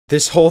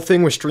This whole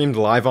thing was streamed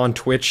live on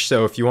Twitch,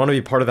 so if you want to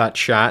be part of that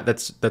chat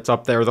that's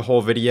up there the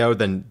whole video,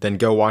 then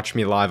go watch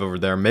me live over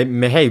there.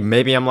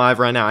 Maybe I'm live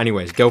right now.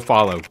 Anyways, go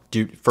follow.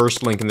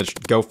 First link in the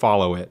go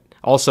follow it.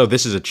 Also,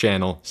 this is a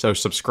channel, so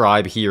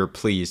subscribe here,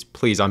 please.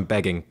 Please, I'm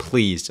begging.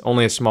 Please.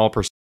 Only a small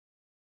percent.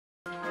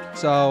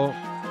 So,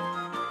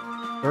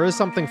 there is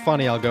something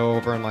funny I'll go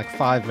over in like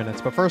 5 minutes,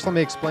 but first let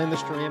me explain the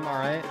stream,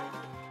 alright?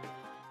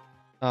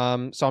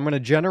 So I'm gonna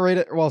generate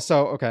it. Well,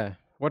 so, okay.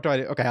 What do I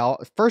do? Okay,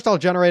 first I'll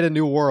generate a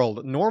new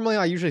world. Normally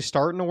I usually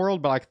start in a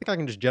world, but I think I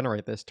can just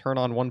generate this. Turn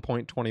on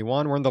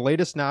 1.21. We're in the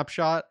latest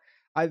snapshot.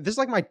 This is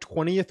like my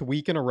 20th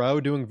week in a row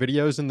doing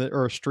videos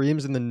or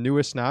streams in the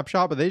newest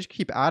snapshot, but they just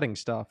keep adding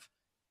stuff.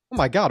 Oh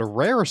my god, a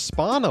rare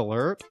spawn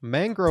alert.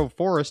 Mangrove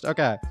forest.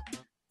 Okay.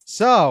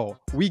 So,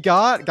 we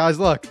got, guys,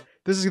 look.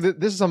 This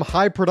is some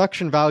high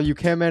production value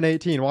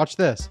camman18. Watch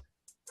this.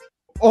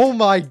 Oh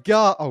my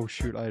god. Oh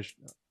shoot,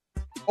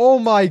 oh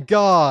my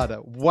god.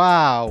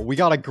 Wow. We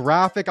got a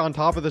graphic on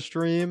top of the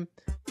stream.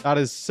 That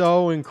is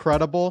so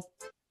incredible.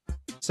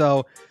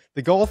 So,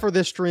 the goal for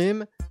this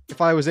stream, if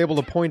I was able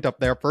to point up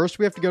there, first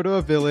we have to go to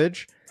a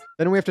village.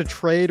 Then we have to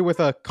trade with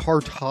a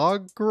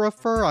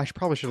cartographer. I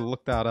probably should have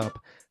looked that up.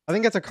 I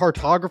think it's a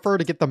cartographer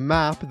to get the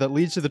map that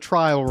leads to the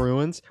trial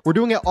ruins. We're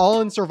doing it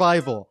all in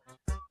survival.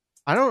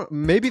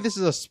 Maybe this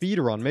is a speed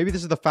run. Maybe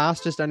this is the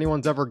fastest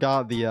anyone's ever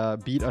got the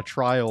beat a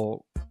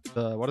trial.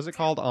 What is it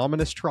called?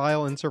 Ominous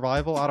trial in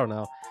survival? I don't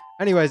know.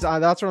 Anyways,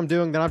 that's what I'm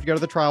doing. Then I have to go to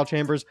the trial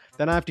chambers.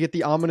 Then I have to get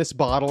the ominous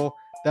bottle.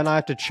 Then I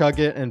have to chug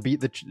it and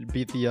beat the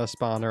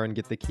spawner and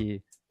get the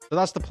key. So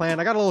that's the plan.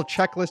 I got a little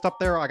checklist up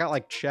there. I got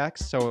like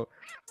checks. So,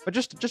 but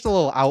just a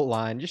little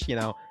outline. Just, you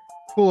know,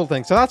 cool little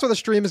thing. So that's what the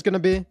stream is going to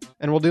be.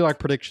 And we'll do like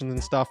predictions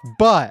and stuff.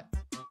 But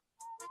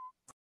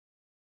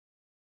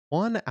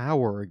 1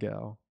 hour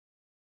ago,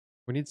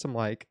 we need some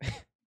like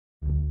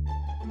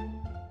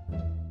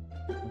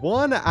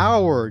 1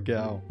 hour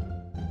ago.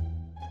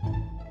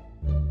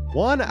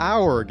 1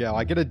 hour ago,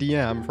 I get a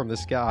DM from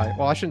this guy.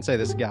 Well, I shouldn't say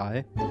this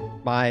guy.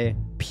 My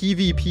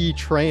PvP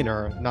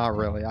trainer. Not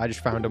really. I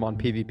just found him on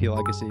PvP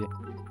Legacy.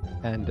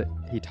 And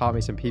he taught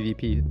me some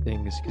PvP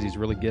things because he's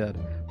really good.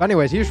 But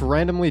anyways, he just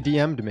randomly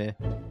DM'd me.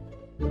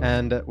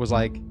 And was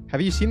like,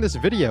 have you seen this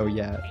video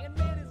yet?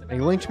 And he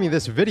linked me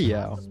this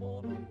video.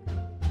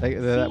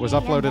 That was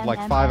uploaded like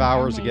 5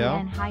 hours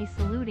ago.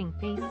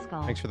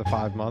 Thanks for the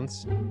 5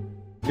 months.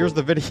 Here's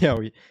the video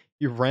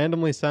you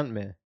randomly sent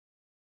me.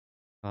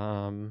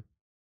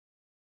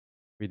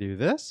 We do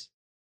this.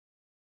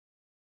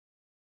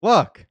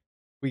 Look,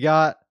 we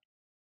got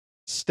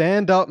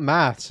Stand Up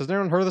Maths. Has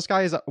anyone heard of this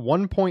guy? He's at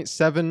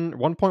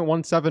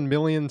 1.17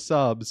 million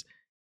subs.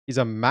 He's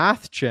a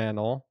math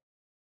channel.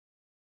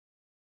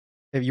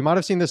 If you might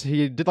have seen this,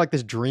 he did like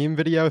this dream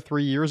video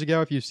 3 years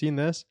ago. If you've seen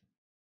this.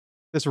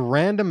 This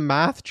random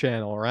math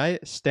channel,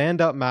 right?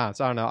 Stand Up Maths.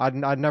 I don't know.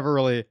 I'd never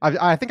really.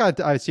 I think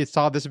I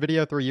saw this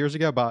video 3 years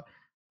ago, but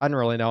I didn't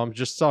really know him.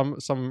 Just some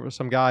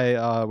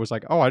guy was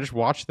like, "Oh, I just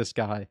watched this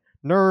guy,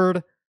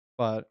 nerd."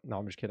 But no,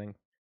 I'm just kidding.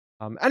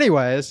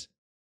 Anyways,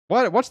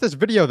 what's this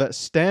video that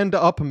Stand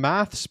Up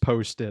Maths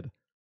posted?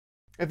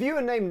 A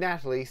viewer named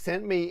Natalie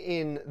sent me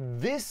in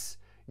this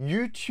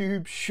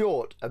YouTube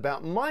short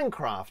about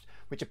Minecraft,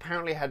 which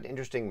apparently had an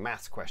interesting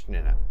maths question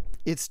in it.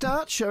 It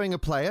starts showing a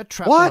player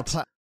trapped on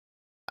a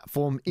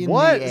platform in the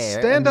air.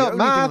 Stand Up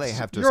Maths? They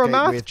have to You're a escape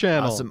math with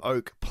channel. Some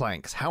oak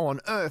planks. How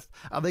on earth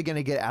are they going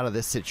to get out of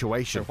this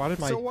situation?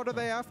 So what do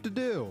they have to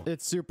do?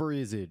 It's super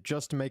easy.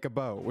 Just make a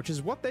boat, which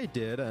is what they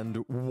did. And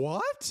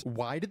what?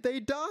 Why did they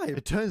die?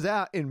 It turns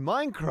out in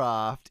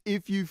Minecraft,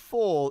 if you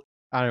fall...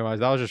 Anyways,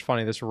 that was just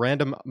funny. This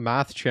random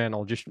math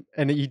channel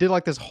and he did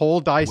like this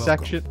whole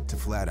dissection. Welcome to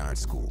Flatiron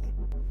School.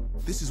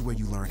 This is where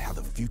you learn how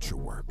the future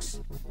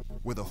works.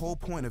 Where the whole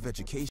point of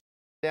education...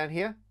 Down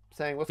here?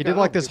 Saying what's he did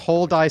like this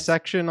whole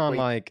dissection on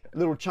like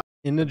little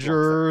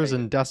integers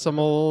and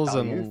decimals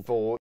and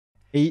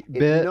 8-bit.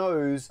 It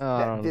knows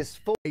that this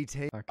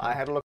 18. Okay. I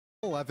had a look.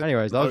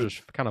 Anyways, that was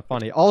just kind of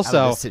funny.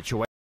 Also,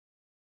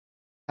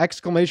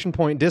 exclamation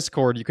point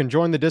Discord. You can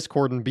join the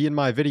Discord and be in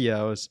my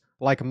videos,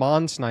 like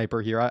Mon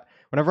Sniper here.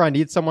 Whenever I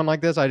need someone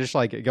like this, I just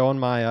like go in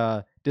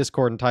my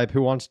Discord and type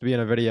who wants to be in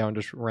a video and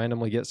just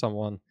randomly get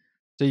someone.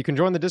 So you can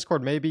join the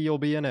Discord. Maybe you'll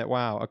be in it.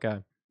 Wow. Okay.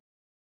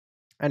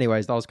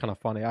 Anyways, that was kind of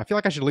funny. I feel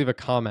like I should leave a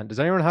comment. Does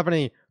anyone have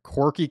any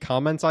quirky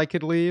comments I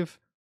could leave?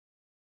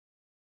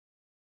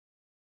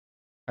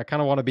 I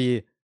kind of want to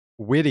be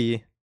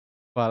witty,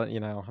 but,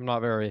 you know, I'm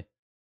not very...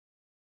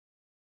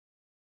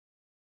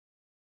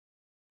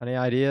 Any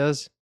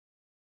ideas?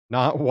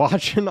 Not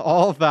watching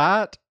all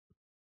that?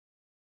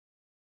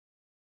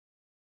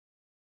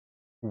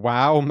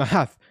 Wow,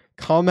 math.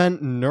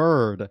 Comment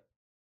nerd.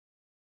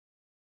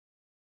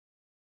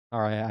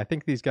 Alright, I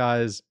think these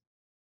guys...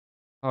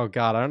 Oh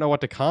god, I don't know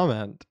what to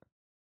comment.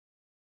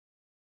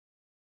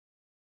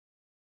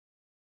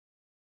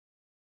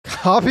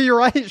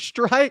 Copyright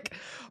strike?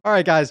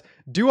 Alright guys,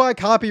 do I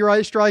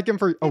copyright strike him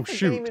for... Oh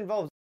shoot.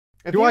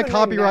 Do I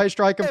copyright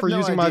strike him for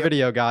using my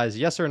video, guys?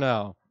 Yes or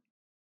no?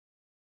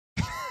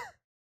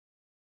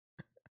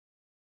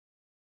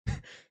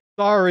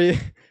 Sorry.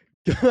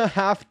 Gonna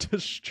have to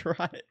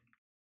strike.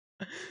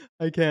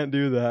 I can't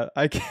do that.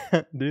 I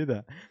can't do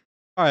that.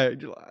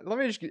 Alright, let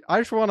me just... I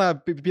just want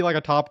to be like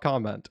a top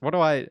comment. What do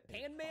I...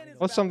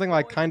 What's something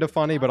like kind of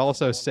funny but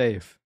also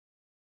safe?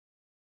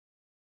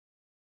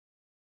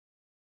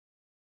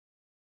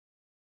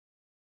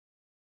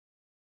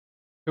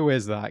 Who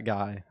is that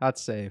guy?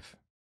 That's safe.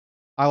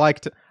 I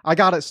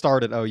got it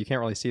started. Oh, you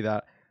can't really see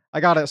that. I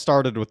got it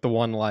started with the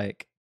one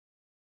like.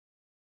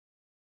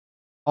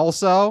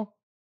 Also,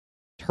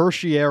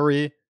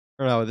 tertiary.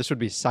 Or no, this would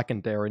be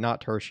secondary,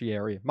 not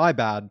tertiary. My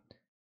bad.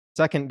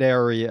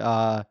 Secondary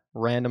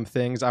random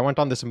things. I went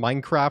on this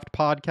Minecraft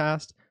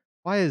podcast.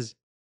 Why is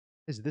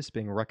this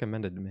being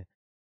recommended to me?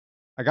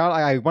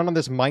 I went on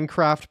this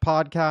Minecraft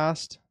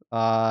podcast.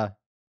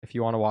 If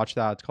you want to watch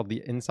that, it's called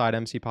the Inside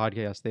MC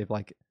Podcast.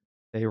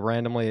 They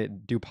randomly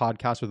do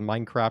podcasts with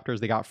Minecrafters.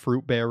 They got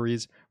Fruit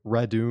Berries,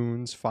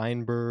 Redoons,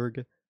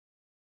 Feinberg.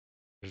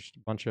 There's a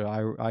bunch of...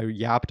 I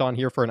yapped on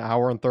here for an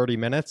hour and 30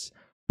 minutes.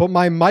 But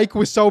my mic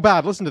was so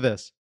bad. Listen to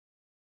this.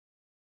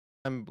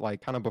 I'm like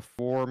kind of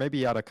before, maybe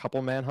you had a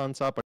couple manhunts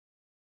up. But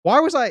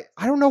why was I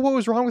don't know what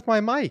was wrong with my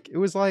mic. It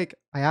was like,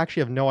 I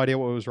actually have no idea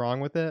what was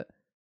wrong with it.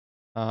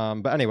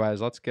 But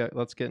anyways, let's get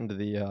into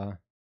the,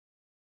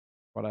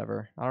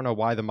 whatever. I don't know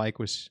why the mic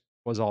was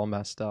all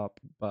messed up,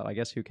 but I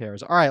guess who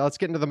cares? All right, let's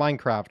get into the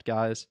Minecraft,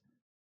 guys.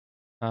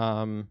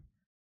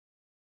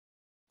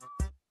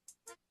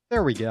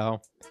 There we go.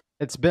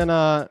 It's been,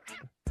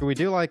 do we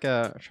do like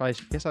a... I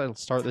guess I'll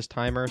start this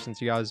timer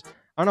since you guys...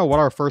 I don't know what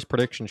our first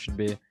prediction should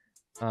be.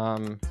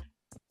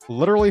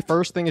 Literally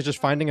first thing is just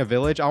finding a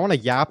village. I want to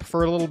yap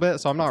for a little bit,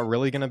 so I'm not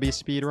really going to be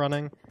speed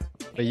running.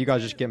 But you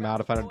guys just get mad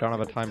if I don't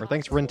have a timer.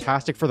 Thanks,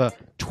 Rintastic, for the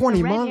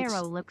 20 months.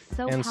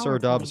 And Sir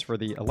Dubs for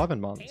the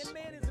 11 months.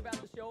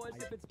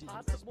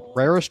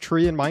 Rarest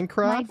tree in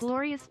Minecraft? My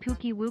glorious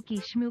pookie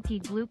wookie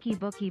schmookie glookie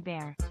bookie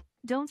bear.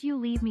 Don't you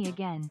leave me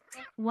again.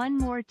 One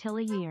more till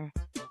a year.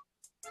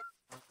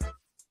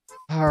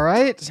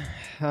 Alright.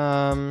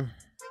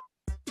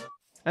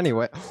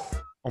 Anyway,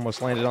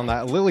 almost landed on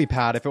that lily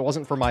pad if it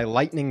wasn't for my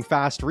lightning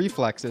fast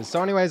reflexes.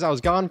 So anyways, I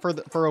was gone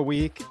for a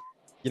week.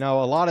 You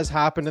know, a lot has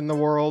happened in the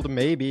world,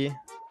 maybe.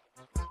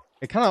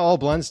 It kind of all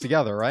blends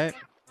together, right?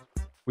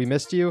 We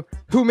missed you.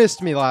 Who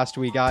missed me last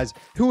week, guys?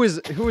 Who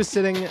was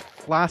sitting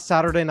last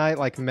Saturday night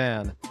like,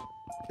 man,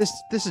 this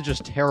is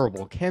just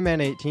terrible.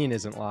 Camman18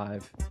 isn't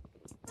live.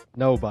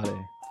 Nobody.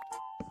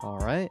 All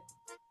right.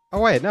 Oh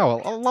wait, no,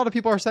 a lot of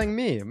people are saying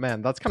me.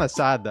 Man, that's kind of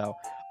sad though.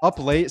 Up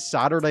late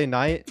Saturday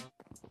night,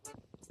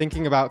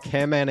 thinking about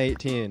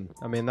camman18.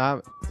 I mean,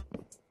 that...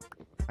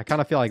 I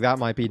kind of feel like that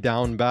might be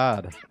down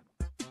bad.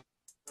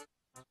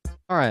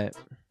 Alright.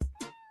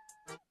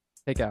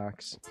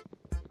 Pickaxe.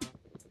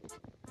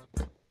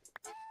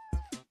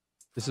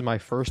 This is my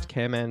first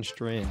Camman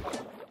stream.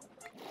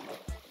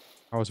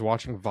 I was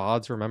watching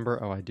VODs,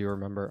 remember? Oh, I do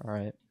remember.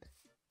 Alright.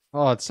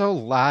 Oh, it's so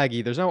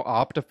laggy. There's no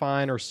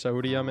Optifine or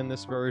Sodium in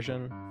this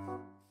version.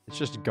 It's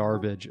just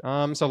garbage.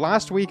 So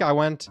last week I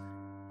went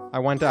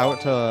out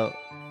to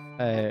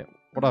a...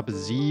 What up,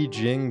 Z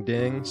Jing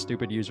Ding?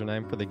 Stupid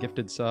username for the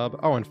gifted sub.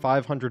 Oh, and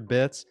 500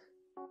 bits.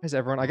 Is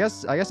everyone? I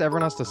guess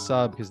everyone has to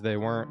sub because they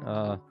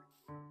weren't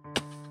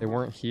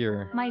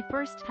here. My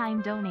first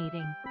time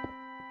donating.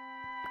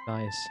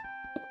 Nice.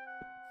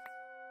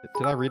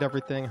 Did I read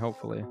everything?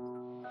 Hopefully.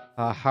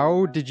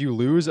 How did you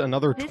lose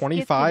another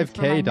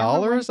 $25K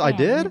dollars? I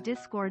did?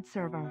 Discord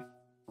server.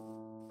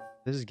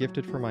 This is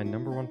gifted for my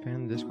 #1 fan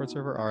in the Discord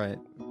server. All right.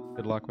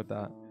 Good luck with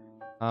that.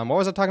 What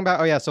was I talking about?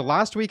 Oh yeah, so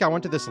last week I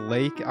went to this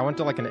lake. I went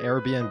to like an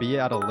Airbnb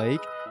at a lake,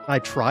 and I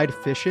tried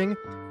fishing.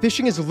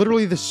 Fishing is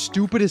literally the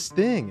stupidest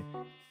thing.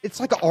 It's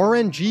like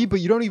RNG, but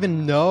you don't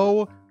even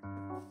know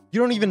the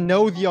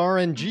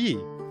RNG.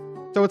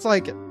 So it's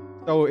like,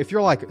 so if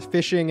you're like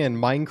fishing in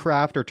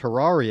Minecraft or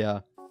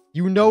Terraria,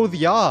 you know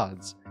the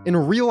odds. In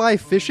real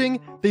life fishing,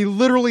 they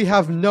literally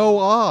have no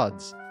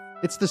odds.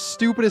 It's the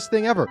stupidest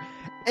thing ever.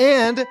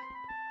 And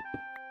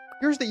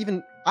here's the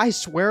even... I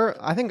swear,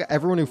 I think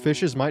everyone who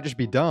fishes might just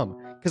be dumb.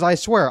 Because I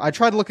swear, I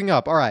tried looking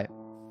up. All right.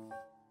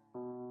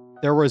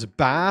 There was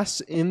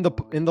bass in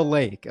the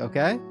lake,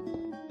 okay?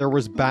 There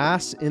was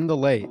bass in the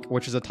lake,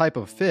 which is a type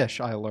of fish,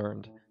 I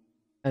learned.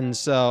 And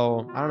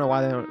so, I don't know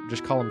why they don't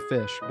just call them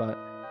fish, but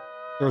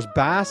there was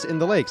bass in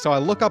the lake. So I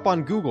look up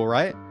on Google,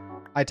 right?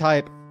 I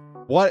type,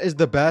 what is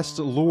the best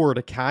lure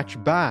to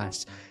catch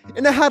bass?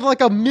 And it had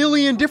like a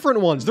million different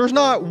ones. There's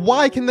not...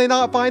 Why can they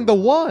not find the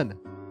one?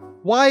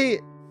 Why...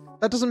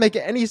 That doesn't make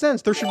any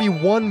sense. There should be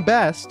one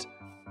best.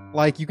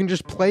 Like, you can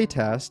just play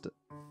test.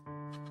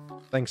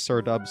 Thanks,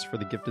 Sir Dubs, for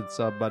the gifted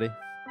sub, buddy.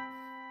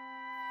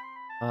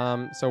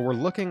 So we're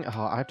looking...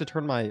 Oh, I have to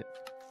turn my...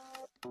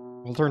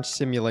 We'll turn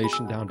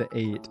simulation down to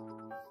 8.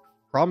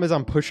 Problem is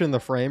I'm pushing the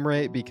frame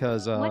rate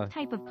because... What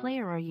type of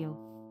player are you?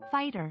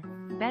 Fighter,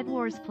 Bed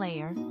Wars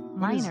player,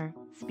 miner,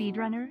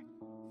 speedrunner?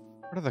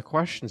 What are the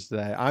questions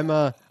today? I'm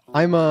a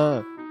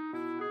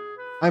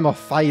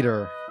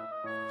fighter.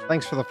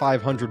 Thanks for the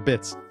 500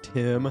 bits,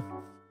 Tim.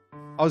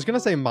 I was gonna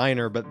say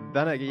miner, but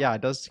then yeah,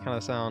 it does kind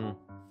of sound...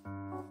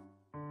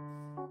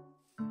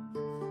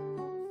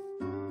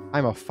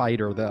 I'm a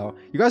fighter, though.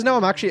 You guys know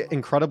I'm actually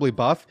incredibly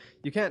buff.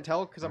 You can't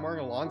tell because I'm wearing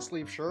a long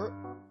sleeve shirt.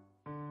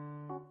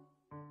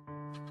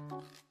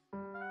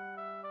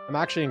 I'm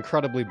actually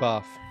incredibly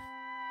buff.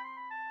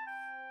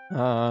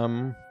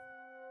 You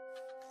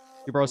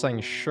bro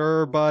saying,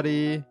 sure,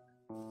 buddy.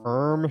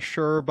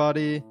 Sure,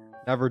 buddy.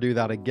 Never do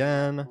that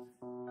again.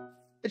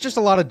 It's just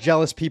a lot of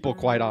jealous people,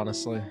 quite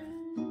honestly.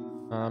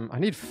 I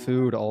need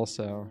food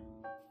also.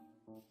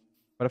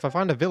 But if I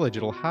find a village,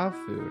 it'll have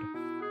food.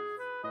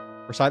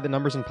 Recite the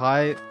numbers in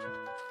pi.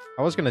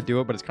 I was gonna do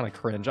it, but it's kind of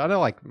cringe. I know,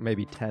 like,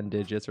 maybe 10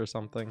 digits or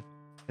something.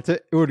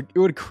 It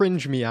would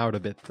cringe me out a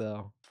bit,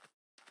 though.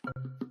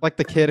 Like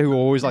the kid who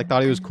always, like,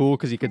 thought he was cool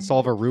because he could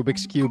solve a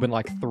Rubik's Cube in,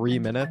 like, 3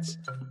 minutes.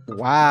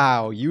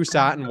 Wow, you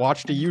sat and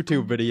watched a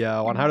YouTube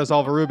video on how to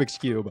solve a Rubik's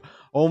Cube.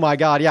 Oh my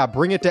god, yeah,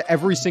 bring it to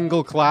every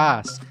single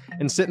class.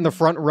 And sit in the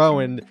front row,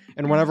 and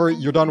whenever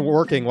you're done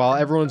working, while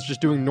everyone's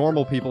just doing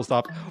normal people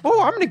stuff, oh,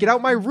 I'm gonna get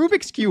out my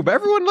Rubik's Cube.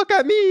 Everyone look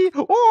at me.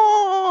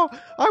 Oh,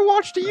 I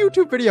watched a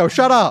YouTube video.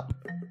 Shut up.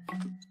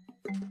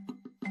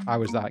 I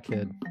was that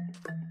kid.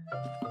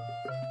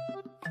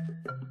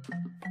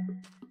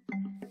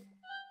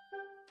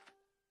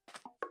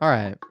 All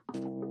right.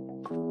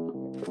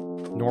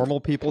 Normal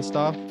people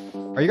stuff.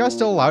 Are you guys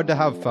still allowed to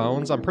have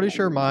phones? I'm pretty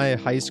sure my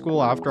high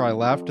school, after I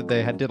left,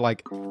 they did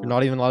like, you're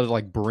not even allowed to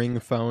like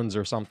bring phones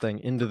or something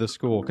into the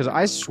school. Because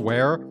I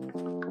swear,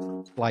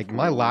 like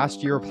my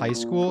last year of high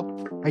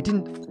school,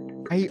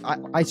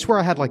 I swear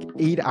I had like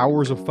 8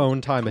 hours of phone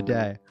time a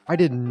day. I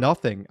did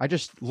nothing. I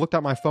just looked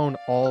at my phone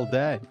all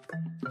day.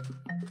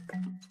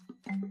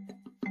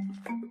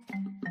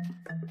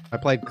 I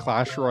played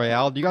Clash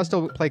Royale. Do you guys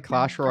still play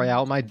Clash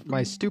Royale?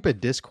 My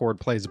stupid Discord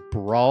plays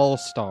Brawl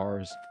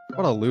Stars.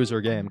 What a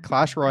loser game.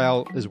 Clash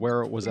Royale is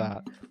where it was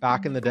at.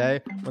 Back in the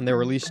day, when they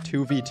released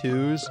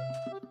 2v2s.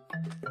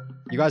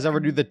 You guys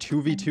ever do the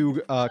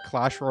 2v2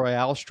 Clash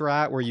Royale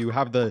strat, where you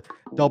have the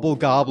double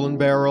goblin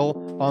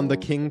barrel on the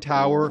king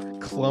tower,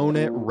 clone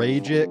it,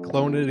 rage it,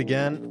 clone it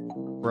again?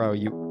 Bro,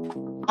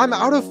 I'm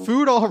out of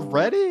food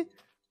already?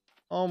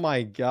 Oh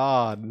my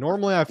god.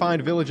 Normally I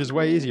find villages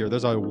way easier.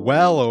 There's a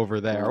well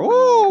over there.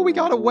 Oh, we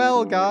got a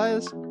well,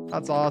 guys.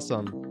 That's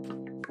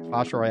awesome.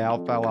 Clash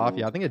Royale fell off.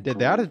 Yeah, I think it did.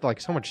 They added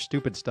like so much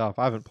stupid stuff.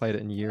 I haven't played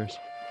it in years.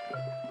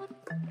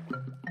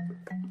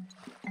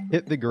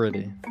 Hit the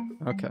gritty.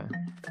 Okay.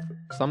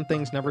 Some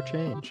things never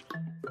change.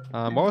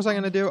 What was I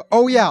gonna do?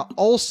 Oh yeah,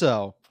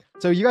 also.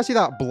 So you guys see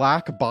that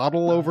black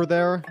bottle over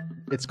there?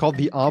 It's called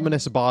the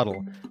ominous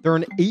bottle. They're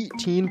an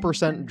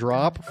 18%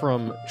 drop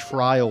from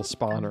trial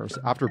spawners.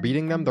 After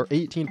beating them, they're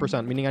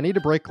 18%, meaning I need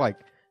to break like,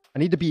 I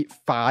need to beat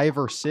 5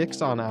 or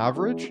 6 on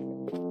average.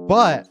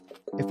 But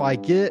if I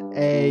get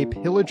a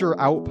pillager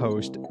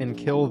outpost and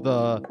kill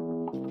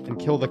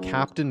the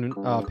captain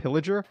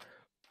pillager,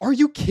 are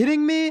you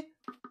kidding me?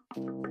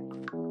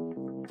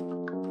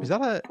 Is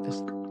that a?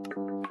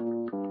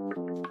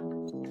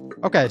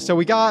 Okay, so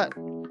we got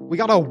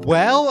a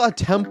well, a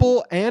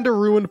temple, and a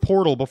ruined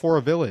portal before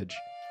a village.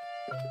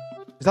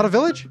 Is that a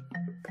village?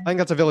 I think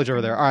that's a village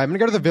over there. All right, I'm gonna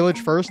go to the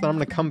village first, then I'm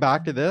gonna come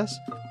back to this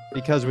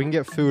because we can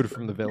get food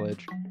from the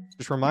village.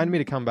 Just remind me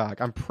to come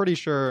back. I'm pretty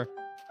sure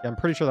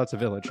that's a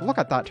village. Look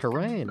at that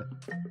terrain.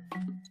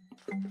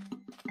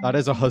 That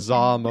is a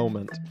huzzah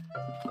moment.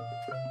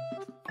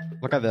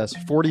 Look at this.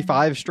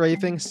 45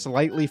 strafing,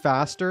 slightly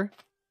faster.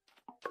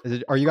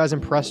 Are you guys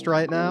impressed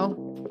right now?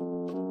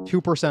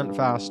 2%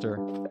 faster.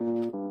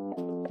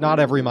 Not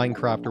every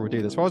Minecrafter would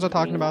do this. What was I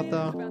talking about,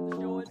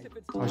 though?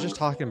 I was just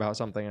talking about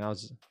something, and I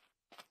was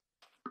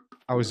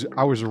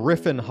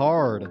riffing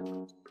hard.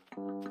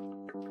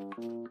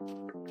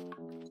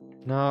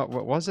 No,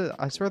 what was it?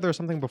 I swear there was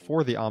something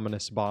before the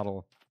ominous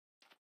bottle.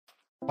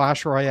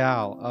 Clash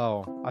Royale.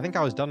 Oh, I think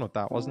I was done with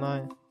that, wasn't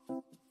I?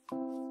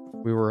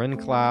 We were in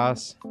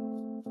class.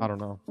 I don't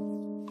know.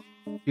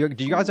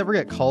 Do you guys ever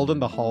get called in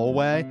the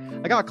hallway?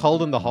 I got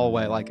called in the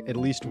hallway like at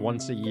least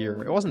once a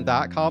year. It wasn't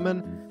that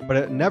common, but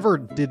it never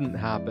didn't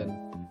happen.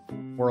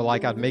 Where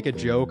like I'd make a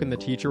joke and the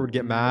teacher would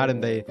get mad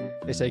and they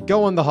say,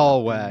 go in the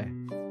hallway.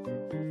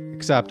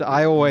 Except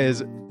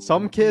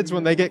some kids,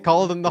 when they get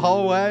called in the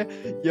hallway,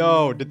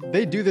 yo,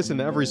 they do this in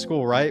every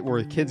school, right?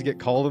 Where kids get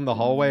called in the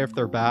hallway if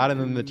they're bad and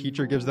then the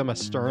teacher gives them a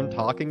stern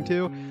talking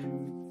to.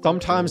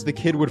 Sometimes the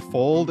kid would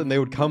fold and they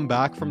would come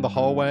back from the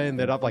hallway and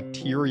they'd have like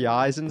teary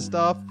eyes and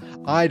stuff.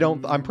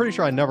 I'm pretty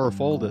sure I never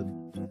folded.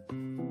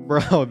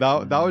 Bro,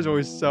 that was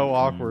always so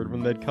awkward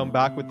when they'd come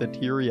back with the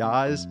teary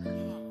eyes.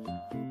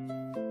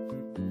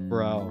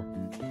 Bro.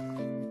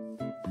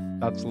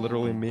 That's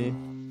literally me.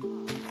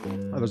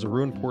 Oh, there's a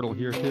ruined portal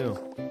here too.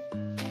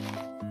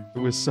 It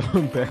was so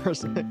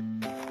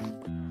embarrassing.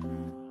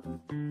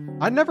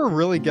 I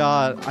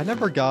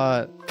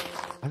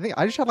think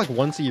I just had like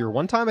once a year.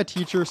 One time a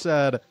teacher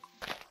said,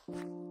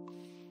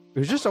 it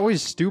was just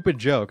always stupid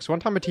jokes. One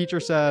time a teacher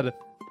said,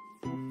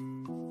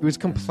 he was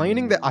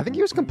complaining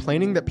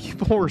that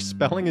people were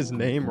spelling his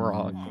name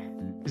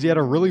wrong. Because he had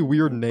a really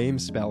weird name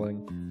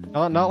spelling.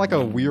 Not like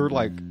a weird,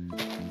 like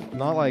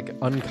not like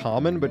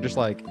uncommon, but just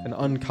like an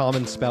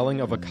uncommon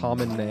spelling of a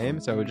common name.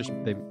 So it just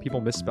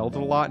people misspelled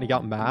it a lot, and he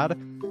got mad.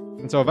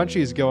 And so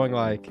eventually he's going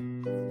like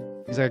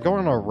going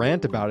on a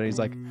rant about it. He's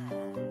like,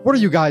 "What are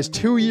you guys,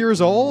 2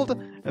 years old?"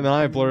 And then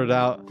I blurted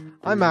out,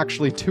 "I'm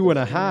actually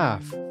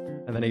 2.5."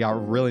 And then he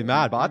got really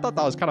mad. But I thought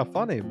that was kind of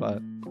funny.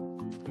 But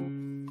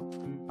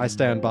I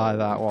stand by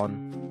that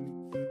one.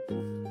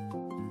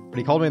 But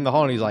he called me in the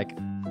hall and he's like,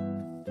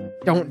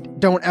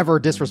 don't ever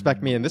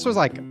disrespect me. And this was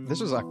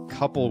a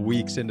couple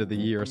weeks into the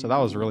year, so that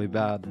was really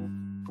bad.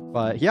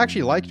 But he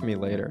actually liked me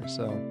later,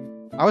 so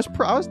I was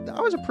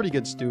a pretty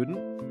good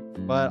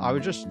student. But I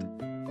just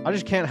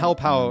can't help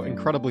how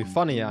incredibly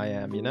funny I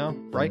am, you know?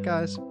 Right,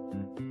 guys?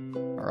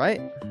 All right.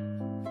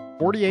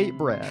 48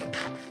 bread.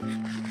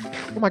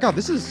 Oh my god,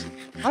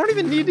 I don't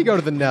even need to go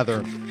to the nether.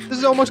 This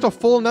is almost a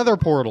full nether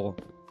portal.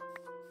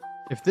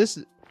 If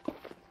this...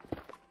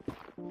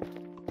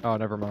 Oh,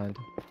 never mind.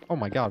 Oh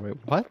my god, wait,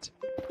 what?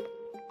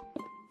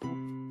 I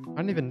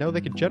didn't even know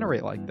they could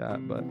generate like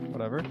that, but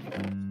whatever.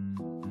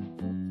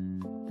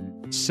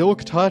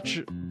 Silk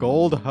Touch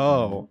Gold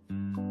Hoe.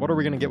 What are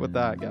we gonna get with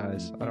that,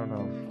 guys? I don't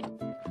know.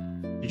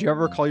 Did you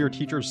ever call your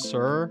teachers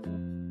sir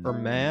or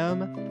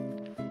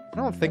ma'am? I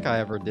don't think I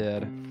ever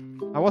did.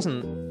 I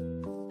wasn't...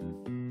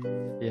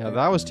 Yeah,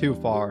 that was too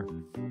far.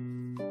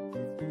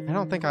 I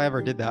don't think I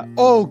ever did that.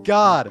 Oh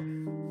god!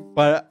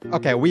 But,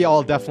 okay, we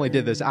all definitely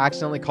did this.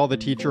 Accidentally call the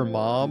teacher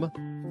mom.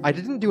 I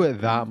didn't do it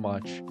that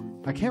much.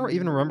 I can't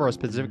even remember a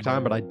specific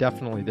time, but I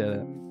definitely did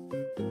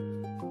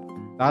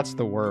it. That's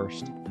the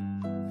worst.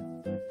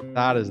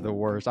 That is the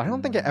worst. I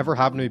don't think it ever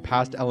happened to me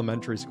past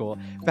elementary school.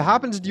 If it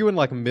happens to you in,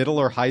 like, middle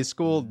or high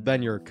school,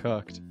 then you're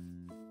cooked.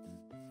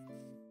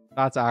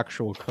 That's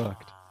actual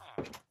cooked.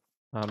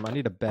 I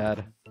need a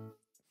bed.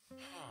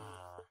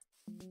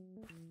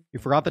 You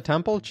forgot the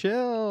temple?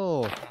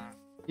 Chill.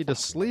 Need to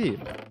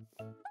sleep.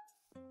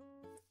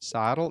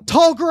 Saddle.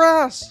 Tall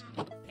grass!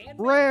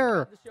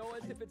 Rare!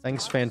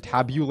 Thanks,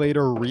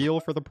 Fantabulator Reel,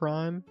 for the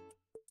prime.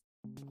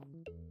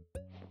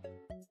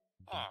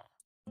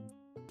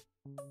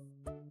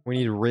 We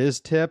need Riz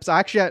tips.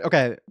 Actually,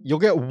 okay, you'll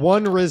get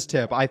one Riz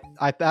tip. I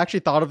actually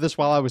thought of this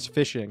while I was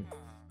fishing.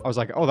 I was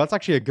like, oh, that's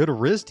actually a good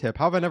Riz tip.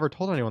 How have I never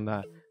told anyone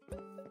that?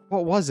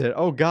 What was it?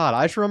 Oh, God.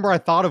 I just remember I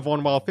thought of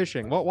one while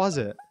fishing. What was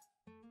it?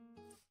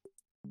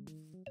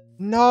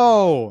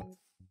 No!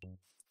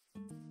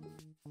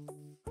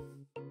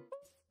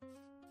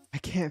 I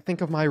can't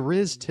think of my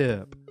Riz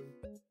tip.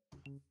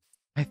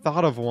 I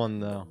thought of one,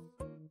 though.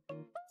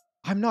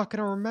 I'm not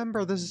gonna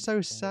remember. This is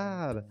so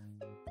sad.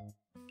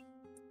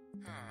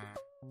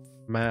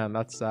 Man,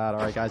 that's sad.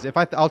 Alright, guys.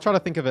 I'll try to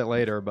think of it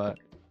later, but...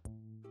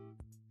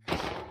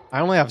 I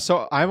only have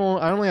so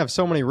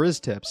many Riz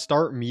tips.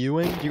 Start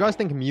mewing. Do you guys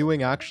think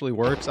mewing actually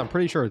works? I'm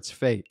pretty sure it's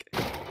fake.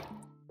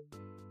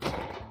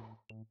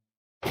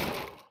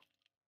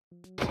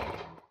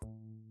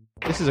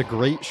 This is a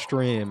great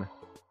stream.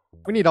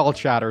 We need all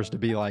chatters to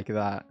be like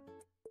that.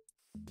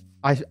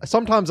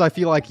 Sometimes I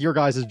feel like your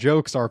guys'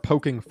 jokes are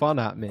poking fun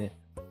at me.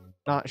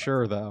 Not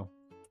sure, though.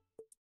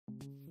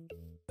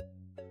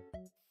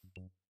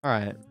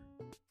 Alright.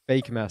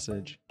 Fake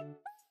message.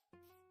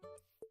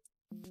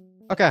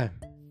 Okay.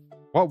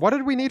 What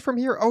did we need from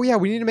here? Oh, yeah,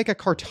 we need to make a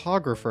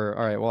cartographer.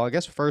 Alright, well, I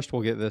guess first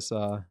we'll get this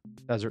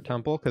desert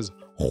temple, because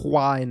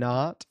why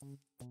not?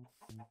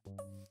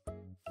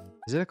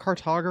 Is it a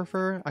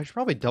cartographer? I should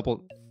probably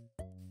double...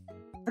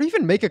 How do you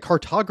even make a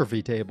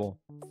cartography table?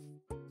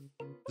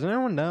 Does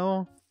anyone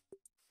know?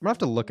 I'm gonna have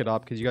to look it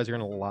up because you guys are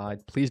gonna lie.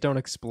 Please don't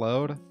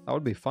explode. That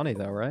would be funny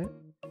though, right?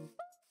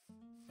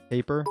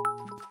 Paper.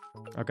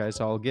 Okay,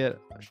 so I'll get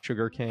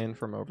sugarcane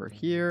from over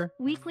here.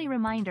 Weekly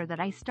reminder that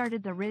I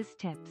started the Riz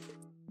tips.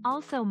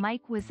 Also,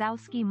 Mike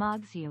Wazowski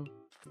mogs you.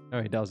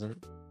 No, he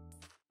doesn't.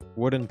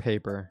 Wood and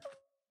paper.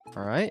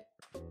 All right.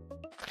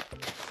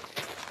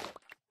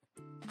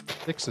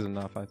 6 is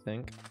enough, I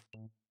think.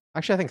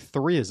 Actually, I think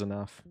 3 is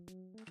enough.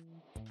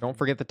 Don't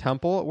forget the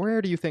temple.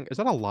 Where do you think... Is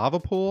that a lava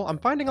pool? I'm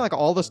finding, like,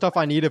 all the stuff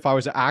I need if I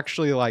was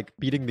actually, like,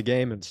 beating the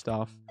game and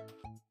stuff.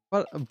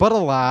 But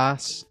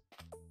alas.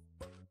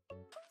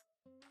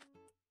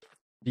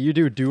 Do you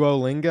do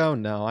Duolingo?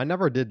 No, I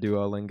never did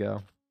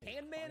Duolingo.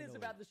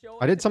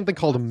 I did something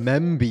called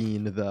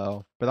Membean,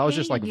 though. But that was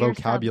just, like,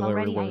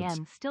 vocabulary words.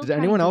 Does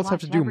anyone else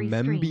have to do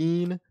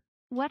Membean?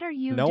 What are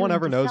you No one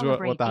ever knows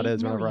what that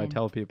is whenever I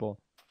tell people.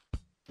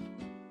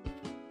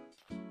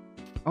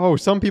 Oh,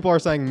 some people are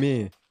saying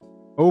me.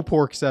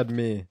 Opork said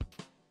me.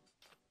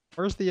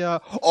 Where's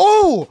the,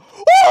 Oh!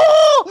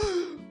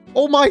 Oh!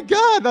 Oh my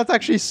god! That's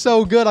actually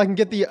so good. I can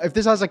get the... If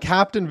this has a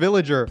captain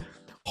villager.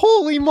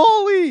 Holy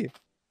moly!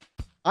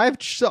 I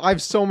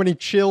have so many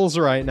chills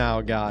right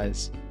now,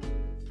 guys.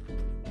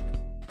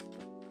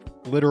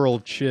 Literal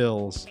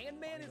chills.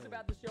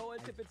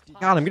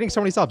 God, I'm getting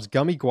so many subs.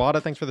 Gummy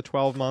Guada, thanks for the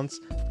 12 months.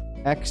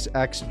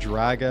 XX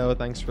Drago,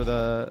 thanks for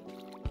the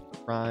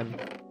prime.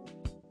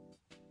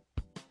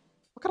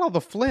 Look at all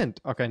the flint.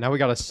 Okay, now we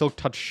got a silk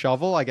touch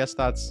shovel. I guess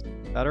that's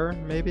better,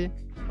 maybe.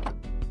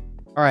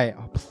 All right,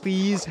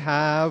 please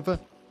have a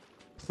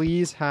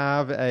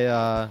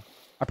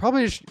I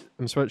probably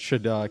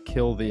should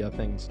kill the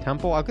things.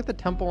 Temple? I'll get the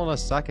temple in a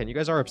second. You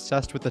guys are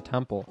obsessed with the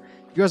temple.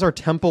 You guys are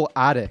temple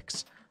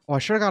addicts. Oh, I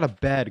should have got a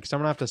bed because I'm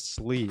going to have to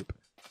sleep.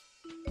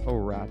 Oh,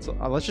 rats.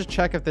 Let's just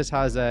check if this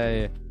has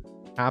a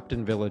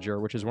captain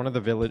villager, which is one of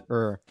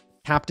the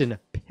captain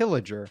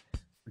pillager,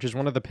 which is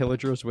one of the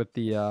pillagers with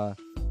the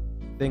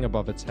thing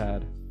above its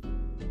head.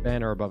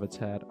 Banner above its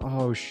head.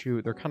 Oh,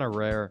 shoot. They're kind of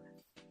rare.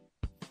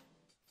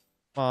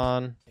 Come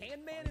on.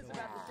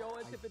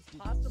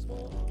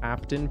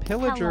 Captain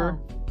Pillager.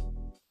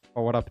 Hello.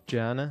 Oh, what up,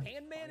 Jen?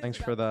 Thanks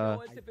for the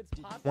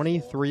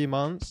 23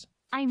 months.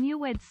 I'm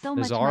Uwed so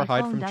much Bizarre, my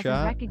hide phone from doesn't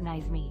chat.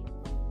 recognize me.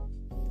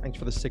 Thanks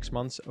for the 6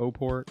 months,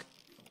 Opork.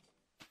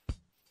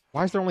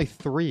 Why is there only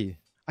 3?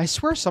 I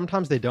swear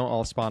sometimes they don't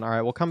all spawn. All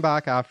right, we'll come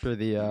back after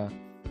the... All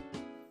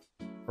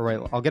right,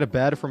 I'll get a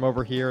bed from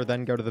over here,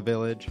 then go to the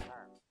village.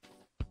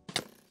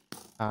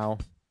 Ow.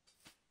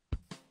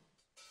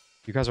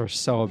 You guys are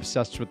so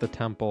obsessed with the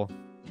temple.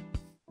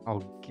 Oh,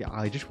 God,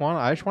 I just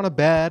want a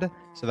bed,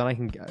 so then I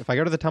can... If I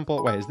go to the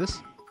temple... Wait, is this...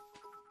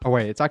 Oh,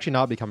 wait, it's actually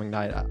not becoming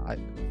night. I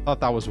thought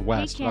that was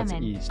west. Hey, That's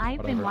Camman, east. I've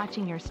Whatever. been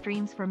watching your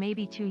streams for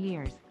maybe 2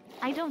 years.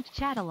 I don't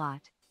chat a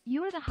lot.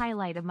 You're the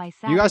highlight of my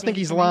Saturday. You guys think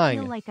he's lying?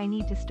 I feel like I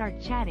need to start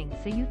chatting,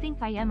 so you think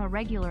I am a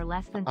regular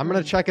less than I'm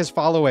gonna 3. check his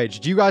follow age.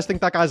 Do you guys think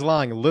that guy's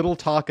lying? Little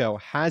Taco.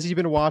 Has he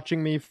been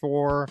watching me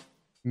for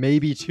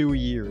maybe 2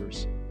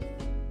 years?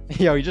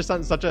 Yo, he just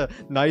sent such a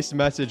nice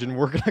message and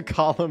we're gonna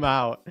call him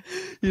out.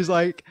 He's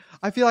like,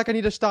 I feel like I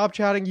need to stop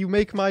chatting. You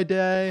make my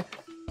day.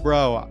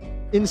 Bro,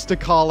 insta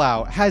call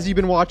out. Has he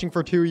been watching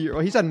for 2 years?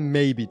 Well, he said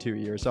maybe 2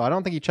 years, so I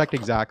don't think he checked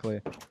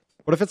exactly.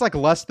 But if it's like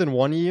less than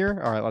 1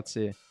 year? All right, let's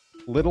see.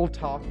 Little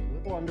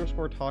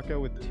underscore taco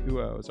with 2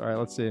 O's. All right,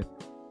 let's see.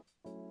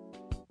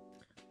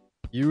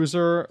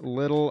 User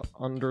little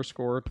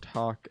underscore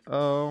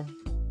taco.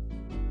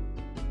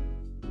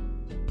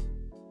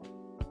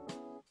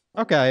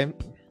 Okay.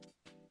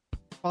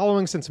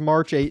 Following since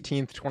March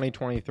 18th,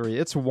 2023.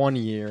 It's 1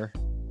 year.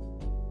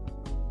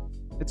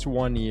 It's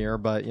 1 year,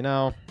 but you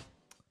know,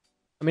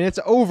 I mean, it's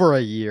over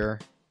a year.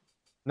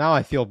 Now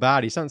I feel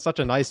bad. He sent such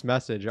a nice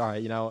message. All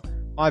right, you know,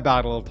 my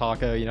bad, little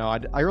taco. You know,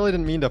 I really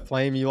didn't mean to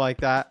flame you like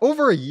that.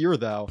 Over a year,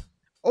 though.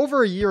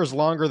 Over a year is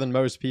longer than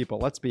most people.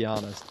 Let's be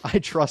honest. I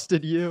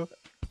trusted you.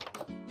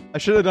 I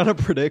should have done a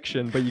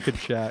prediction, but you could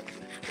check.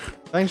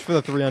 Thanks for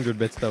the 300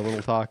 bits, though,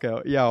 little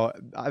taco. Yo,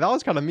 that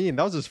was kind of mean.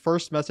 That was his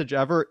first message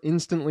ever.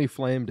 Instantly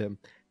flamed him.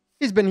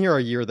 He's been here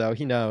a year, though.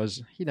 He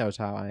knows. He knows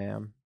how I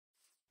am.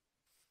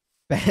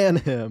 Ban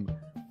him.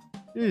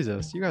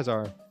 Jesus, you guys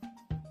are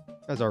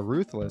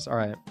ruthless. All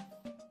right.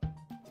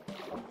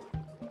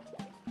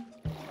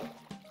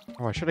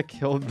 Oh, I should have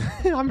killed...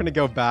 I'm going to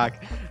go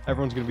back.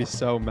 Everyone's going to be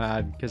so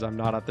mad because I'm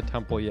not at the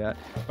temple yet.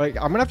 But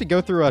I'm going to have to go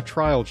through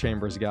trial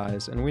chambers,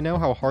 guys. And we know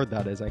how hard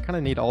that is. I kind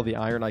of need all the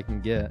iron I can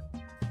get.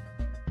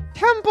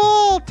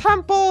 Temple!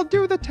 Temple!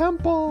 Do the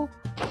temple!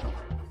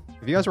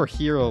 If you guys were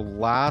here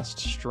last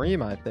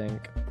stream, I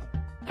think.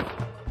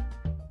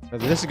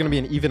 This is going to be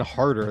an even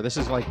harder. This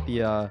is like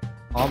the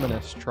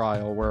ominous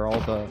trial where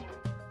all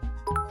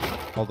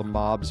the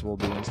mobs will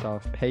be and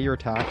stuff. Pay your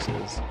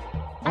taxes.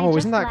 Oh,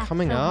 isn't that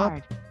coming up?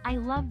 Hard. I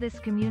love this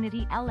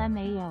community,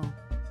 LMAO.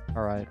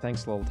 All right,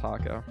 thanks, little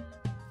taco.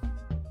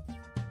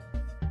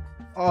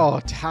 Oh,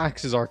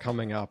 taxes are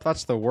coming up.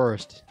 That's the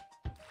worst.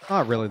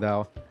 Not really,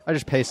 though. I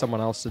just pay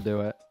someone else to do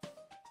it.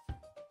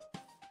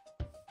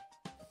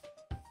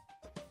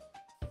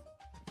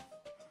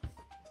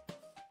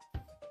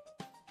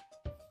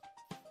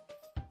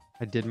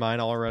 I did mine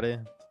already.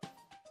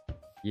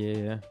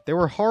 Yeah. They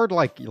were hard,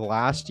 like,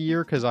 last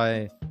year, because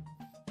I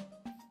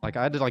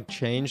had to, like,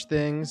 change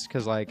things,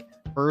 because, like,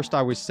 first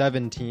I was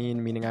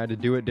 17, meaning I had to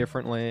do it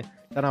differently.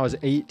 Then I was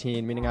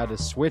 18, meaning I had to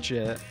switch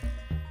it.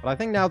 But I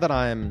think now that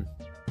I'm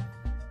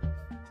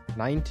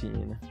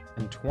 19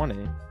 and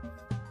 20,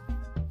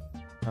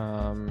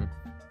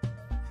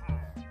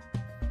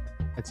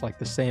 it's, like,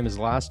 the same as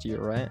last year,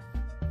 right?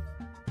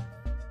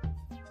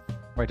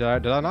 Wait,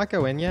 did I not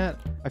go in yet?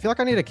 I feel like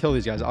I need to kill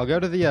these guys. I'll go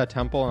to the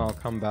temple and I'll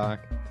come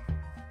back.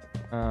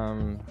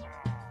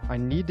 I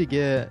need to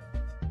get...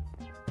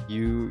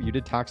 You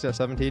did taxes at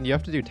 17? You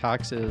have to do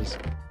taxes...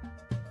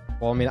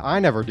 Well, I mean, I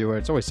never do it.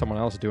 It's always someone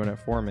else doing it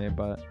for me,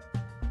 but...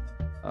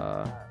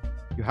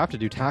 you have to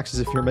do taxes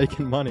if you're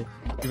making money.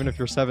 Even if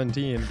you're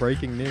 17.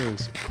 Breaking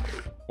news.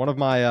 One of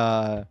my,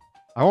 I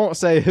won't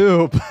say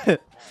who,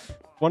 but...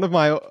 One of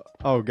my...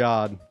 Oh,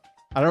 God.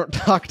 I don't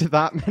talk to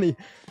that many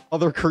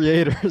other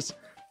creators.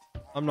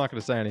 I'm not going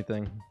to say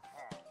anything.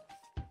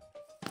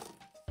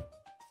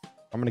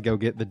 I'm going to go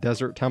get the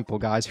desert temple,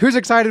 guys. Who's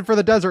excited for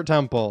the desert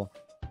temple?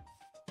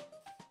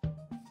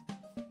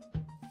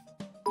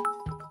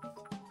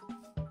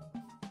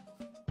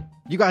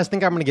 You guys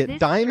think I'm going to get This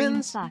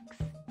diamonds? stream sucks.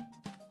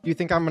 You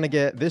think I'm going to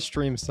get... This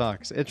stream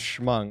sucks. It's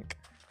schmunk.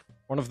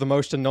 One of the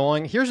most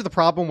annoying... Here's the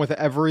problem with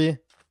every...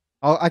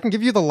 I can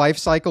give you the life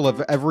cycle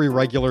of every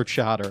regular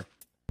chatter.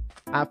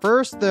 At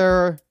first,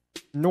 they're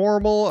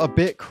normal, a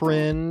bit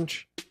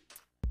cringe.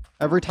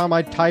 Every time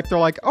I type, they're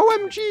like,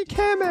 OMG,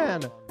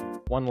 Camman!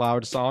 one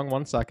loud song.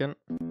 1 second.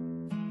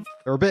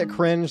 They're a bit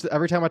cringe.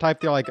 Every time I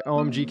type, they're like,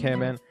 OMG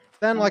came in.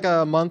 Then like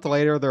a month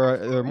later,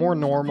 they're more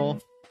normal.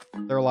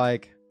 They're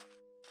like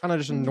kind of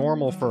just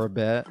normal for a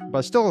bit,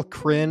 but still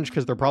cringe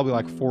because they're probably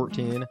like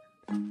 14.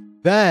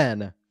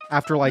 Then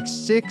after like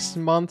 6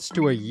 months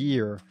to a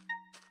year,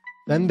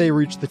 then they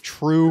reach the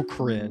true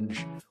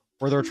cringe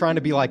where they're trying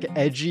to be like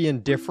edgy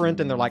and different,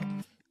 and they're like,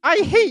 I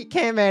hate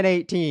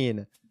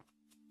camman18.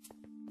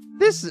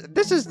 This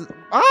is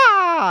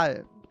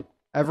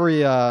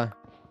every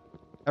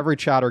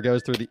chatter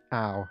goes through the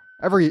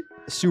every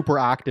super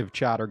active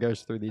chatter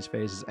goes through these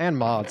phases, and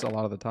mods a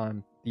lot of the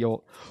time. The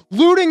old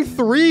looting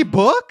 3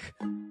 book?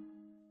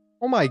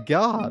 Oh my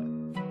god.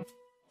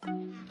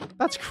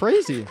 That's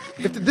crazy.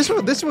 If this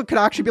one could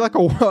actually be like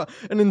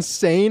an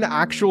insane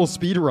actual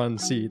speedrun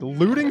seed.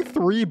 Looting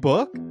 3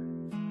 book?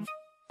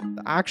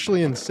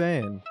 Actually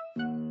insane.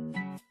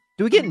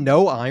 Do we get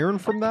no iron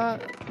from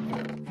that?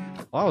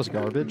 Well, that was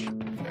garbage.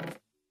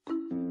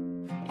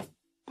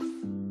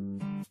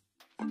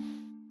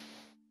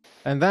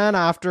 And then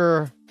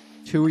after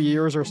 2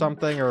 years or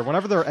something, or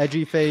whenever their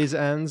edgy phase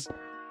ends,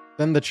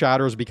 then the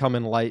chatters become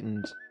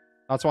enlightened.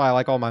 That's why I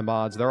like all my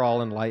mods. They're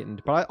all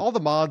enlightened. But all the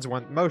mods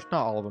not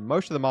all of them.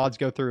 Most of the mods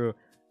go through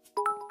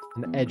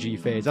an edgy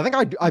phase. I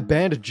think I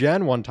banned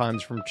Jen one time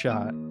from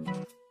chat.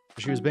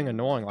 She was being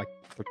annoying like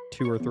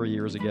 2 or 3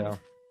 years ago.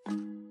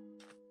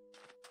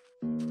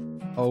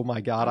 Oh my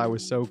god, I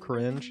was so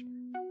cringe.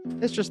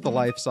 It's just the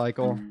life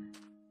cycle.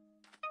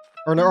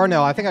 Or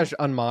no, I think I should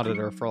unmodded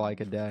her for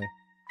like a day.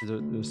 It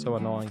was so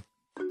annoying.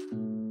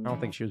 I don't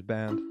think she was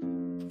banned.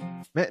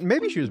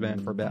 Maybe she was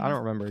banned for a bit. I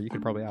don't remember. You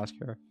could probably ask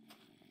her.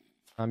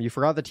 You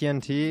forgot the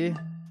TNT.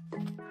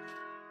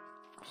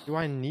 Do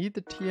I need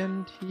the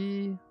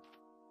TNT?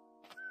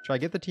 Should I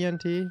get the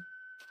TNT?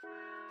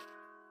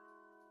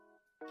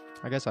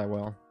 I guess I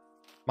will.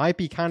 Might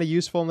be kind of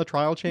useful in the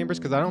trial chambers,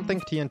 because I don't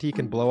think TNT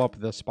can blow up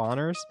the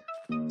spawners.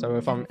 So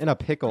if I'm in a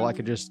pickle, I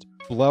could just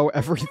blow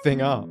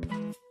everything up.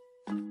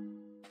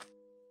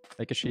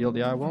 Make a shield.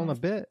 Yeah, I will in a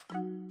bit.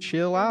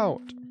 Chill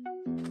out.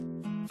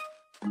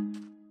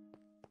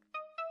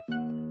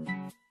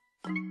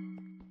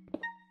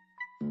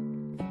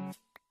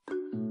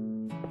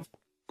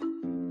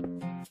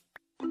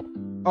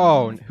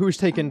 Oh, who's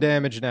taking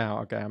damage now?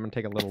 Okay, I'm gonna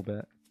take a little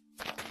bit.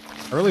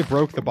 I really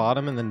broke the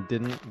bottom and then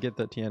didn't get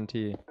the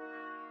TNT. I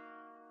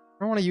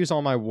don't want to use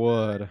all my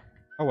wood.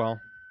 Oh well.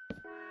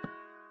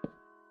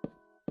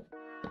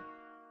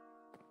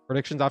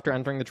 Predictions after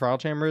entering the trial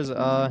chambers?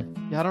 Yeah,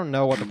 I don't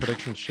know what the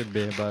predictions should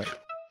be, but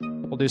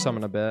we'll do some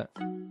in a bit.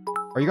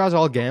 Are you guys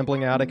all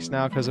gambling addicts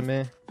now because of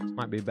me? This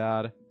might be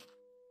bad.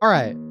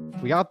 Alright,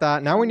 we got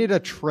that. Now we need a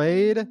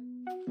trade.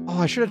 Oh,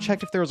 I should have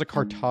checked if there was a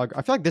cartographer.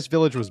 I feel like this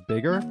village was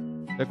bigger.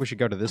 I think we should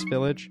go to this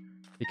village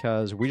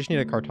because we just need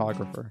a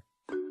cartographer.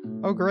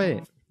 Oh,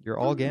 great. You're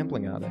all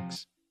gambling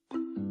addicts.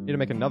 Need to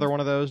make another one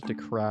of those to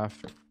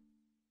craft.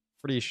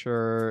 Pretty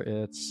sure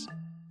it's...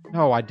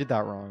 No, I did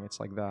that wrong. It's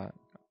like that.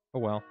 Oh,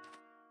 well.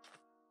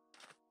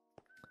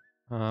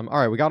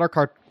 Alright, we got our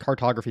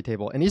cartography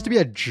table. It needs to be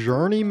a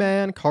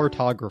journeyman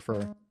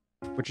cartographer,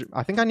 which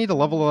I think I need to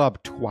level it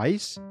up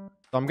twice.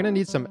 So I'm gonna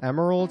need some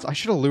emeralds. I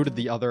should have looted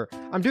the other...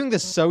 I'm doing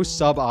this so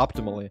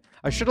sub-optimally.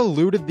 I should have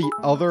looted the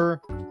other...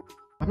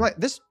 I'm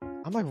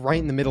like right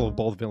in the middle of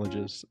both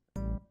villages.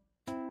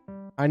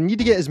 I need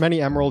to get as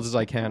many emeralds as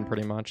I can,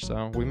 pretty much,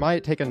 so we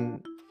might take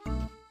an...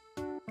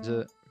 Is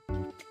it...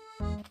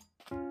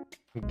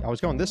 I was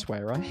going this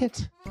way,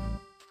 right?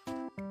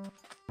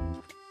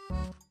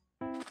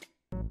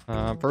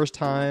 First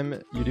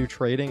time you do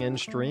trading in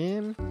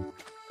stream?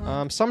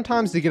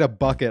 Sometimes to get a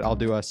bucket, I'll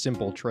do a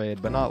simple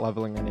trade, but not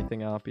leveling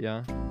anything up,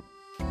 yeah.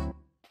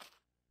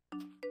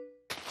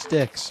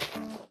 Sticks.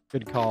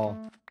 Good call.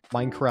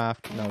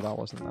 Minecraft. No, that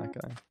wasn't that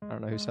guy. I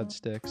don't know who said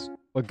sticks.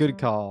 But good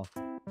call.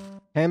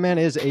 Camman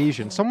is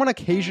Asian. Someone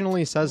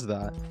occasionally says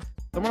that.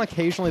 Someone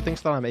occasionally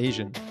thinks that I'm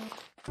Asian.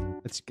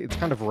 It's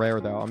kind of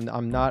rare though.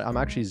 I'm not. I'm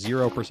actually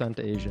 0%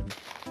 Asian.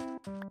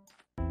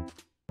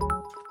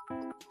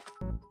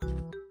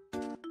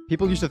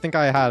 People used to think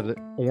I had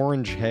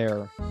orange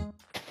hair.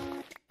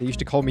 They used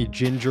to call me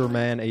Ginger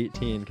Man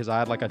 18 because I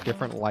had like a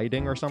different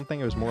lighting or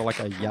something. It was more like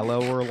a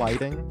yellower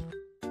lighting.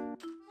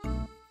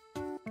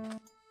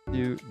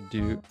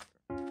 I'm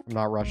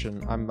not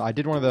Russian. I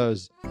did one of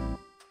those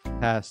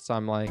tests.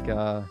 I'm like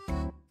I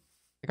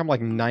think I'm like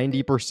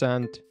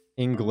 90%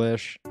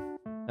 English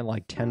and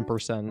like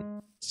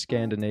 10%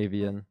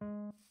 Scandinavian.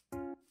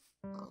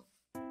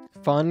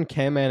 Fun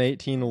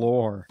camman18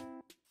 lore.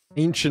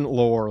 Ancient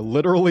lore.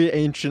 Literally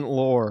ancient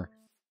lore.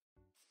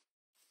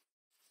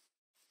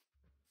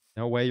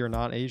 No way you're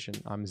not Asian.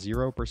 I'm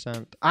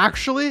 0%.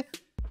 Actually,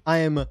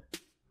 I'm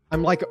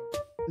like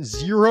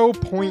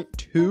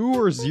 0.2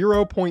 or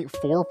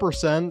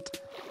 0.4%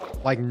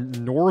 like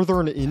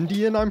Northern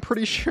Indian, I'm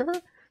pretty sure.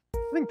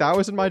 I think that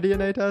was in my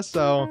DNA test,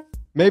 so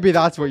maybe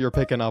that's what you're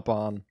picking up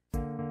on.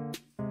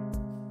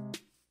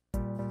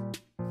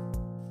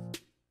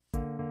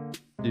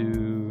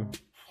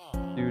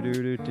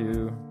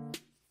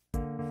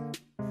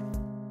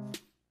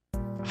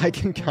 I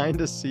can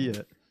kind of see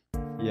it.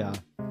 Yeah.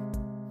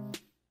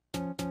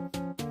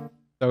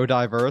 So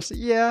diverse.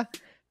 Yeah.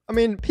 I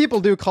mean,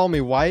 people do call me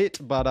white,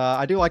 but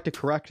I do like to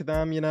correct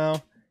them, you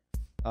know.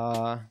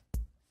 I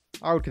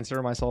would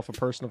consider myself a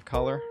person of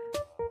color,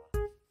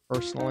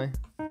 personally.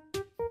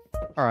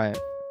 Alright.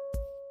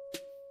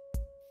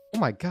 Oh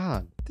my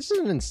god. This is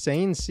an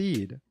insane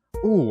seed.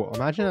 Ooh,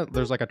 imagine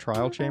there's like a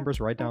trial chambers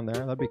right down there.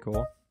 That'd be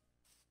cool.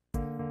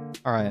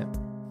 Alright.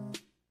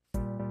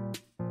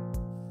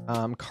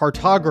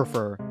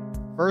 Cartographer.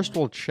 First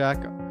we'll check.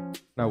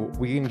 No,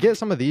 we can get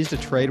some of these to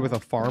trade with a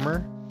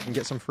farmer and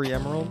get some free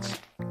emeralds.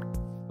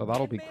 So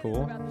that'll be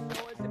cool.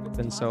 It's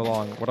been so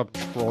long. What up,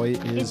 Troy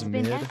is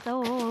mid?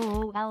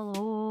 S-O-L-O-N-G.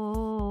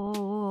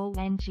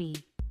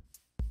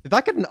 Did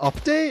that get an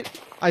update?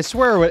 I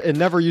swear it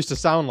never used to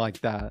sound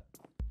like that.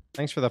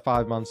 Thanks for the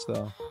 5 months,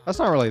 though. That's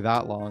not really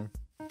that long.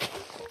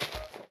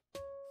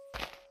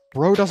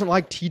 Bro doesn't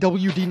like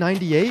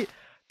TWD98?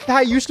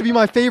 That used to be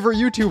my favorite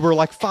YouTuber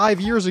like 5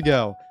 years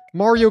ago.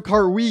 Mario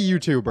Kart Wii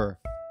YouTuber.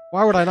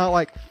 Why would I not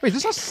like... Wait,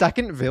 is this a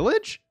second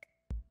village?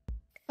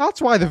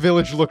 That's why the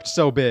village looked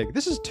so big.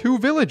 This is 2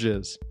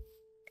 villages.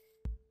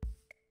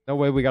 No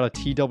way we got a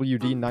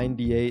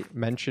TWD98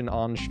 mention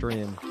on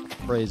stream.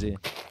 Crazy.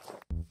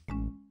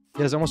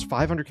 He has almost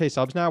 500k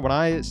subs now. When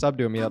I subbed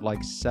to him, he had like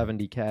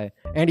 70k.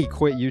 And he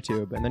quit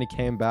YouTube, and then he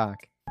came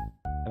back.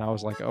 And I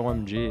was like,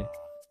 OMG.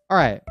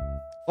 Alright.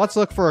 Let's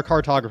look for a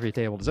cartography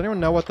table. Does anyone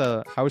know what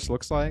the house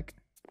looks like?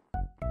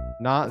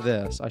 Not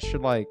this. I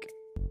should, like,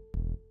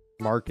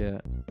 mark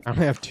it. I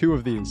only have 2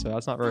 of these, so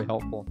that's not very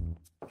helpful.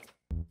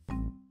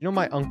 You know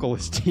my uncle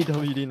is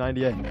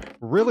TWD98.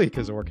 Really,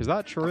 Kazork? Is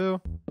that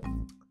true?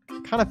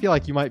 I kind of feel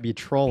like you might be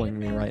trolling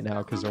me right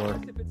now,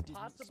 Kazork.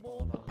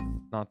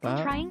 Not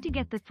that? Trying to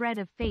get the thread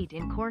of fate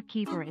in Core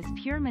Keeper is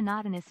pure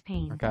monotonous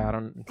pain. Okay, I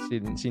don't...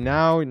 See,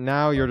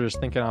 now you're just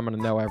thinking I'm gonna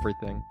know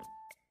everything.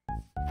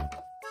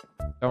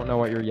 Don't know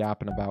what you're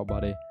yapping about,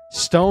 buddy.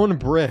 Stone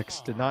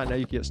bricks. Did not know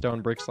you could get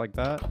stone bricks like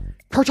that.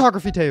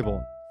 Cartography table.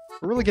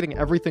 We're really getting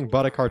everything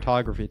but a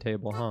cartography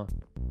table, huh?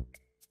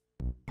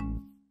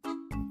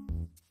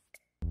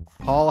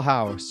 Tall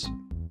house.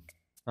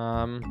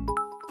 Well,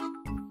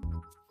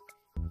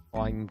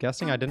 I'm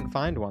guessing I didn't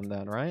find one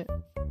then, right?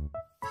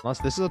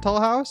 Unless this is a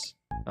tall house?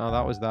 Oh,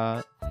 that was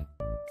that.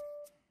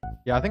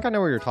 Yeah, I think I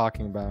know what you're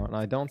talking about, and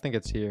I don't think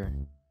it's here.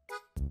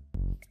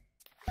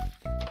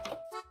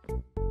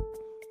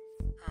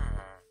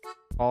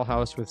 Tall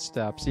house with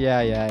steps. Yeah.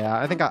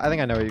 I think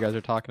I know what you guys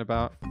are talking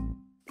about.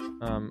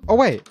 Oh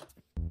wait.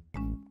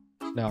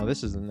 No,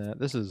 this isn't it.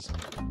 This is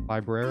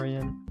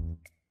librarian.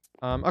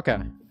 Okay.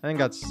 I think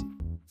that's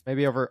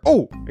maybe over.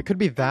 Oh, it could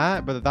be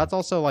that, but that's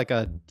also like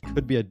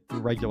could be a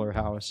regular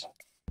house.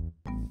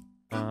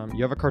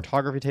 You have a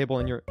cartography table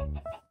in your...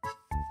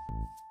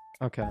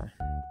 Okay.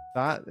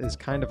 That is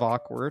kind of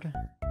awkward.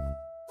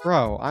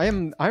 Bro,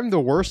 I'm the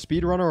worst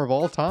speedrunner of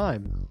all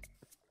time.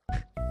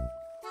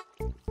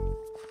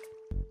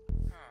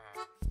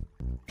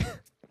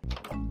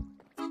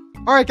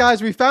 Alright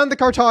guys, we found the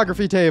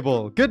cartography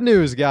table. Good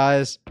news,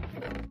 guys.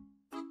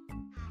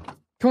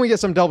 Can we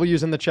get some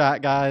W's in the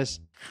chat, guys?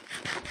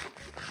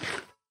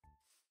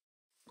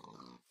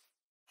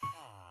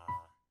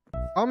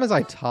 Problem is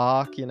I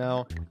talk, you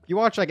know. If you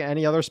watch like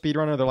any other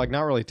speedrunner, they're like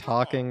not really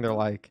talking, they're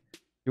like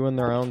doing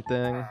their own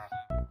thing.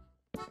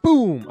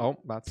 Boom! Oh,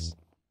 that's...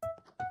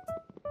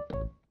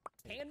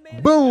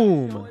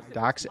 Boom!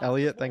 Dax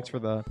Elliott, thanks for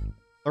the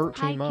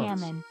 13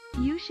 months. Hi, Camman.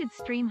 You should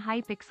stream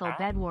Hypixel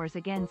Bed Wars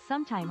again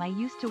sometime. I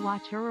used to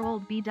watch her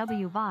old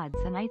BW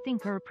VODs, and I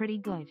think her pretty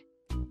good.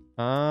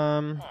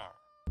 Yeah,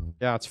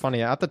 it's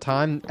funny. At the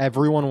time,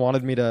 everyone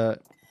wanted me to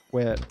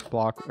quit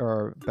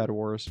Bed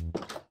Wars.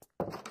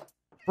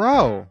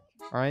 Bro!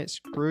 Alright,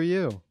 screw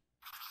you.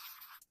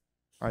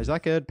 Alright, is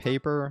that good?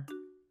 Paper.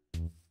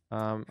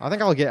 I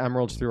think I'll get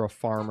emeralds through a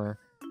farmer.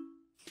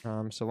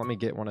 So let me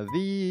get one of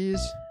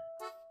these.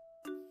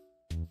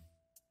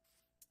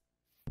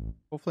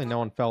 Hopefully no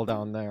one fell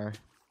down there.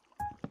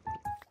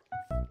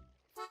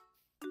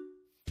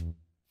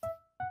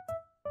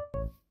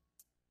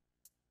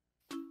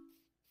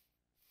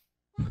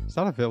 Is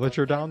that a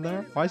villager down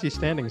there? Why is he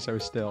standing so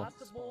still?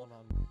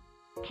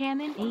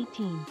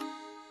 camman18.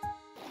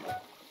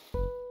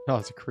 Oh,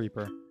 it's a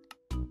creeper.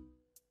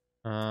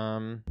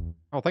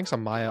 Oh, thanks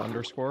Amaya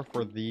 _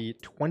 for the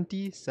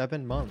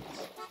 27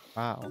 months.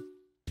 Wow.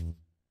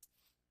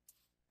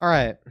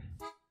 Alright.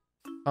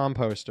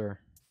 Composter.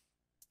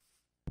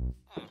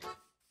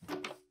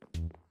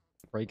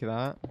 Break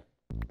that.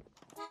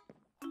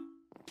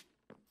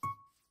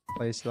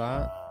 Place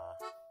that.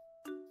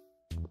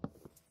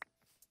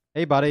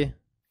 Hey, buddy.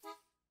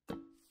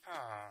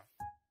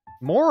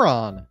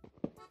 Moron!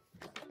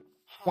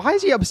 Why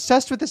is he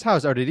obsessed with this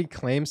house? Oh, did he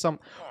claim some...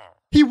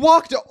 He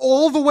walked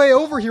all the way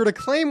over here to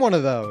claim one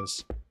of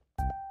those!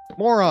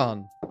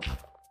 Moron.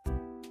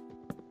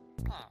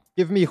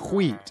 Give me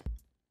wheat.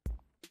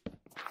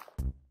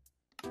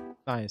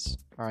 Nice.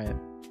 Alright.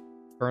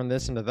 Burn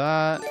this into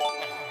that.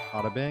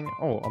 Bada bing.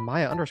 Oh,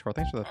 Amaya _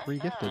 thanks for the 3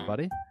 gifted,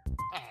 buddy.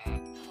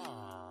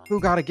 Who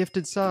got a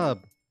gifted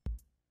sub?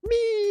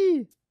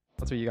 Me!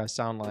 That's what you guys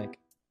sound like.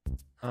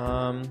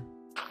 I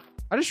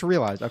just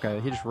realized.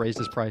 Okay, he just raised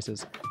his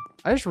prices.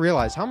 I just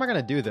realized, how am I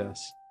gonna do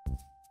this?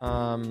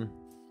 Updates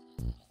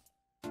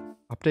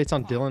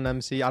on Dylan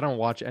MC. I don't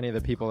watch any of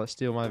the people that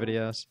steal my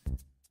videos.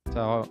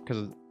 So,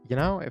 because, you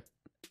know, if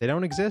they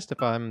don't exist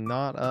if I'm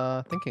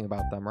not thinking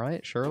about them,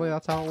 right? Surely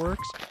that's how it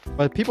works.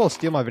 But people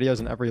steal my videos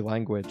in every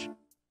language.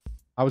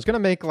 I was gonna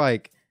make,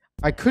 like...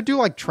 I could do,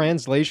 like,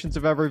 translations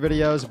of every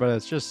videos, but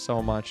it's just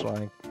so much,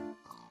 like...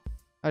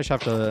 I just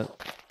have to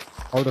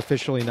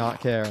artificially not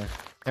care.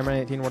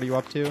 camman18, what are you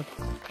up to?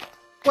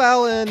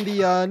 Well, in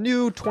the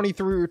new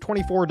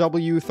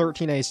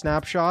 24W13A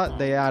snapshot,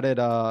 they added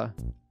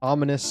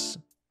ominous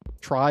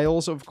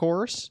trials, of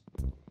course.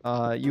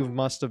 You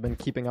must have been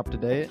keeping up to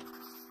date.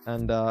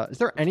 And is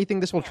there anything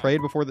this will trade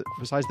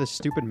besides this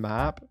stupid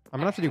map? I'm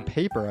gonna have to do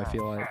paper, I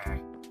feel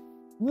like.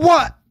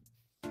 What?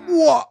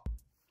 What?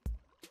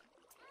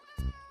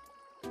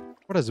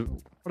 What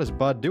is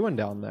Bud doing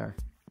down there?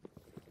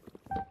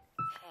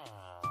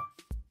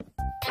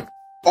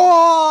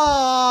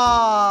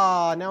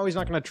 Oh! Now he's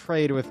not gonna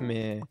trade with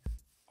me.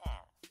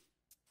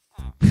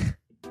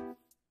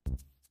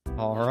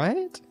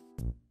 Alright.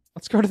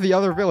 Let's go to the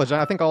other village.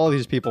 I think all of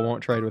these people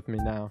won't trade with me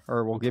now.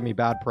 Or will give me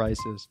bad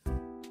prices.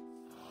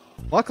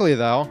 Luckily,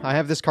 though, I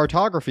have this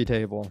cartography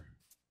table.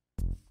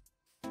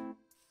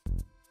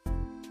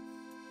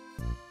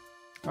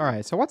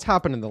 Alright, so what's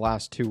happened in the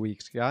last 2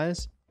 weeks,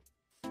 guys?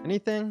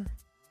 Anything?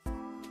 I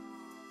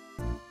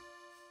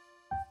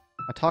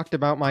talked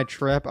about my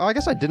trip. Oh, I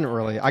guess I didn't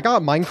really. I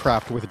got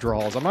Minecraft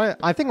withdrawals.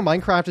 I think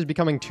Minecraft is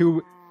becoming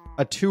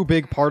a too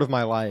big part of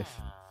my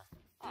life.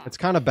 It's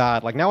kind of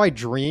bad. Like, now I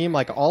dream.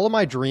 Like, all of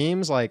my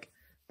dreams, like,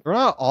 they're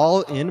not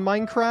all in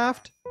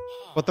Minecraft,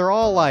 but they're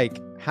all,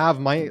 like, have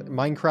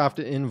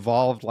Minecraft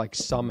involved, like,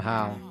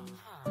 somehow.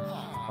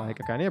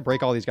 Like, okay, I need to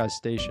break all these guys'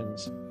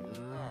 stations.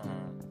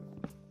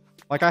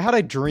 Like, I had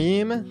a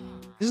dream.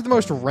 This is the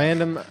most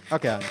random...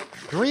 Okay.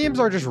 Dreams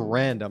are just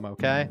random,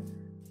 okay?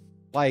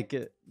 Like,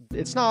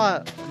 it's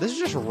not... This is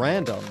just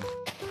random.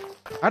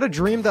 I had a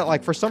dream that,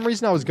 like, for some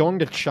reason I was going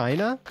to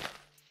China.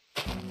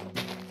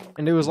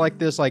 And it was, like,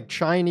 this, like,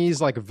 Chinese,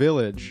 like,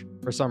 village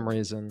for some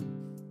reason.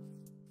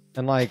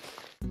 And, like,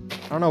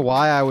 I don't know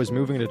why I was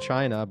moving to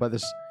China, but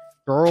this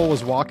girl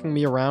was walking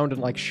me around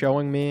and, like,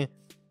 showing me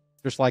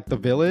just, like, the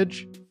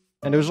village.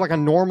 And it was, like, a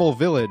normal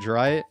village,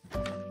 right?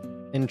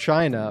 In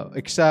China.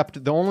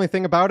 Except the only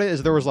thing about it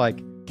is there was,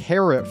 like,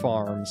 carrot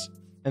farms.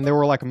 And there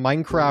were, like,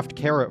 Minecraft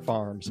carrot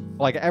farms.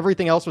 Like,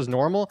 everything else was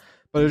normal,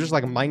 but it was just,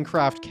 like,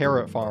 Minecraft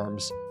carrot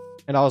farms.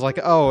 And I was like,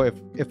 oh,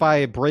 if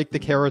I break the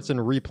carrots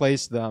and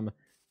replace them,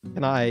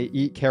 can I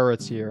eat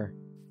carrots here?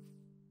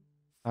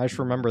 I just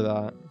remember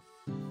that.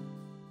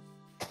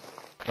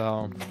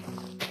 So...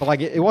 But,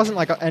 like, it wasn't,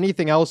 like,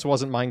 anything else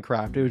wasn't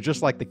Minecraft. It was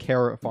just, like, the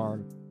carrot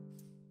farm.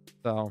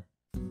 So...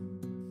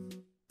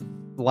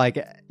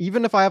 Like,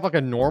 even if I have, like,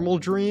 a normal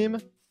dream,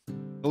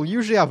 they'll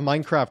usually have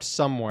Minecraft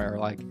somewhere.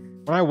 Like,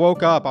 when I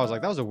woke up, I was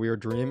like, that was a weird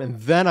dream. And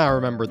then I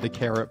remembered the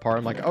carrot part.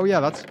 I'm like, oh, yeah,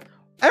 that's...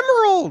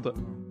 Emerald!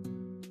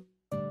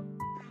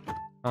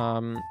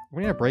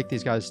 We need to break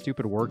these guys'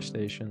 stupid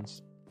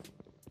workstations.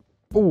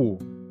 Ooh.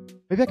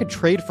 Maybe I could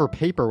trade for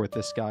paper with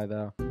this guy,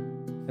 though.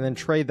 And then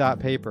trade that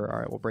paper.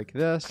 Alright, we'll break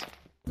this.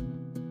 Do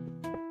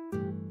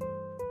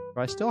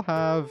I still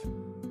have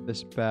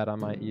this bed I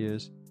might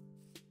use?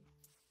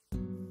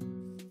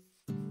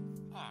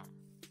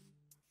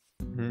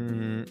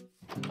 You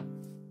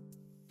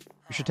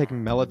should take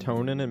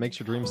melatonin. It makes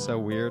your dreams so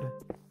weird.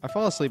 I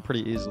fall asleep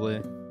pretty easily.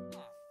 I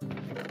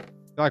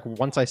feel like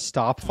once I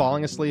stop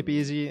falling asleep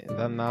easy,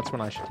 then that's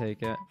when I should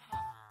take it.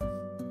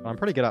 But I'm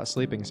pretty good at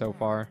sleeping so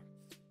far.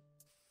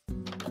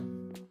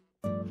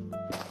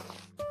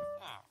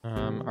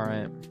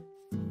 Alright.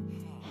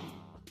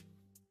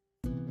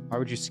 Why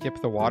would you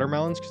skip the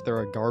watermelons? Because they're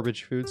a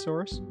garbage food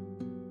source?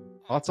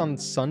 Thoughts on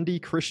Sunday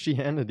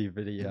Christianity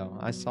video.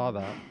 I saw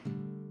that.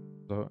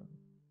 So,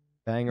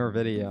 banger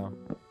video.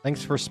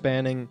 Thanks for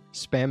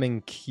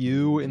spamming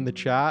Q in the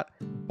chat.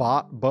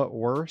 Bot, but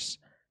worse.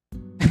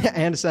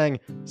 And saying,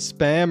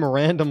 spam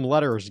random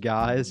letters,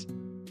 guys.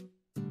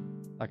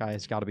 That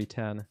guy's got to be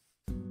 10.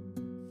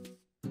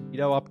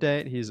 Keto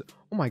update. He's...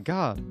 Oh my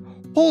god.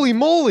 Holy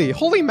moly!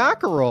 Holy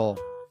mackerel!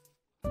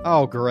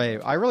 Oh, great.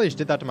 I really just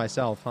did that to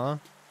myself, huh?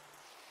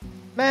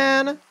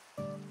 Man!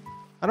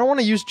 I don't want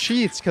to use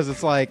cheats, because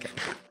it's like...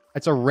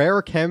 It's a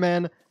rare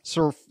camman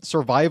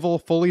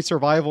fully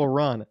survival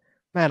run.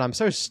 Man, I'm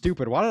so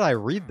stupid. Why did I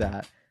read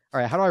that?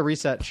 Alright, how do I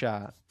reset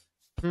chat?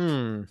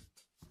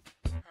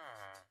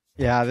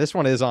 Yeah, this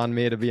one is on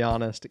me, to be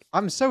honest.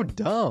 I'm so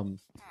dumb.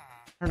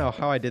 I don't know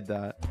how I did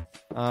that.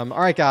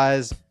 Alright,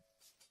 guys.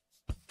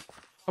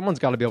 Someone's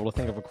got to be able to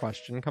think of a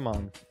question. Come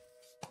on.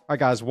 Alright,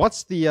 guys.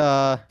 What's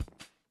the,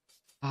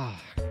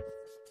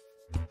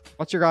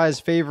 what's your guys'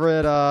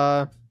 favorite,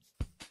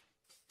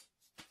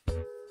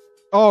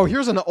 Oh,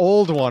 here's an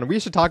old one. We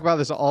used to talk about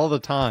this all the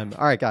time.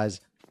 Alright,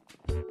 guys.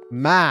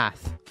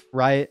 Math,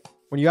 right?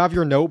 When you have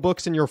your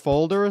notebooks in your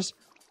folders,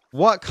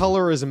 What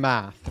color is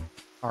math?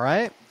 All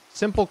right.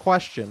 Simple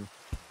question.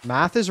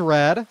 Math is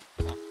red.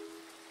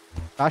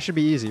 That should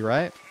be easy,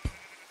 right?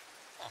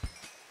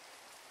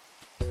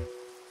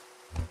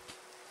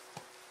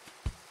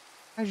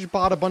 I just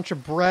bought a bunch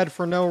of bread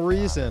for no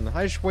reason.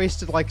 I just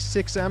wasted like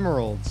 6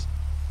 emeralds.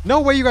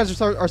 No way you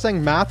guys are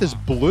saying math is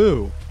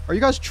blue. Are you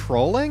guys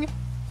trolling?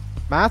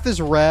 Math is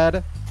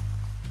red.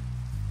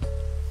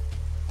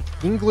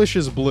 English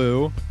is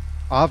blue.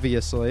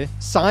 Obviously.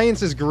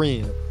 Science is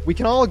green. We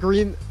can all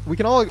agree.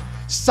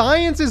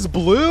 Science is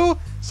blue?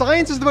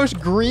 Science is the most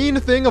green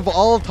thing of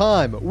all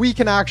time. We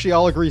can actually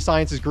all agree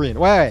science is green.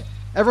 Wait.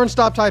 Everyone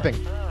stop typing.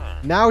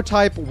 Now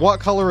type, what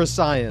color is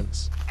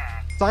science?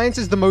 Science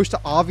is the most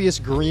obvious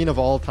green of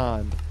all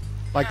time.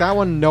 Like, that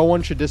one no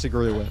one should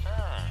disagree with.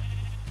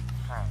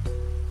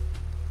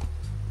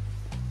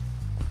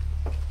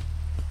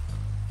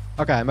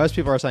 Okay, most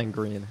people are saying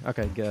green.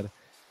 Okay, good.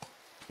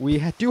 We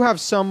do have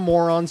some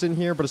morons in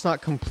here, but it's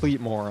not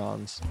complete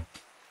morons.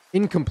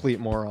 Incomplete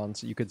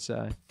morons, you could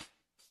say.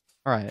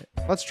 Alright,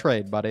 let's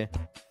trade, buddy.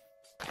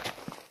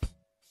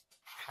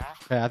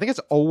 Okay, I think it's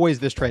always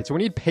this trade. So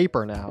we need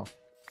paper now.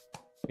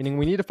 Meaning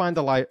we need to find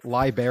the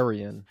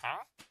librarian.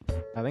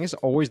 I think it's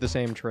always the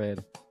same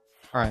trade.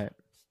 Alright.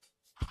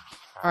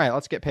 Alright,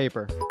 let's get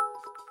paper.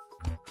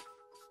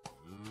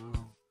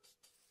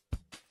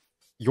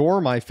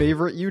 You're my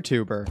favorite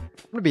YouTuber.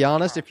 I'm gonna be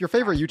honest, if your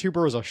favorite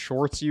YouTuber is a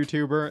shorts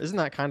YouTuber, isn't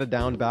that kind of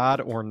down bad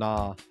or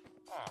nah?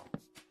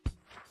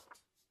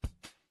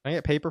 Can I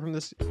get paper from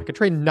this? I can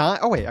trade 9.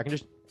 Oh, wait, I can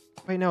just...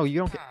 Wait, no, you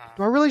don't get...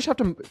 Do I really just have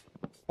to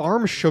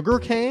farm sugar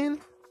cane?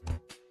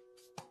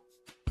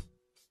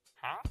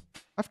 I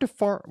have to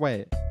farm...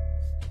 Wait.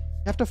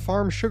 You have to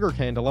farm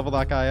sugarcane to level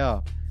that guy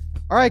up.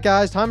 Alright,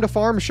 guys, time to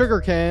farm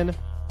sugarcane.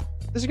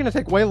 This is gonna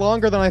take way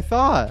longer than I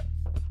thought.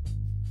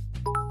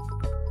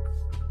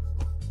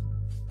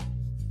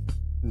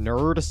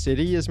 Nerd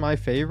City is my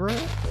favorite?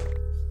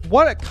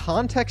 What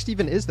context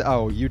even is that?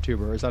 Oh,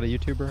 YouTuber. Is that a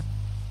YouTuber?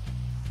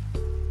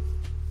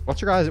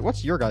 What's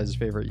your guys'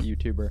 favorite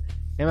YouTuber?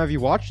 Cam, have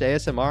you watched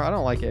ASMR? I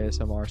don't like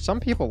ASMR. Some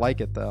people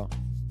like it, though.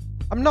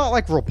 I'm not,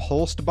 like,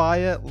 repulsed by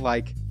it.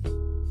 Like,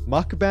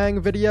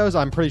 mukbang videos,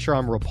 I'm pretty sure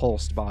I'm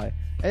repulsed by.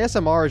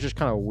 ASMR is just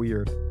kind of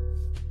weird.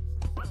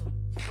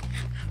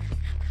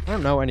 I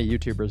don't know any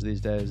YouTubers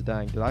these days.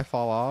 Dang, did I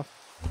fall off?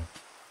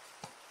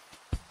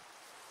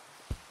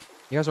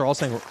 You guys are all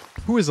saying,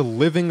 who is a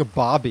living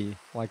Bobby?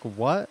 Like,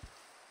 what?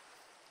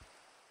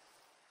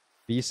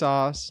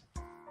 Vsauce.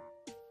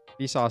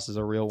 Vsauce is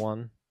a real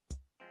one.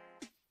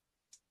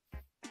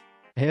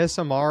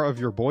 ASMR of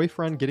your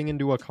boyfriend getting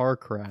into a car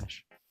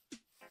crash.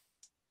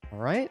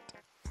 Alright.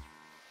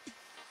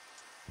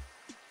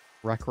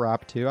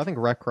 RecRap too. I think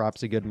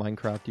RecRap's a good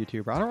Minecraft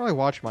YouTuber. I don't really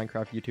watch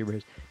Minecraft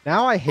YouTubers.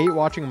 Now I hate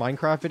watching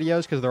Minecraft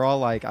videos because they're all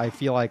like, I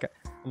feel like,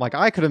 I'm like,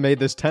 I could have made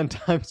this 10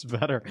 times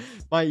better.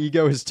 My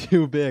ego is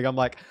too big. I'm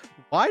like,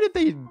 why did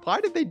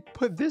they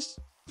put this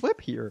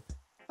clip here?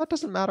 That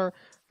doesn't matter.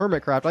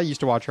 Hermitcraft. I used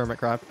to watch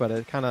Hermitcraft, but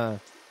it kind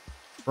of,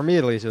 for me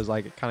at least, it was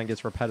like, it kind of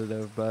gets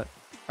repetitive, but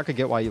I could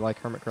get why you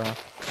like Hermitcraft.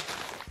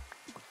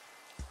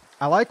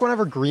 I like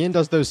whenever Green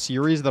does those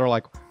series that are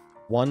like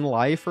one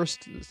life or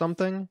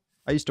something.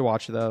 I used to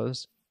watch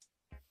those.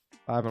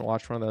 I haven't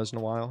watched one of those in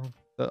a while.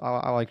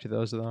 I liked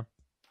those though.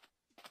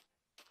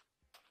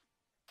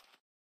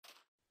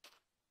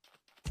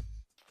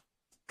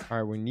 All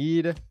right, we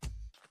need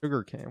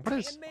sugarcane. What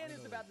is?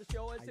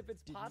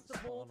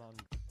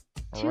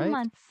 All 2 right.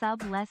 months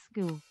sub, let's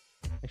go.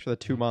 Thanks for the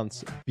 2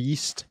 months.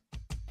 Beast.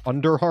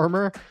 Under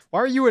Armour. Why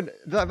are you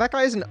that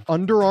guy has an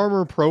Under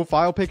Armour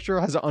profile picture,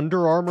 has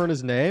Under Armour in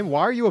his name.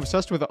 Why are you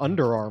obsessed with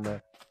Under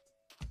Armour?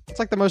 It's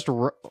like the most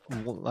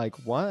like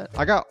what?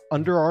 I got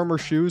Under Armour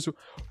shoes.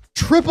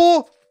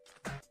 Triple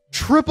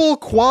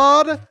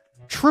quad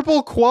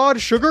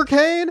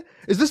sugarcane?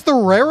 Is this the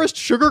rarest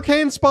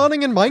sugarcane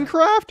spawning in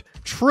Minecraft?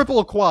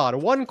 Triple quad.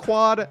 1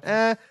 quad,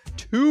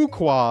 2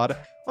 quad.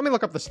 Let me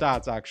look up the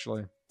stats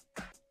actually.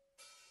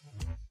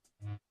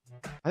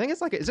 I think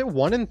it's like, is it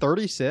 1 in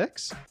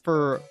 36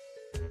 for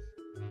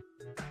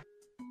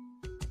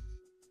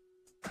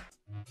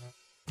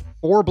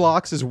 4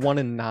 blocks is 1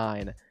 in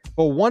 9,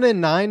 but 1 in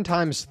 9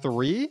 times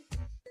 3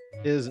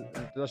 is,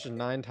 that's just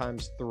 9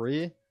 times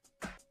 3.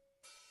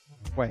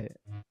 Wait,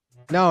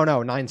 no,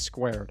 9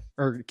 squared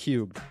or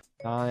cubed.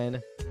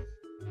 9.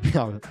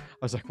 I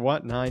was like,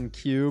 what? 9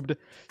 cubed?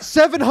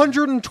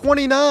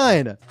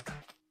 729.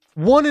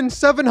 1 in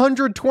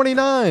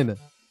 729.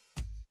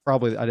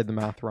 Probably I did the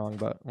math wrong,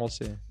 but we'll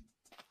see.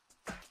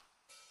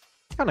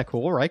 Kind of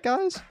cool, right,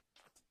 guys?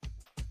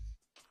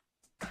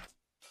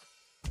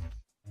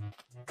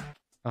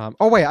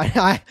 Oh wait,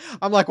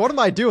 I'm like, what am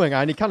I doing?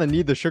 I kind of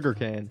need the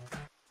sugarcane.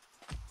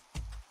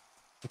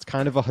 It's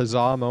kind of a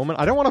huzzah moment.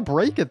 I don't want to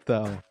break it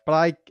though,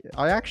 but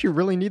I actually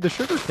really need the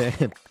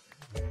sugarcane.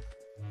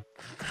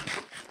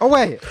 Oh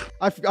wait,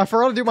 I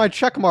forgot to do my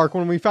check mark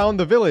when we found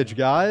the village,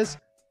 guys.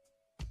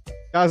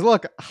 Guys,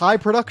 look, high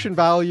production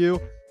value.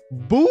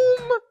 Boom!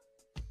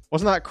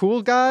 Wasn't that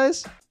cool,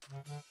 guys?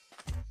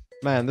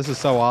 Man, this is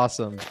so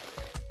awesome.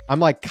 I'm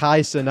like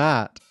Kai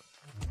Cenat.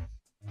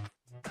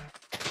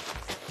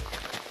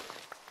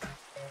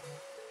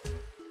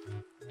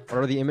 What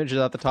are the images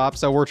at the top?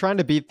 So we're trying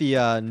to beat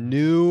the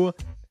new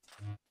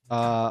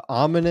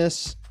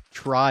ominous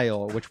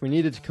trial, which we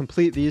needed to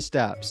complete these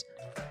steps.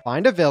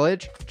 Find a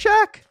village.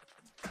 Check.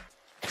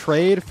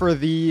 Trade for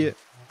the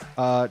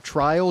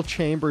trial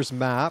chambers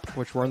map,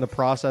 which we're in the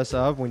process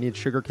of. We need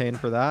sugarcane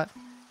for that.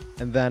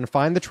 And then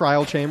find the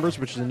trial chambers,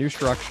 which is a new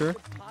structure.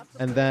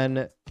 And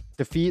then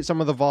defeat some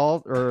of the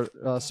vault or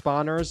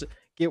spawners.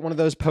 Get one of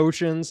those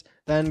potions.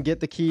 Then get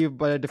the key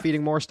by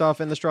defeating more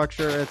stuff in the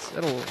structure.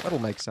 It'll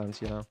make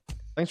sense, you know.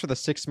 Thanks for the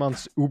 6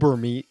 months, Uber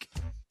Meek.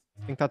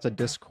 I think that's a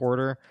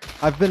Discorder.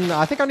 I've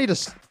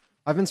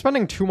been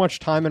spending too much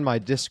time in my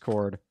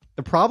Discord.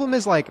 The problem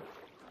is like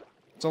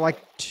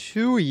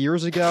 2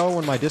 years ago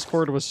when my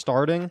Discord was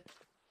starting,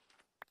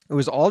 it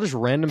was all just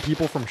random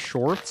people from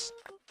Shorts.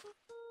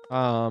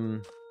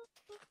 Most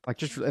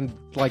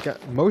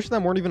of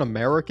them weren't even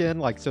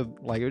American. It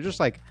was just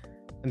like,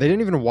 and they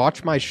didn't even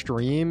watch my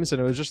streams,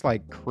 and it was just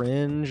like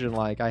cringe, and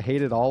like I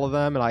hated all of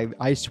them. And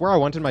I swear I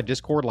went in my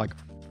Discord like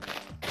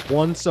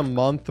once a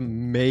month,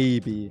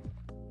 maybe.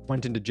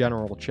 Went into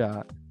general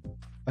chat.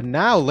 But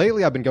now,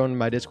 lately, I've been going to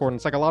my Discord, and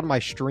it's like a lot of my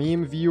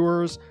stream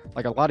viewers,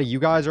 like a lot of you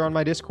guys are on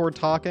my Discord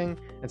talking,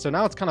 and so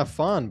now it's kind of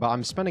fun, but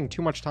I'm spending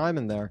too much time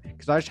in there,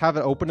 because I just have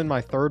it open in my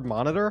third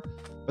monitor,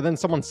 but then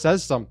someone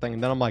says something,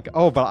 and then I'm like,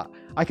 oh, but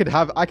I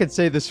could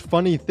say this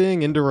funny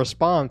thing into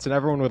response, and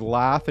everyone would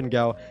laugh and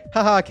go,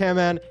 haha,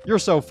 Camman, you're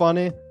so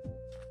funny.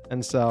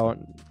 And so,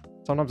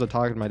 sometimes I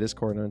talk in my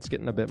Discord, and it's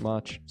getting a bit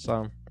much,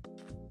 so...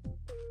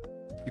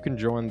 You can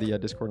join the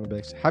Discord in the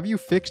base. Have you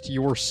fixed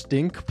your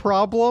stink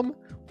problem?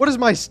 What is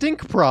my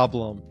stink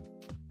problem?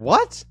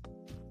 What?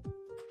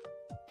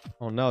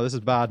 Oh no, this is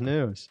bad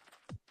news.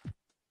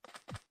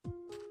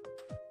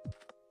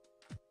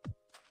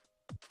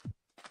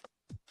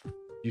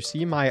 You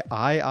see my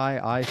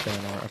I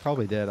fan art? I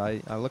probably did.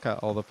 I look at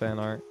all the fan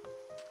art.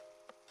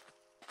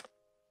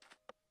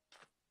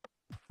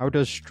 How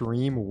does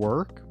stream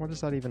work? What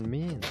does that even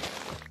mean?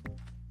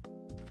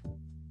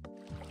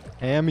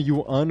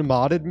 You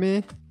unmodded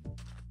me?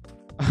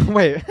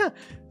 Wait,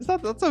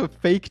 that's a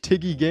fake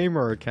Tiggy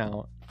Gamer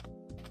account.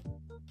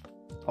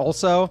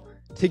 Also,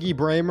 Tiggy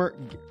Gamer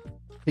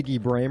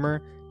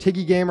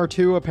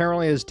 2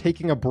 apparently is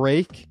taking a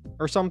break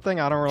or something.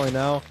 I don't really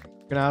know.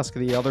 You can ask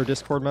the other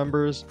Discord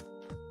members.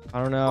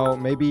 I don't know.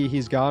 Maybe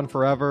he's gone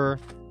forever.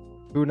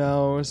 Who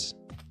knows?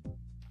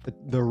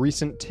 The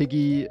recent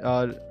Tiggy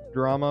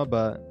drama,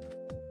 but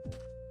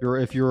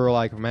if you're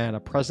like, man,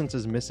 a presence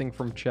is missing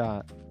from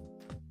chat.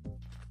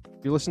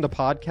 You listen to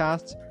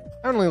podcasts?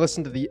 I only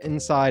listen to the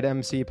Inside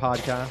MC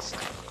podcast.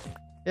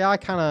 Yeah,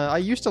 I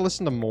used to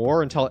listen to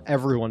more until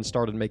everyone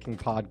started making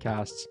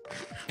podcasts.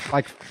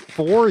 Like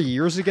 4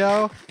 years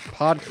ago,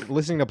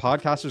 listening to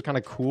podcasts was kind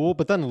of cool,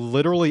 but then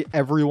literally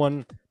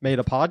everyone made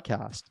a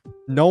podcast.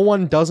 No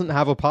one doesn't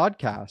have a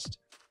podcast.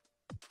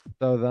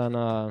 So then,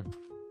 but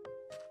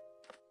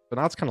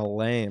that's kind of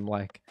lame.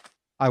 Like,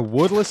 I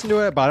would listen to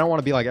it, but I don't want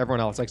to be like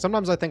everyone else. Like,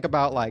 sometimes I think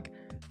about like,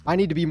 I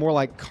need to be more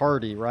like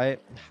Cardi, right?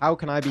 How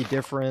can I be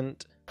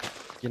different?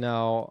 You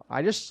know,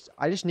 I just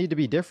need to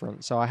be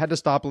different. So I had to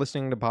stop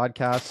listening to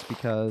podcasts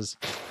because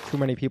too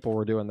many people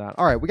were doing that.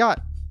 All right, we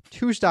got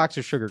 2 stacks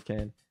of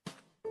sugarcane.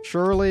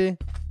 Surely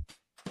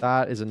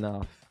that is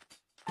enough.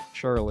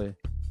 Surely.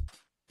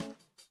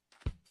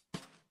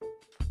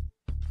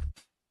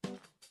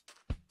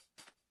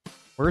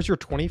 Where's your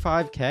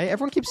 25K?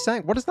 Everyone keeps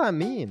saying, what does that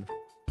mean?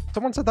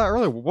 Someone said that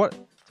earlier. What?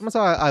 Someone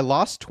said I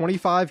lost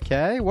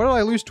 25K? What did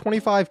I lose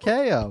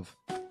 25K of?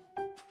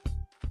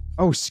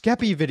 Oh,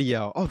 Skeppy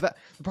video. Oh, the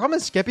problem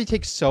is Skeppy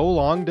takes so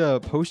long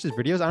to post his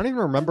videos. I don't even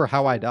remember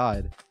how I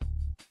died.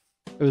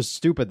 It was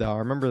stupid though. I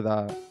remember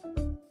that.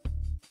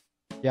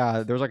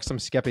 Yeah, there was like some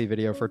Skeppy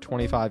video for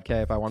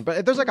 25K if I won.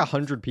 But there's like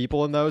 100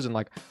 people in those and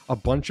like a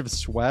bunch of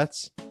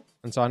sweats.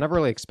 And so I never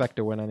really expect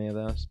to win any of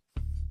those.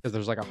 Because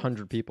there's like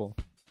 100 people.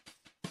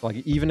 Like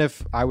even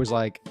if I was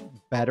like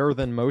better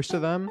than most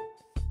of them,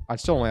 I'd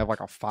still only have like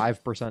a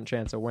 5%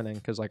 chance of winning.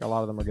 Because like a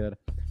lot of them are good.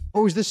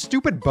 Oh, is this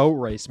stupid boat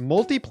race.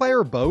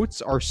 Multiplayer boats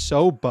are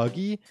so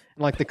buggy.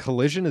 And like the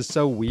collision is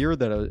so weird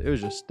that it was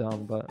just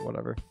dumb, but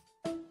whatever.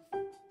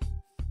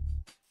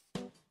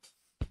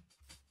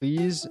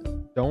 Please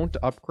don't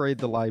upgrade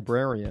the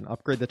librarian.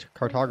 Upgrade the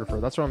cartographer.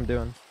 That's what I'm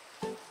doing.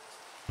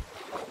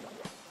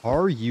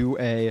 Are you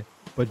a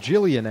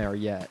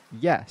bajillionaire yet?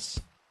 Yes.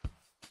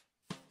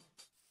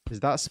 Is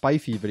that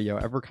Spiffy video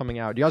ever coming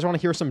out? Do you guys want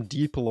to hear some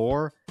deep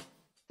lore?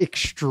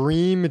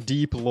 Extreme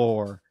deep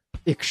lore.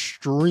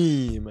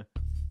 Extreme.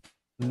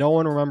 No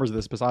one remembers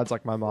this besides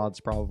like my mods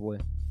probably.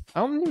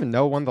 I don't even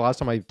know when the last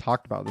time I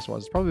talked about this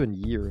was. It's probably been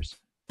years.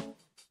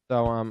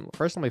 So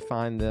first let me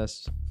find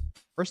this.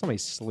 First let me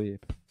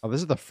sleep. Oh, this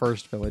is the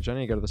first village. I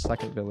need to go to the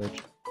second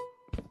village.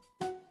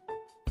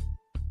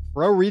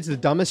 Bro reads the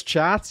dumbest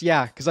chats?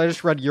 Yeah, because I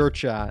just read your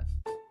chat.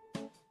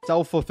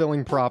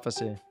 Self-fulfilling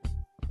prophecy.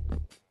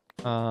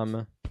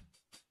 I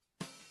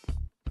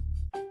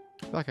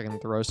feel like I can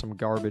throw some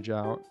garbage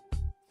out.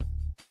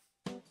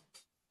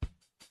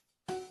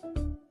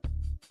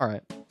 All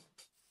right.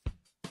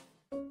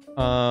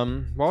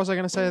 What was I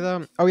gonna say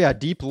though? Oh yeah,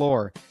 deep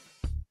lore.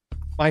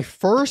 My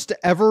first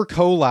ever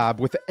collab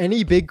with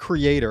any big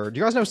creator. Do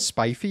you guys know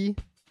Spifey?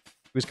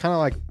 He was kind of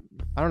like,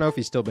 I don't know if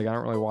he's still big. I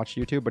don't really watch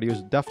YouTube, but he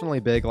was definitely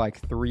big like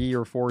 3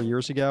 or 4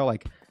 years ago.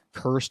 Like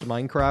cursed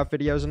Minecraft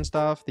videos and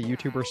stuff. The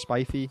YouTuber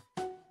Spifey.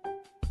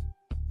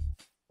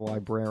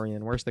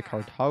 Librarian. Where's the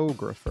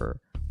cartographer?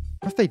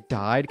 What if they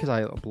died because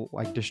I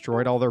like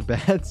destroyed all their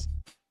beds?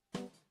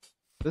 Is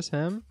this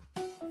him?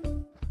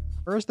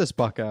 Where's this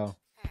bucko?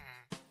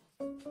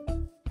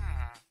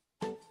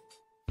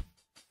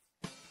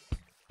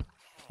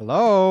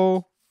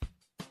 Hello?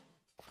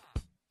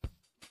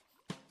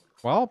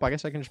 Well, I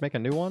guess I can just make a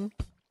new one.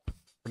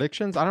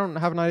 Predictions? I don't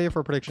have an idea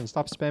for predictions.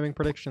 Stop spamming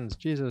predictions.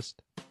 Jesus.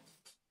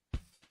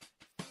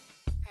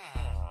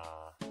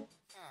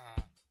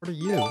 What are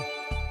you?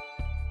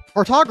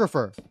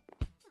 Cartographer!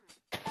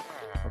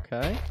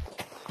 Okay.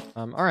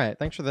 Alright.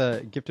 Thanks for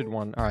the gifted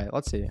one. Alright,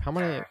 let's see. How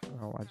many...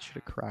 Oh, I should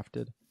have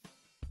crafted.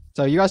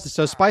 So you guys...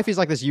 So Spifey's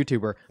like this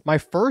YouTuber. My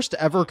first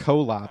ever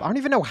collab. I don't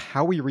even know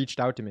how he reached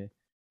out to me. It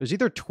was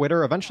either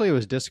Twitter. Eventually it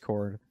was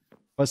Discord.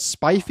 But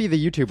Spifey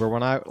the YouTuber,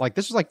 when I... Like,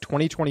 this was like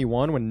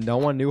 2021 when no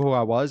one knew who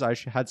I was. I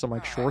had some,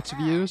 like, shorts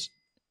views.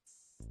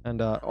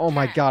 And, oh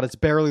my god, it's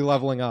barely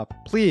leveling up.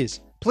 Please.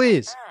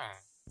 Please.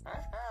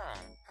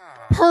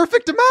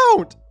 Perfect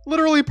amount!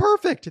 Literally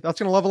perfect! That's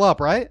gonna level up,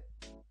 right?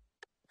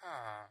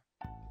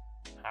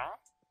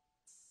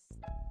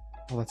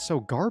 Oh, that's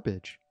so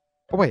garbage.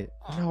 Oh, wait.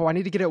 No, I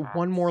need to get it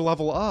one more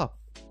level up.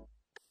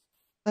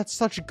 That's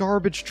such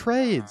garbage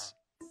trades.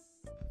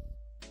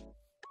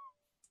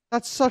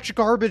 That's such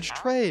garbage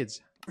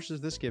trades. How much does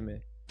this give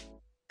me?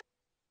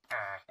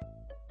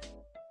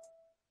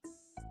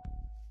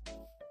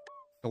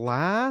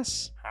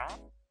 Glass?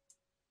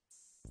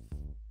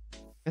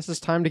 Guess it's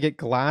time to get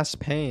glass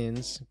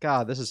panes.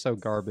 God, this is so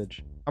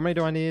garbage. How many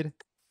do I need?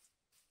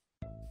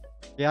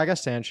 Yeah, I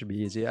guess sand should be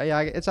easy. Yeah,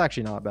 it's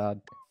actually not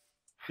bad.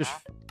 Just...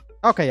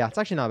 Okay, yeah, it's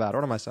actually not bad.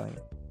 What am I saying?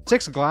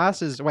 6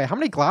 glass is... Wait, how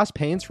many glass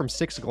panes from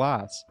 6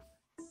 glass?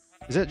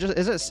 Is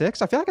it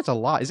 6? I feel like it's a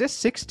lot. Is it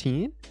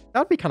 16? That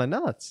would be kind of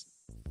nuts.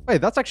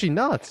 Wait, that's actually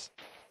nuts.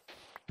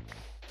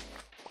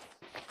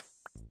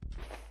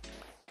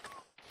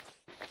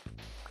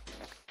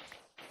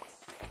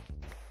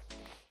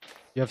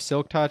 You have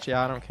silk touch?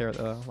 Yeah, I don't care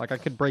though. Like I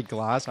could break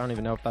glass. I don't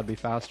even know if that'd be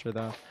faster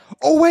though.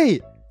 Oh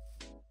wait!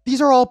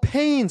 These are all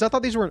panes! I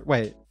thought these were...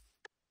 Wait.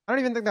 I don't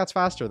even think that's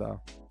faster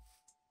though.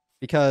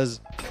 Because...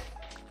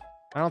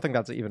 I don't think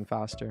that's even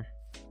faster.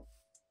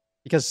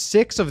 Because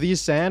 6 of these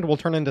sand will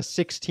turn into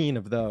 16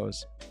 of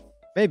those.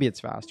 Maybe it's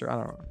faster. I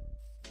don't know.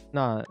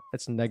 Nah,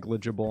 it's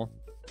negligible.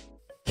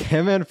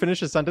 Camman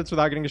finish a sentence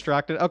without getting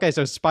distracted. Okay,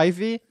 so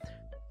Spifey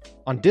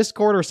on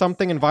Discord or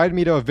something invited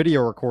me to a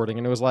video recording,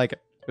 and it was like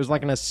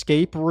an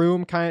escape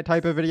room kind of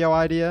type of video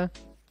idea.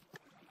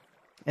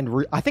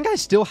 And I think I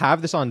still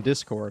have this on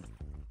Discord.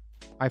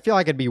 I feel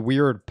like it'd be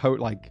weird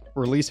like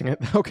releasing it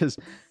though, because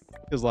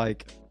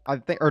like I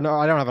think, or no,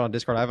 I don't have it on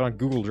Discord. I have it on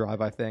Google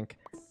Drive, I think.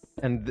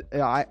 And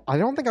I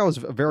don't think I was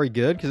very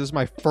good because this is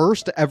my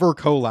first ever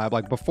collab.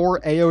 Like before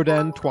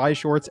Aoden, Twi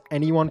Shorts,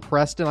 anyone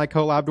Preston I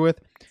collabed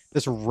with,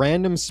 this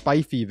random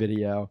Spifey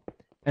video.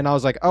 And I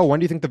was like, oh, when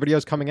do you think the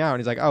video's coming out? And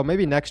he's like, oh,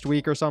 maybe next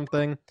week or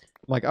something. I'm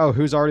like, oh,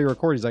 who's already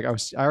recorded? He's like, oh,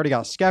 I already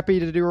got Skeppy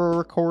to do a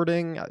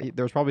recording.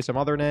 There's probably some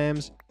other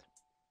names.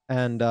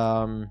 And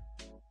so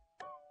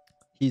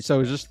it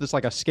was just this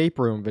like escape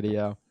room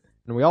video.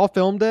 And we all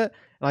filmed it.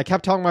 And I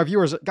kept telling my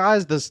viewers,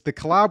 guys, the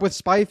collab with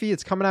Spifey,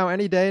 it's coming out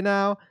any day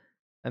now.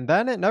 And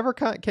then it never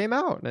came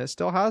out, and it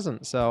still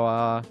hasn't. So,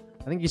 I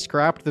think he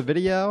scrapped the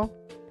video.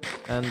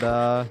 And,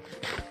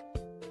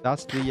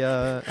 that's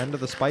the, end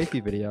of the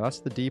Spifey video. That's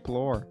the deep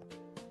lore.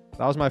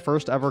 That was my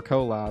first ever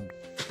collab.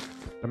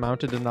 It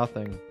amounted to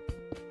nothing.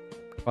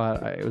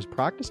 But it was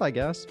practice, I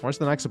guess. When's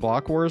the next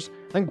Block Wars?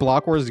 I think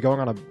Block Wars is going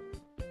on a...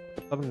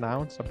 Is that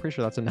announced? I'm pretty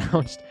sure that's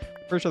announced.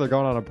 I'm pretty sure they're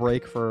going on a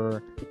break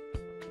for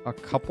a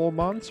couple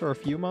months or a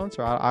few months.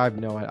 Or I have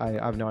no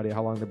idea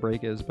how long the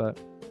break is, but...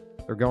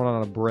 They're going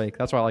on a break.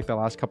 That's why like the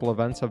last couple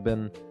events have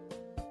been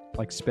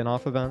like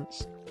spin-off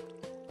events.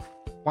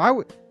 Why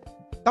would...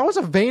 That was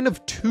a vein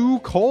of 2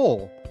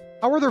 coal.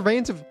 How are there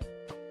veins of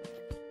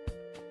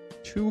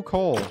 2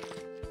 coal?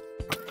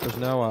 There's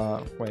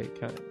no wait,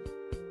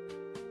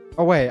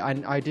 oh wait,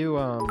 I do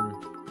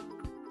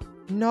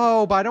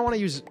no, but I don't want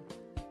to use...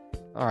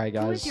 Alright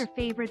guys. Who is your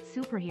favorite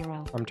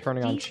superhero? I'm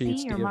turning on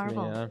cheats to give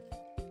Marvel? me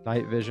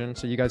night vision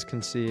so you guys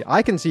can see.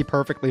 I can see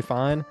perfectly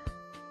fine.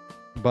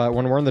 But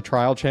when we're in the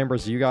trial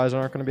chambers, you guys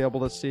aren't going to be able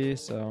to see,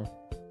 so...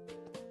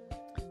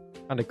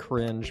 Kind of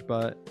cringe,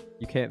 but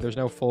you can't... There's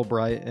no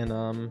Fulbright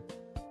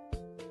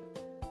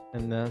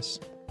in this.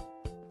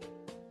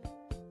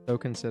 So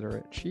consider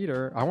it.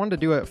 Cheater. I wanted to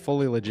do it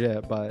fully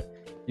legit, but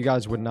you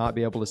guys would not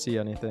be able to see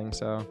anything,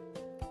 so...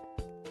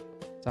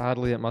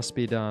 Sadly, it must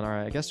be done.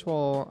 Alright, I guess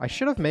we'll... I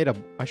should have made a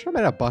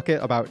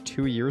bucket about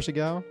 2 years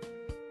ago.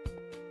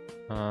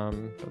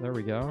 But there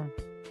we go.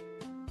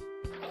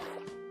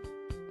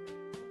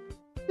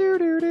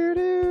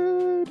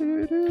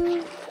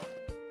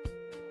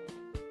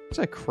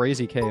 a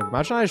crazy cave.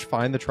 Imagine I just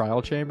find the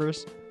trial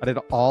chambers. I did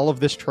all of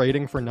this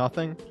trading for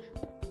nothing.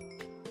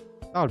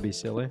 That would be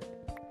silly.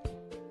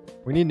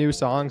 We need new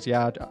songs.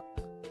 Yeah.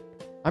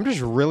 I'm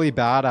just really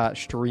bad at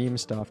stream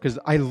stuff because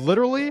I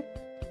literally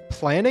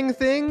planning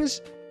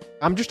things.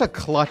 I'm just a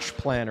clutch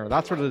planner.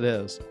 That's what it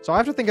is. So I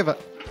have to think of it.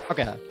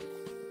 Okay.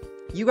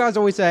 You guys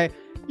always say,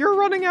 you're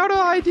running out of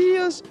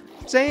ideas.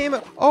 Same.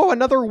 Oh,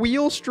 another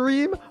wheel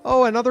stream.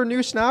 Oh, another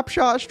new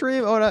snapshot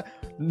stream. Oh,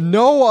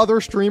 no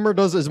other streamer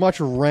does as much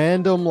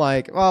random,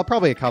 like, well,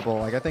 probably a couple.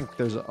 Like, I think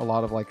there's a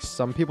lot of, like,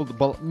 some people,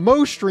 but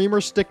most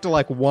streamers stick to,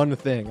 like, one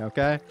thing,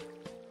 okay?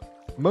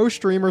 Most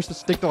streamers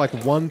stick to, like,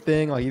 one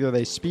thing. Like, either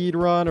they speed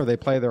run, or they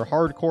play their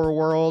hardcore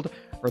world,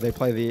 or they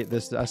play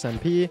this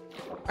SMP.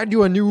 I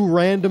do a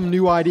random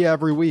new idea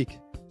every week.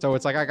 So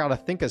it's like, I gotta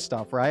think of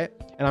stuff, right?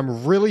 And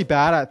I'm really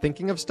bad at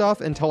thinking of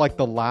stuff until, like,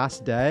 the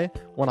last day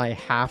when I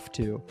have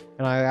to.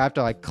 And I have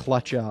to, like,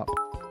 clutch up.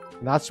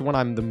 And that's when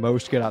I'm the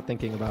most good at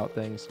thinking about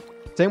things.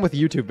 Same with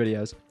YouTube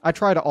videos. I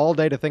tried all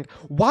day to think,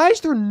 why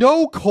is there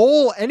no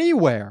coal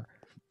anywhere?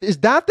 Is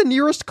that the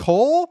nearest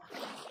coal?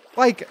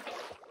 Like,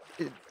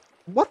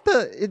 what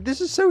the? This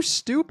is so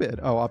stupid.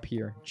 Oh, up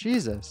here.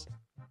 Jesus.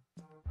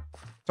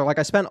 So, like,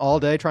 I spent all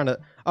day trying to...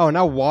 Oh,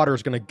 now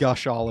water's gonna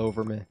gush all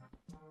over me.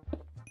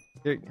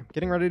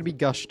 Getting ready to be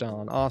gushed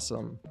on.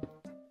 Awesome.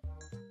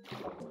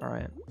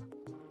 Alright.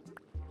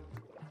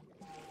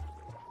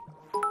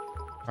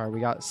 Alright, we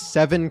got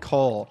 7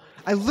 coal.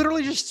 I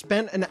literally just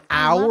spent an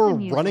hour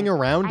running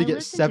around to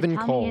get 7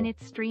 coal. I listen to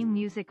camman18 stream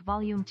music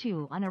volume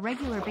 2 on a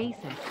regular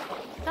basis.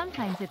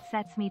 Sometimes it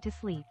sets me to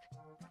sleep.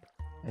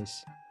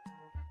 Nice.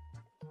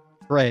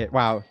 Great.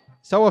 Wow.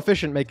 So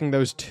efficient making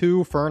those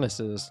 2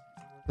 furnaces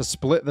to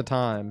split the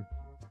time.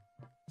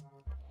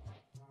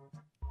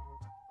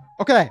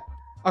 Okay.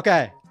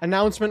 Okay.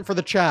 Announcement for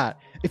the chat.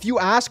 If you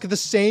ask the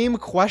same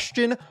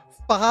question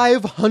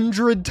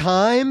 500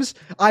 times,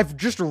 I've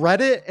just read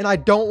it and I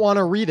don't want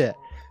to read it.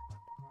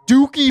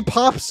 Dookie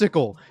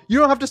Popsicle. You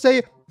don't have to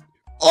say,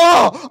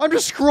 oh, I'm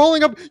just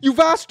scrolling up.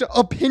 You've asked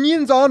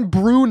opinions on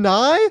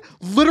Brunei?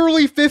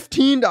 Literally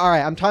 15. All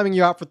right, I'm timing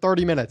you out for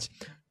 30 minutes.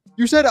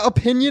 You said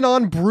opinion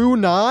on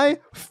Brunei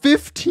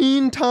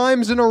 15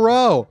 times in a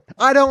row.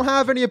 I don't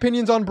have any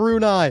opinions on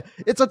Brunei.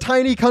 It's a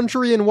tiny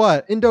country in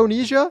what?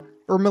 Indonesia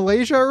or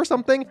Malaysia or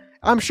something?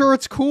 I'm sure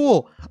it's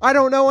cool. I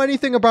don't know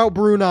anything about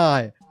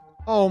Brunei.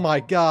 Oh my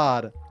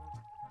god.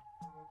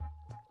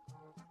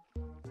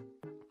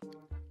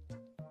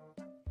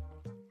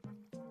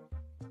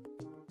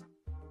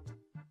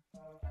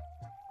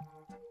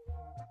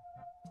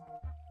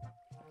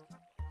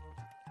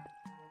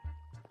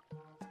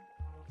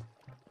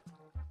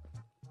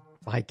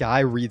 My guy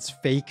reads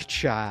fake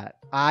chat.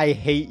 I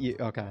hate you.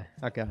 Okay,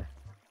 okay.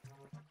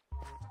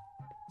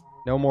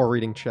 No more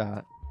reading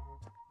chat.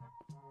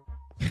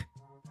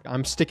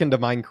 I'm sticking to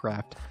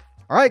Minecraft.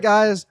 All right,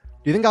 guys.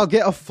 Do you think I'll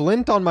get a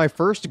flint on my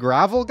first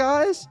gravel,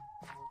 guys?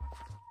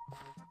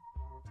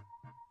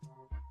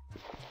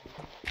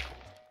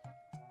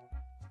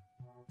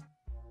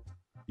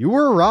 You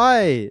were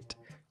right.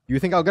 Do you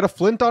think I'll get a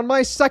flint on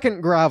my second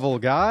gravel,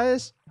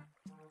 guys?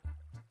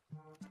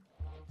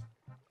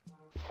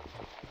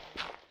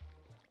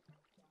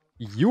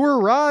 You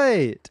were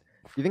right. Do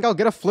you think I'll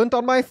get a flint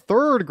on my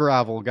third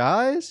gravel,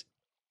 guys?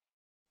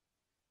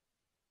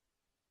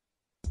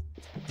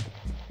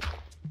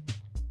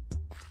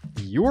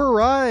 You were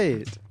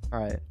right.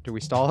 All right. Do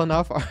we stall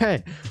enough? All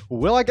right.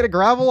 Will I get a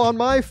gravel on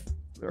my...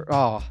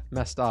 Oh,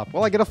 messed up.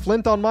 Will I get a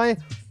flint on my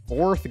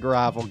fourth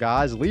gravel,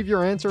 guys? Leave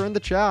your answer in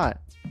the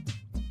chat.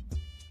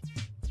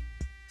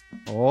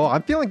 Oh,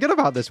 I'm feeling good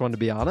about this one, to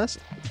be honest.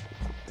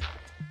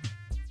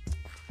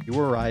 You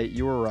were right.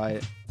 You were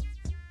right.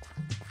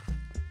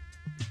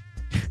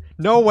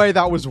 No way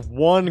that was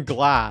one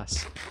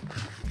glass.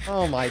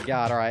 Oh my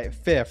god. All right.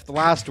 Fifth.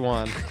 Last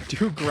one.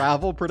 Do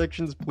gravel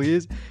predictions,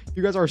 please.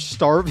 You guys are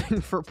starving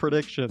for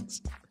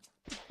predictions.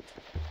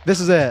 This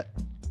is it.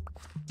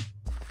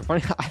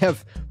 Funny, I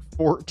have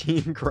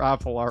 14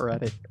 gravel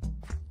already.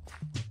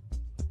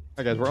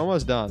 Alright, guys. We're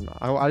almost done.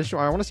 I want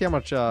to see how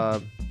much...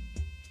 Oh,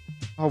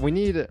 we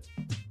need...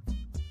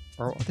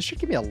 Or, this should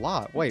give me a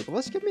lot. Wait,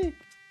 let's give me...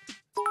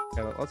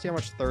 Okay, let's see how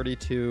much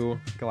 32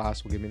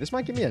 glass will give me. This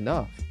might give me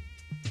enough.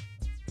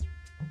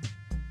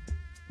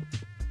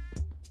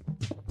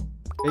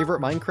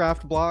 Favorite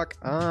Minecraft block?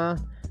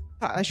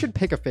 I should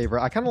pick a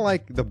favorite. I kind of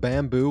like the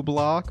bamboo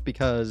block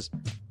because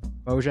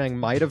Mojang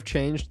might have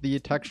changed the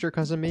texture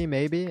because of me,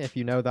 maybe, if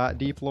you know that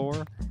deep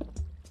lore.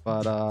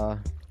 But, I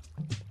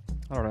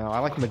don't know. I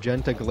like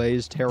magenta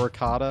glazed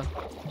terracotta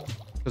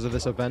because of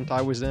this event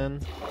I was in.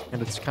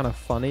 And it's kind of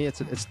funny. It's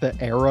the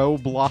arrow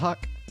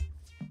block.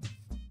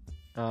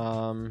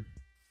 I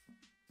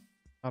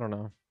don't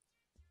know.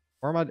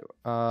 Where am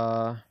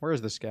I? Where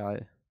is this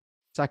guy?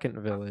 Second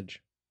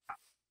village.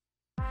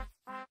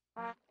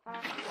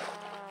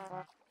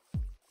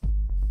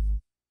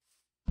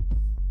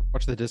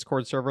 What's the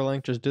Discord server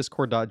link? Just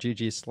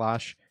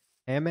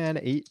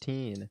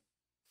discord.gg/camman18.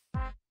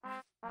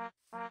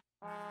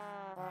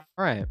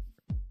 Alright.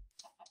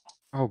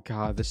 Oh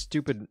god, this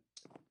stupid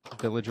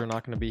villager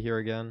not going to be here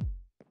again?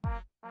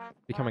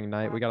 Becoming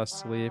night. We gotta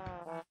sleep.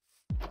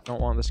 Don't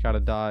want this guy to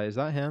die. Is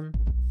that him?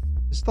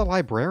 This is the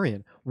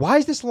librarian. Why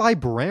is this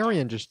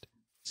librarian just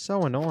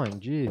so annoying?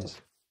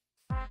 Jeez.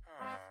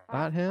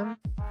 That him?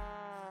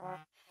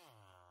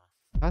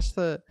 That's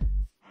the...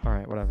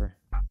 Alright, whatever.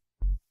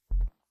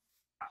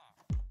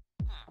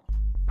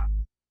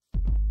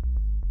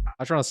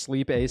 I try to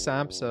sleep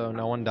ASAP so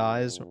no one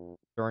dies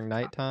during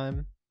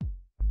nighttime.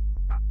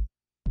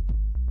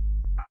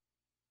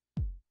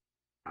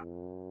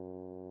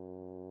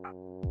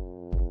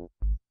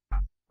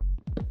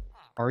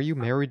 Are you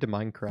married to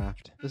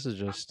Minecraft? This is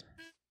just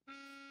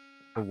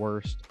the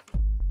worst.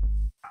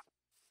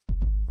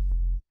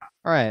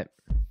 Alright.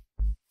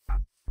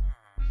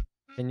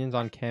 Opinions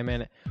on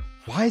camman.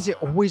 Why is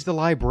it always the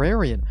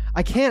librarian?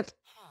 I can't.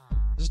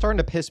 This is starting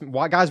to piss me.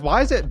 Why, guys, why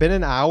has it been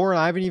an hour and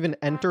I haven't even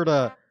entered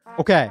a...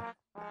 Okay.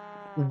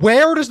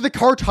 Where does the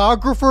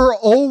cartographer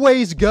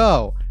always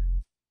go?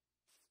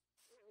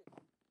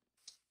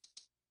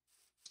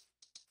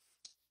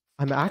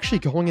 I'm actually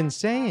going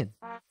insane.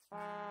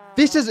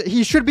 This is...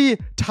 He should be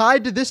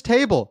tied to this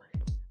table.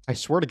 I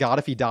swear to God,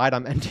 if he died,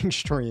 I'm ending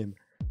stream.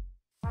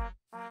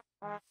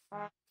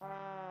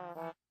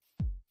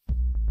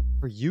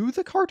 Are you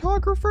the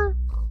cartographer?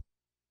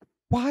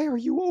 Why are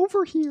you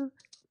over here?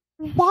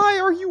 Why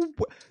are you...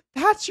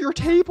 That's your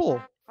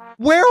table.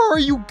 Where are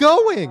you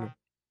going?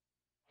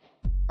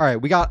 All right,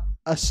 we got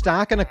a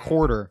stack and a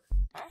quarter.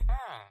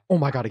 Oh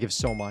my God, it gives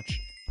so much.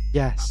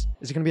 Yes.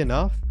 Is it going to be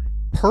enough?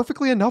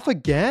 Perfectly enough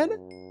again?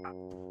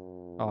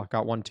 Oh,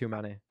 got one too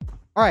many.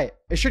 All right,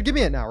 it should give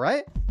me it now,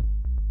 right?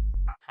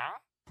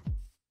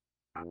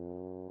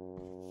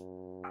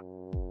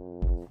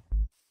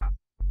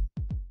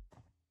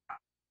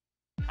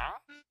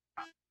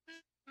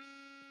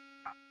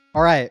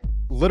 All right,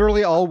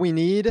 literally all we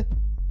need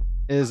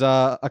is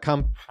a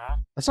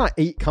That's not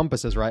 8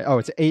 compasses, right? Oh,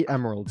 it's 8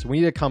 emeralds. We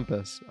need a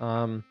compass.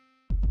 I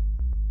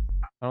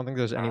don't think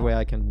there's any way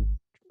I can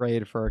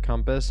trade for a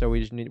compass, so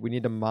we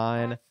need to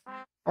mine. Oh,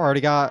 I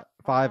already got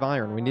 5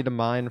 iron. We need to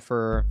mine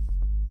for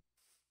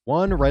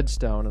 1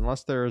 redstone,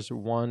 unless there's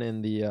one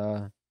in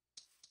the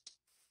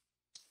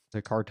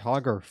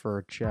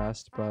cartographer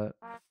chest, but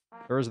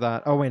there's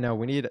that. Oh wait, no,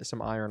 we need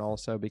some iron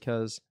also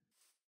because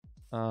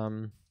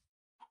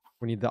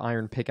we need the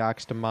iron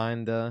pickaxe to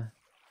mine the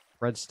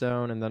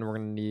redstone, and then we're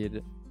gonna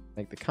need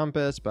make the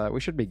compass, but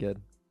we should be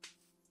good.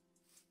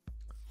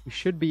 We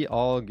should be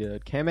all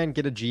good. Camman,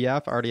 get a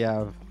GF. I already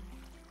have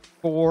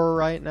 4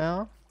 right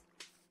now.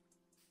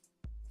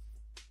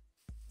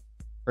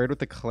 Trade with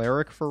the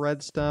cleric for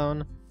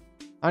redstone.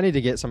 I need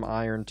to get some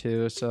iron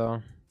too,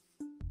 so...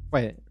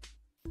 Wait.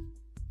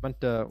 Meant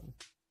to...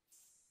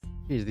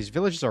 Jeez, these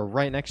villages are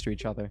right next to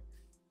each other.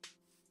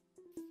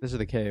 This is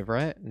the cave,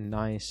 right?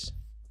 Nice.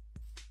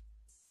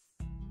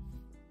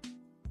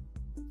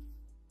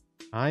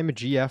 I'm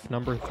GF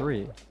number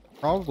 3.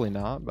 Probably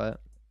not, but...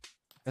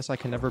 I guess I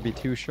can never be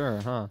too sure,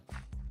 huh?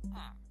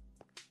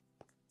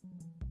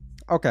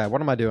 Okay,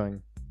 what am I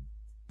doing?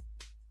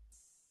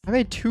 I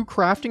made 2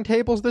 crafting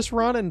tables this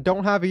run and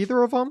don't have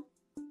either of them?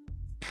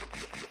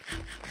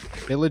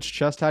 Village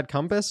chest had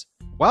compass?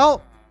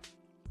 Well,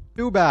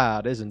 too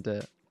bad, isn't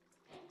it?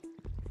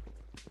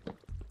 You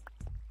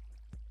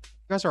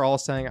guys are all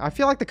saying... I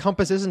feel like the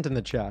compass isn't in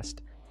the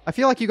chest. I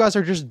feel like you guys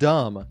are just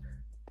dumb.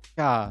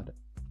 God.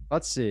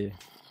 Let's see.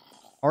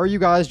 Are you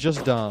guys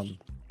just dumb?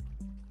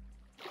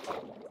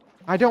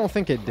 I don't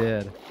think it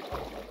did.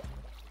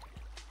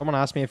 Someone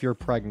asked me if you're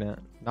pregnant.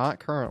 Not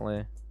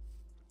currently.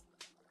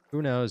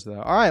 Who knows,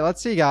 though? Alright,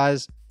 let's see,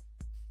 guys.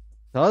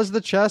 Does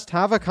the chest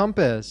have a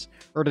compass?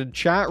 Or did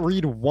chat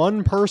read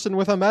one person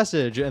with a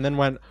message and then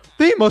went,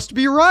 they must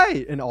be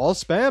right, and all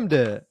spammed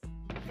it?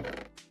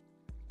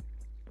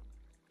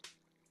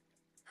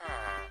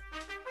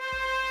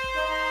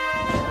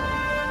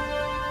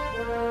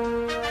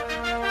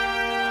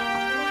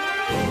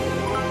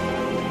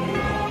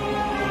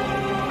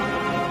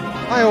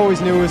 I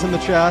always knew it was in the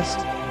chest.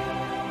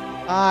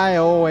 I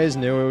always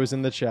knew it was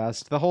in the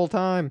chest the whole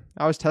time.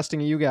 I was testing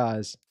you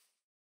guys.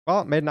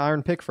 Well, made an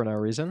iron pick for no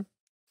reason.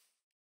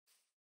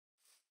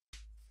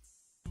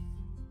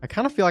 I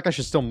kind of feel like I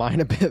should still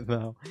mine a bit,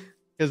 though.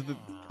 Because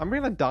I'm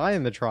going to die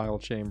in the trial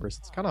chambers.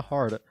 It's kind of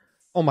hard.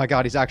 Oh my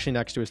God, he's actually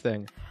next to his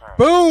thing.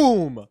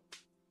 Boom!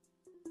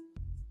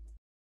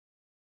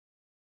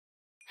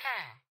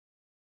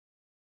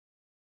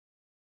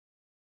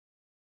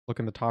 Look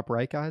in the top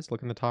right, guys.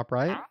 Look in the top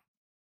right.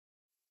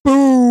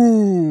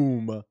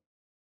 Boom!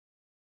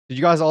 Did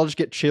you guys all just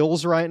get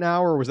chills right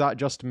now, or was that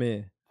just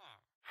me?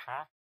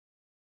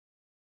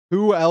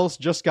 Who else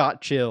just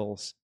got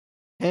chills?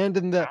 Hands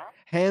in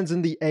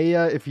the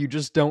Aya if you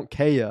just don't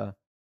Kaya.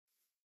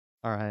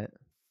 Alright.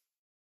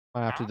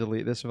 I have to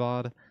delete this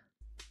VOD.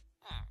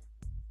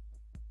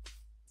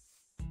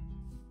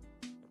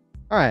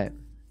 Alright.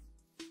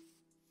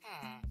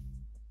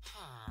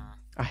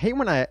 I hate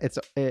when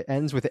it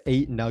ends with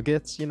 8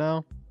 nuggets, you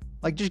know?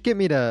 Like, just give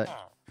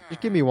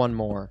me one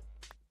more.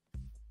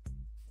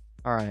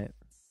 Alright.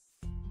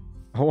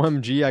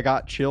 OMG, I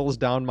got chills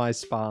down my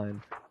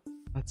spine.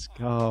 Let's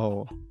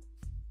go.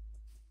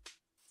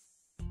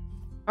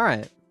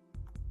 Alright.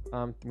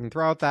 We can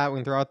throw out that, we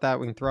can throw out that,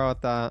 we can throw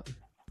out that.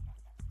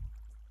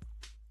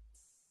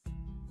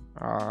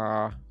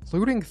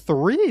 Including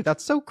 3?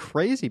 That's so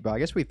crazy, but I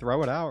guess we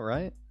throw it out,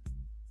 right?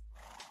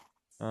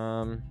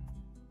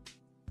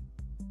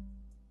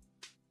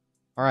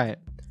 Alright.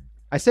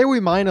 I say we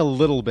mine a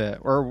little bit.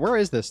 Or where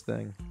is this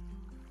thing?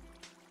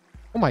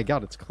 Oh my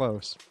god, it's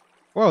close.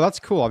 Whoa, that's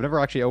cool. I've never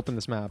actually opened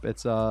this map.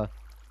 It's,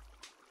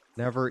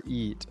 never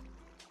eat.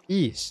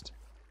 East.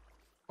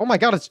 Oh my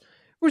god, it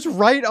was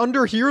right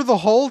under here the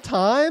whole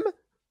time?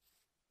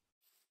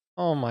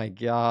 Oh my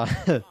god.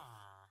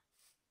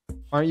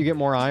 Why don't you get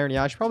more iron?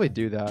 Yeah, I should probably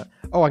do that.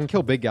 Oh, I can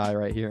kill big guy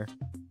right here.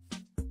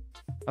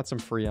 That's some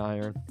free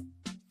iron.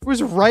 It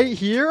was right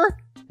here?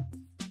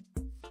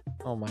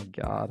 Oh my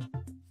god.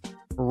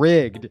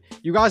 Rigged.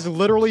 You guys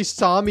literally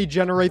saw me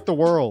generate the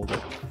world.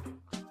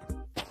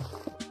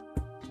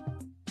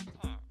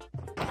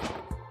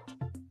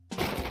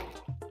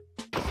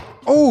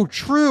 Oh,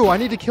 true. I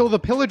need to kill the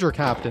pillager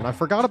captain. I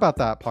forgot about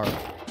that part.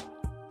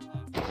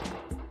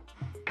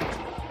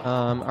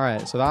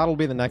 Alright, so that'll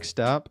be the next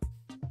step.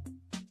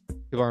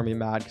 People are gonna be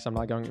mad because I'm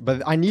not going,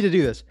 but I need to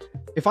do this.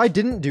 If I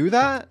didn't do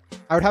that,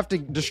 I would have to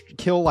just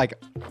kill like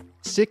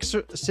six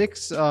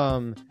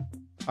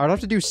I would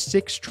have to do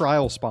 6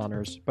 trial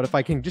spawners, but if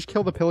I can just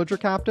kill the pillager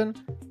captain,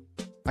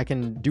 I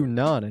can do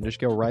none and just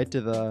go right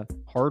to the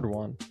hard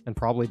one and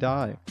probably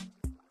die.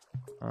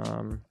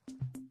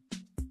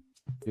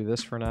 Do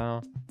this for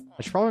now.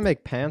 I should probably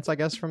make pants, I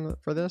guess, for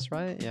this,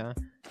 right? Yeah.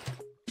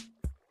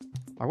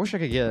 I wish I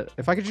could get,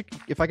 if I could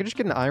just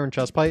get an iron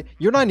chest plate.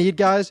 You know what I need,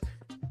 guys?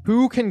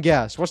 Who can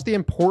guess? What's the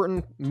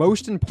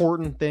most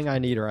important thing I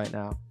need right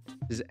now?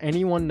 Does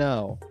anyone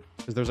know?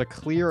 Because there's a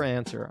clear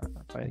answer.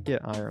 If I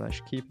get iron, I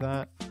should keep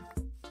that.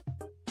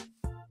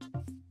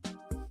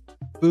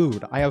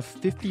 Food. I have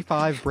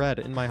 55 bread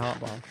in my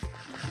hotbar.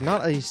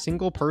 Not a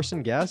single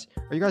person guess?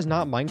 Are you guys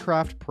not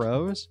Minecraft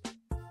pros?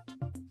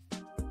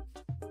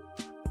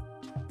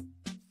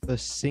 The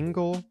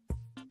single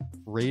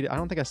raid. I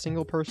don't think a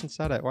single person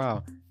said it.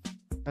 Wow.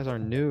 You guys are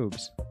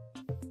noobs.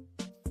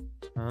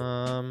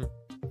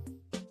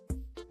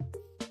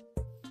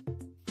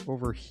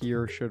 Over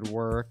here should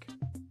work.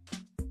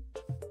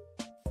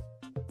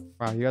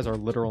 Wow, you guys are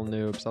literal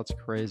noobs. That's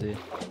crazy.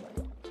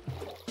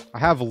 I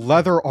have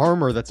leather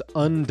armor that's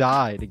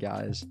undyed,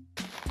 guys.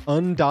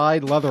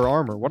 Undyed leather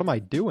armor. What am I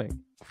doing?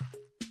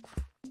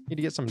 Need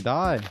to get some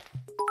dye.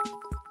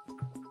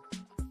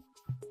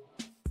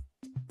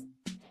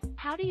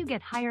 How do you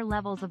get higher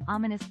levels of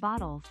ominous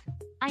bottles?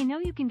 I know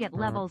you can get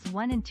levels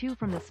 1 and 2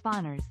 from the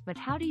spawners, but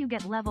how do you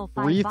get level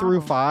 5 3 bottles?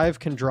 through 5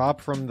 can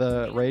drop from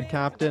the raid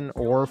captain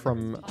or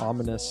from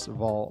ominous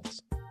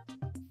vaults.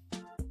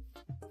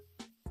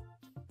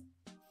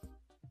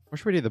 What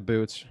should we do the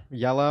boots?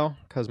 Yellow,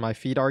 because my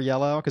feet are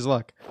yellow. Because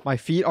look, my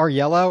feet are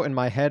yellow and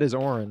my head is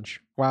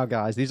orange. Wow,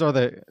 guys, these are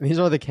the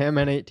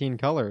camman18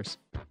 colors.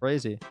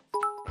 Crazy.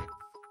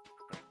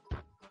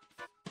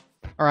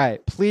 All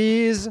right,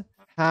 please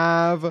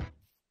have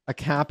a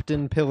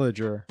captain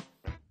pillager.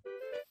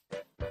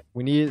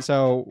 We need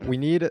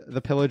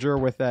the pillager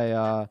with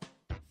a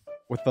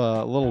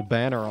little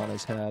banner on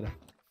his head.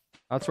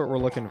 That's what we're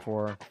looking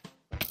for.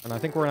 And I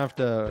think we're gonna have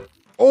to.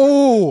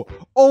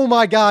 Oh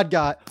my God,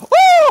 God.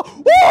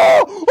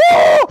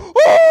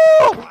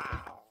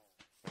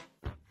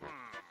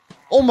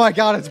 Oh my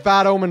god, it's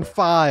Bad Omen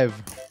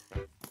 5.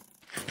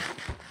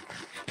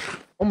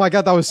 Oh my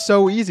god, that was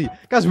so easy.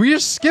 Guys, we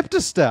just skipped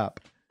a step.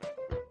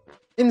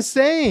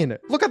 Insane.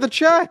 Look at the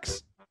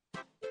checks.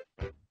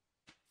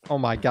 Oh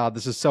my god,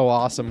 this is so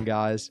awesome,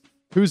 guys.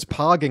 Who's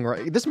pogging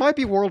right? This might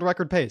be world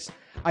record pace.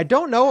 I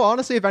don't know,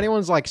 honestly, if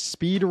anyone's like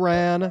speed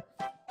ran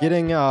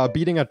beating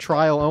a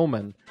trial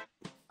omen.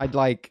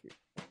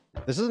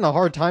 This isn't a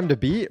hard time to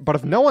beat, but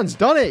if no one's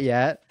done it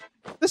yet,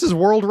 this is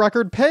world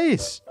record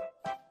pace.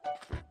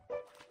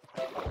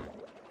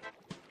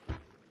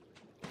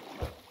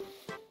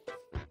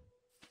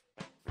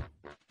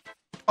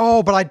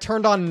 Oh, but I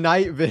turned on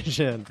night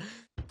vision.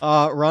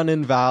 Run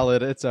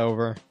invalid. It's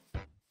over.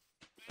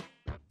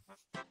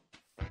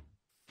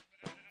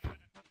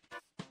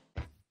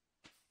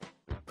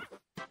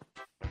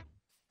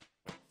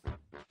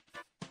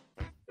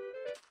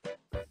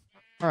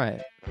 All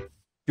right.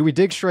 Do we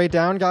dig straight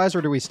down, guys,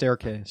 or do we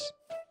staircase?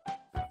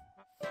 All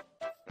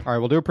right,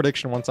 we'll do a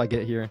prediction once I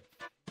get here.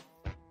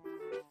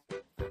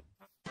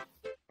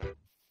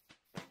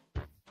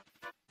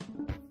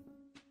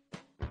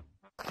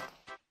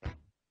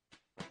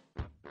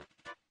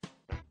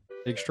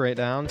 Dig straight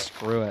down.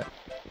 Screw it.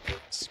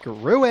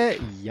 Screw it.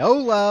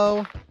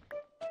 YOLO.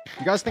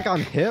 You guys think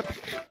I'm hip?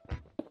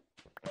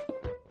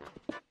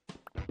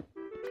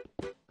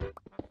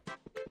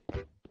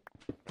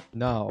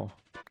 No.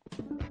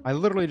 I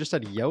literally just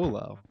said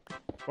YOLO.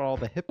 That's what all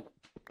the hip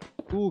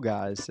cool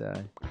guys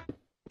say.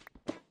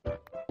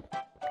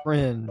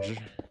 Cringe.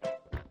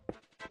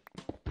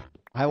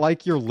 I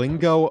like your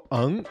lingo,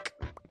 unk.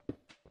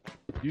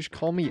 You just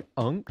call me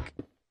unk?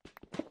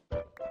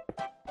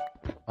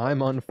 I'm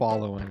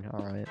unfollowing.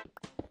 All right.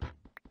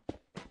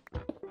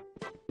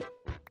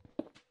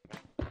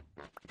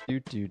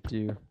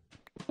 Do.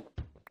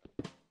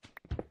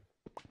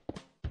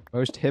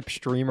 Most hip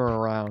streamer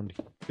around.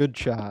 Good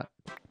chat.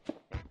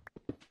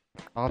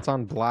 Thoughts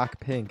on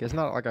Blackpink? Isn't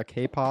that like a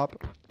K-pop?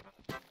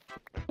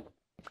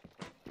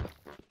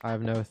 I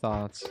have no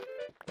thoughts.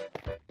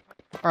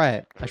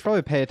 Alright, I should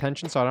probably pay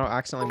attention so I don't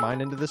accidentally mine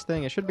into this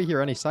thing. It should be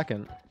here any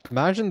second.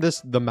 Imagine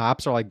the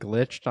maps are like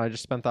glitched and I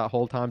just spent that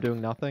whole time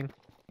doing nothing.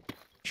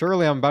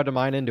 Surely I'm about to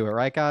mine into it,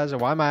 right guys?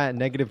 Why am I at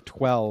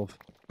 -12?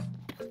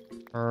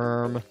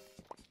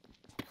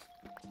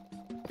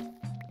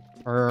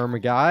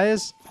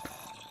 Guys?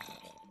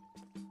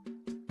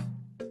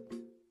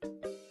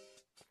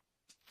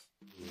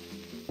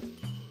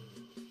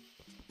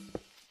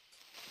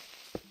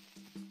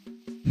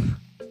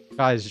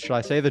 Guys, should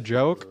I say the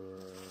joke?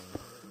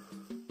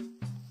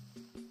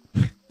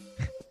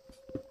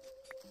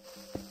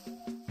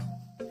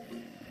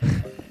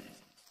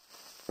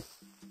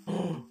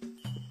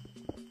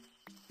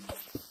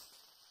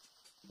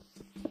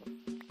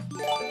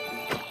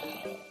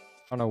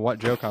 I don't know what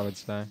joke I would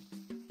say.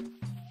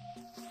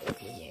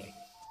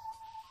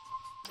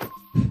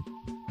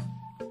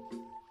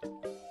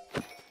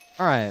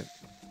 Alright.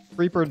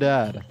 Creeper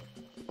dead.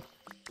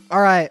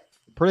 Alright.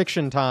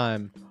 Prediction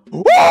time.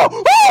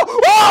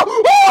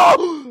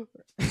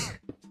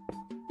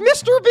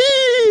 Mr.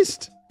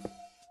 Beast!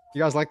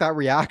 You guys like that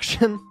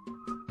reaction?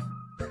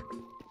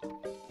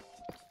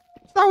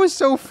 That was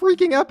so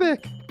freaking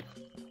epic!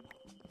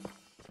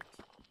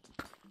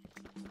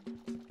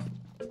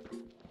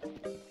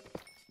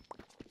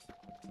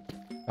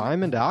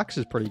 Diamond axe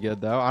is pretty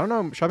good, though. I don't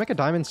know. Should I make a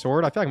diamond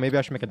sword? I feel like maybe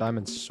I should make a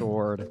diamond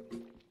sword.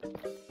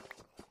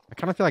 I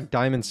kind of feel like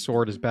diamond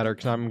sword is better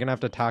because I'm going to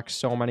have to attack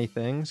so many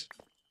things.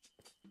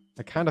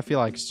 I kind of feel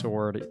like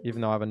sword,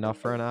 even though I have enough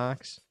for an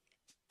axe.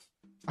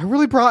 I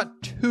really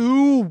brought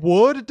 2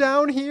 wood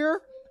down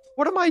here?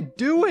 What am I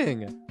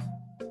doing?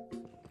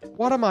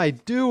 What am I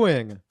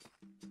doing?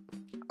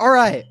 All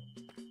right.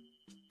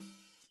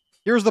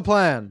 Here's the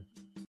plan.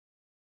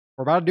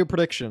 We're about to do a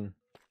prediction.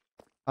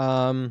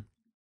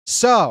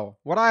 So,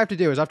 what I have to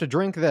do is I have to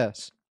drink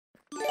this.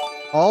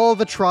 All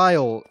the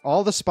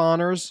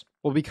spawners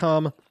will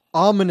become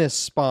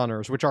ominous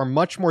spawners, which are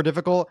much more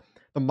difficult.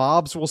 The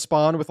mobs will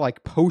spawn with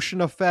like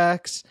potion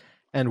effects,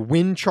 and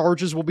wind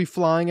charges will be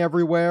flying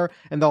everywhere,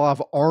 and they'll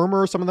have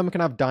armor. Some of them can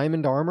have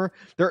diamond armor.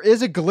 There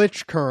is a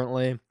glitch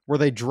currently where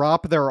they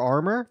drop their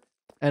armor,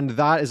 and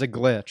that is a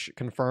glitch,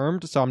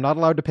 confirmed. So I'm not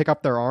allowed to pick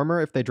up their armor.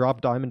 If they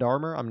drop diamond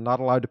armor, I'm not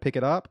allowed to pick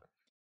it up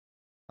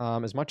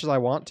as much as I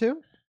want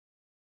to.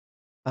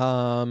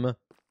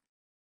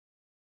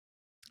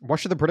 What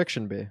should the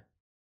prediction be?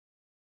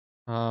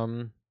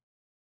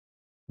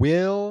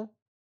 Will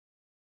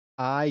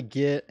I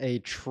get a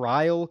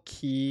trial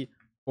key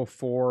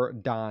before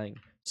dying?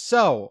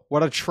 So,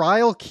 what a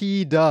trial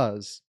key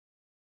does...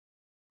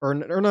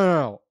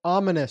 No.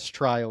 Ominous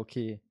trial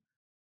key.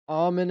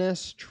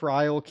 Ominous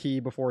trial key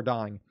before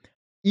dying.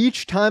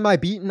 Each time I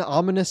beat an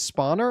ominous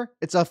spawner,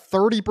 it's a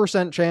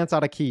 30% chance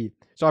at a key.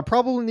 So I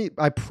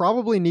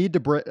probably need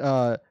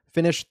to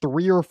finish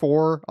 3 or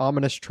 4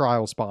 ominous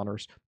trial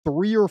spawners.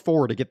 3 or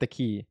 4 to get the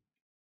key.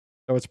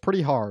 So it's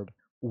pretty hard.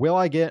 Will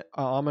I get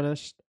an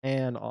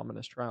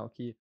ominous trial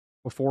key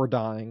before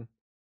dying?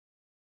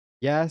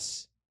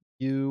 Yes,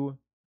 you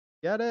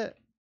get it.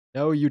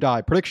 No, you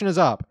die. Prediction is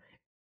up.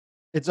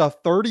 It's a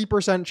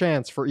 30%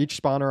 chance for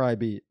each spawner I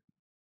beat.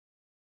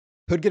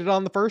 Could get it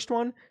on the first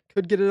one.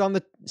 Could get it on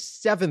the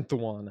 7th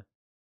one.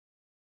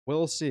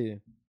 We'll see.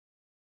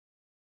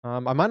 I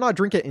might not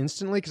drink it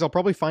instantly because I'll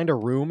probably find a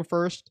room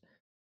first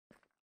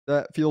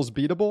that feels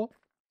beatable.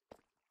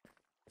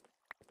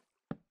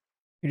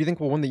 Who do you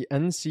think will win the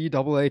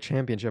NCAA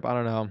championship? I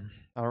don't know.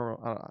 I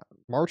don't know.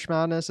 March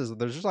Madness is...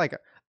 There's just like...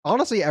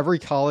 Honestly, every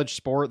college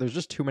sport, there's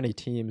just too many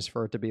teams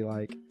for it to be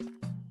like...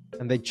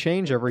 And they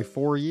change every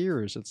 4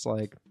 years. It's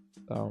like...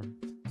 So...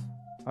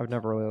 I've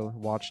never really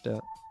watched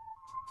it.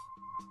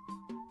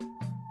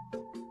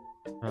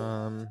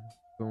 Boom,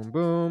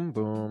 boom,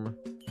 boom.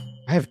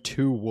 I have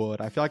 2 wood.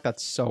 I feel like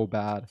that's so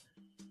bad.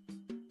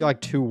 I feel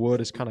like 2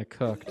 wood is kind of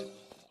cooked.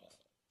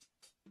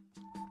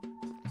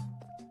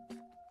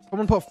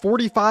 Someone put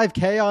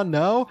 45k on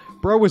no?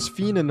 Bro was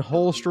fiending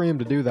whole stream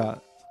to do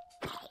that.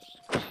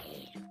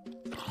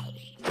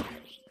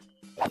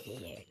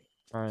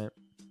 Alright.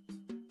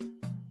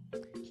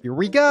 Here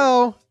we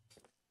go!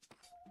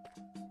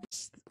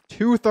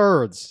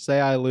 2/3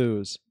 say I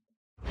lose.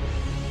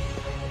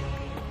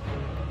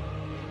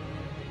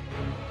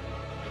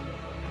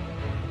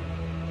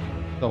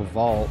 The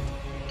vault.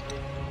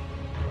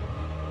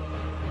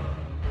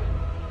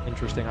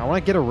 Interesting. I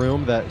want to get a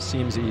room that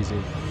seems easy.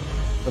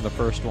 For the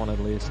first one, at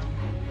least.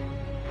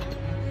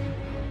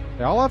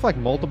 They all have, like,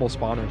 multiple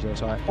spawners, though,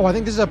 so I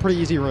think this is a pretty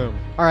easy room.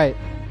 Alright.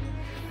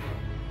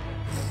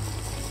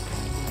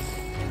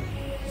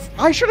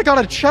 I should have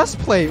got a chest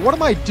plate! What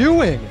am I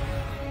doing?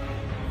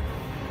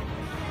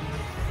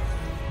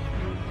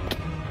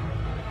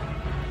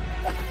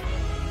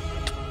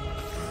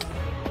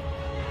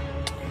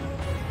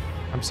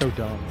 I'm so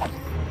dumb.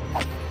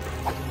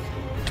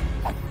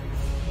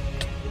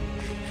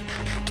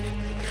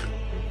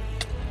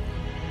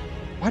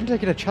 Why didn't I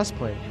get a chest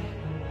plate?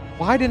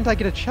 Why didn't I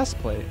get a chest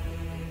plate?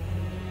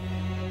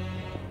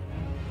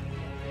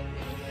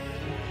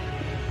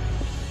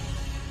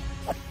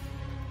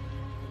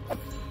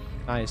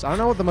 Nice. I don't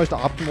know what the most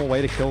optimal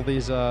way to kill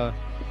these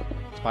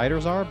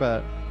spiders are,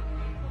 but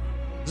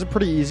this is a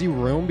pretty easy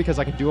room because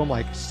I can do them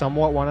like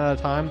somewhat one at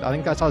a time. I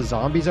think I saw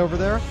zombies over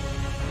there.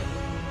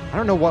 I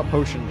don't know what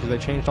potion because they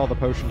changed all the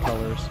potion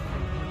colors.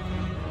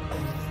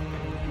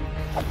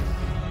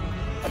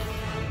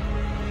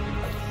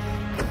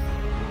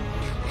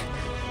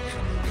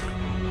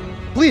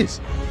 Please.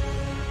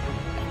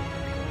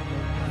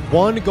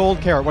 1 gold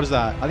carrot. What is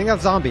that? I think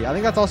that's zombie. I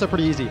think that's also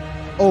pretty easy.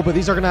 Oh, but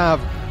these are gonna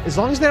have, as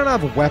long as they don't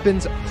have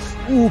weapons.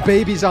 Ooh,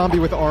 baby zombie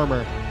with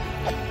armor.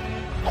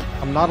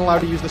 I'm not allowed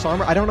to use this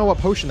armor. I don't know what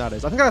potion that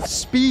is. I think that's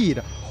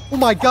speed. Oh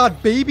my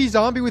god, baby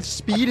zombie with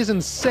speed is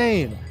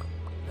insane.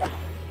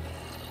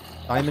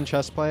 Diamond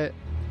chestplate.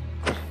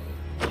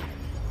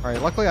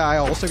 Alright, luckily I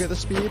also get the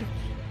speed.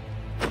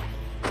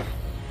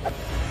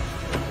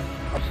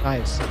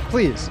 Nice.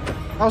 Please.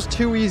 That was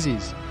 2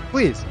 easies.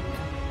 Please.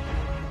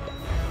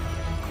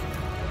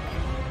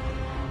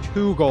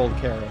 2 gold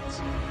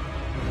carrots.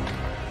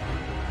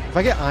 If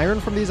I get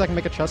iron from these, I can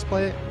make a chest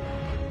plate.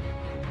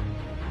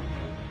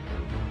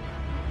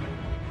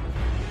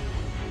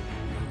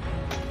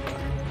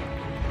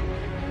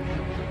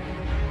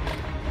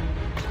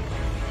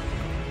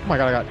 Oh my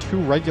god, I got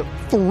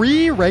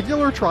 3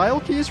 regular trial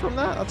keys from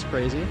that? That's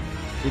crazy.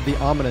 The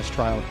ominous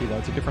trial key, though.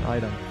 It's a different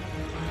item.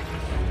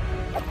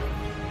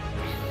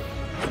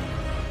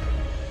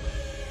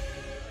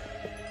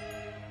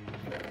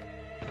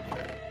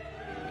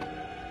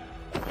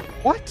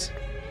 What?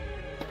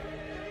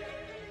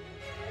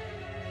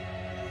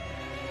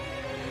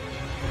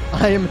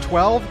 I am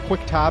 12.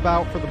 Quick tab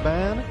out for the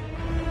ban.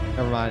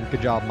 Never mind.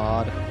 Good job,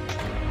 mod.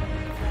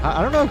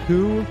 I don't know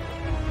who...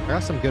 I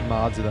got some good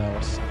mods,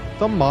 though.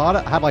 Some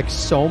mod had, like,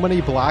 so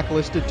many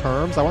blacklisted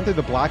terms. I went through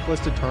the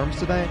blacklisted terms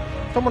today.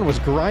 Someone was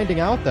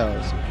grinding out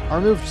those. I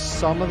removed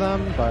some of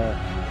them, but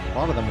a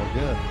lot of them were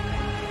good.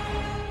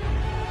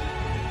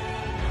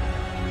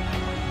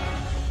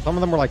 Some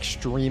of them were, like,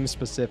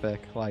 stream-specific.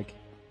 Like,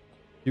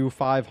 do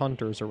 5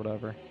 hunters or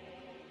whatever.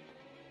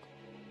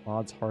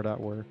 Mods hard at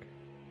work.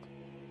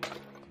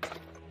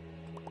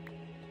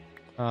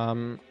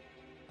 Alright,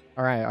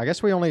 I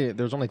guess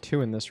there's only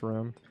 2 in this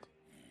room.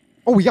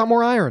 Oh, we got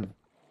more iron!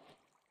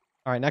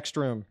 Alright, next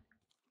room.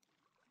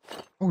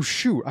 Oh,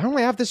 shoot. I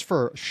only have this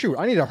for... Shoot,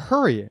 I need to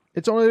hurry.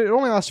 It only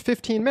lasts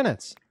 15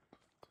 minutes.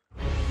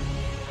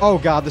 Oh,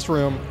 God, this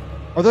room.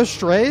 Are those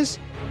strays?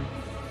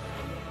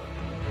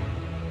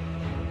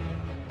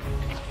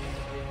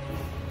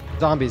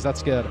 Zombies,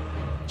 that's good.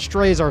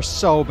 Strays are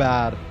so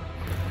bad.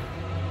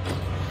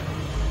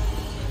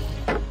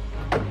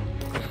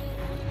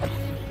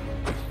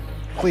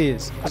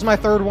 Please. This is my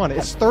 3rd one.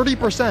 It's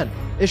 30%.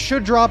 It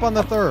should drop on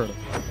the 3rd.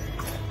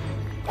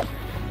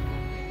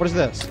 What is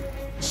this?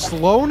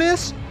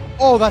 Slowness?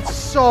 Oh, that's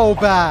so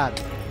bad.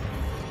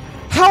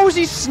 How is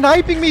he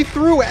sniping me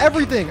through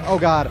everything? Oh,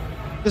 God.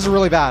 This is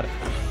really bad.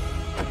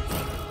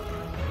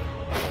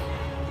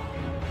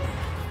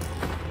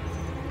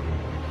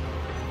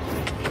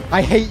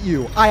 I hate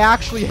you. I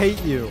actually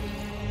hate you.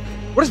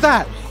 What is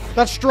that?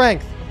 That's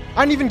strength.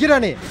 I didn't even get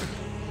any.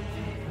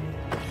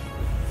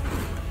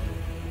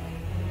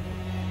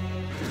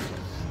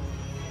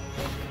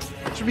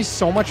 It should be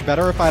so much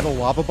better if I had a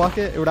lava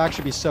bucket. It would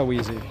actually be so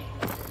easy.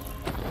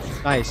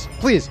 Nice.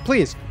 Please,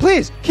 please,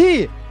 please!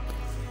 Key!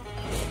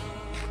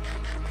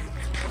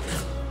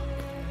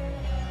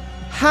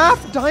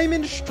 Half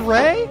diamond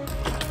stray?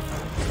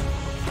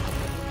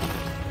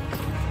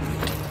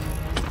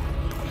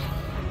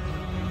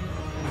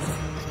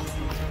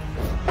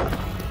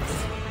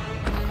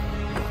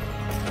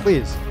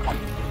 Please.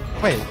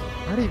 Wait,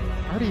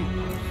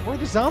 where are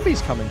the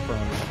zombies coming from?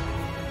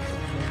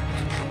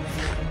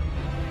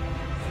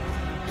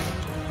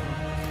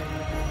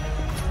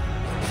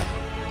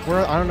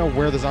 I don't know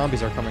where the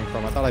zombies are coming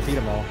from. I thought I beat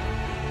them all.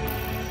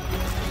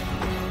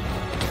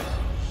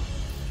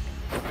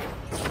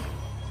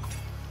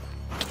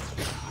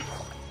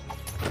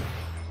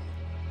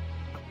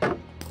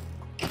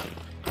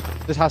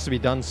 This has to be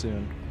done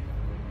soon.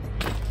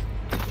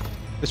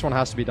 This one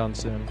has to be done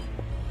soon.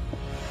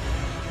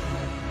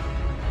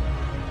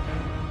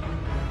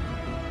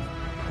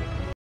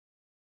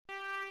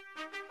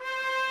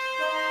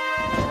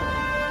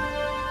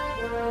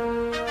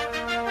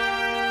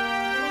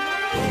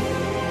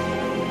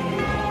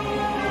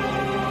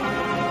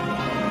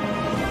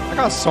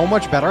 I got so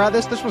much better at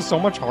this. This was so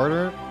much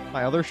harder.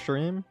 My other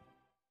stream.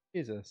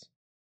 Jesus.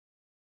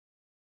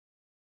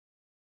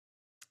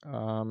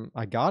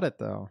 I got it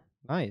though.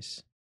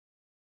 Nice.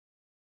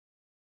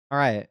 All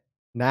right.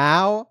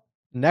 Now,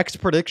 next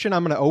prediction,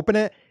 I'm going to open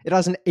it. It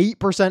has an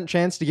 8%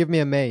 chance to give me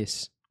a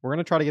mace. We're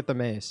going to try to get the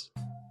mace.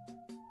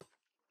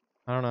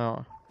 I don't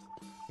know.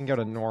 We can go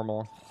to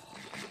normal.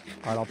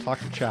 All right, I'll talk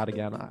to chat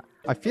again.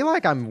 I feel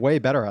like I'm way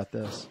better at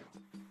this.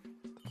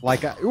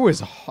 Like, I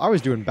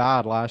was doing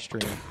bad last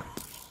stream.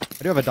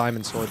 I do have a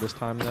diamond sword this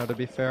time, though, to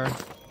be fair.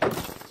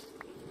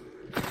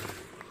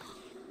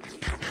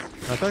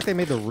 I feel like they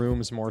made the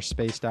rooms more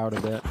spaced out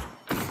a bit.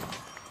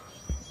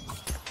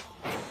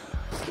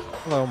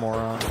 Hello,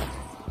 moron.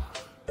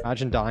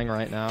 Imagine dying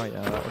right now.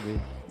 Yeah, that would be...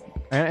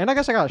 And I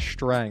guess I got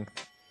strength.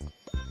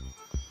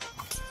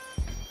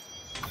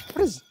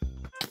 What is...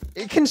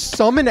 It can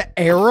summon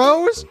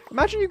arrows?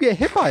 Imagine you get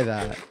hit by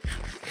that.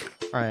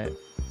 Alright.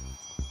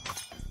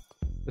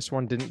 This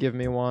one didn't give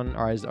me one.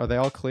 Alright, are they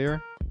all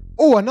clear?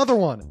 Oh, another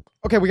one!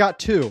 Okay, we got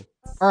 2.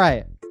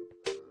 Alright.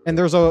 And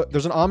there's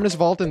an ominous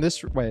vault in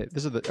this... Wait,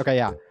 this is the... Okay,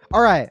 yeah.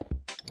 Alright.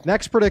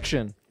 Next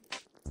prediction.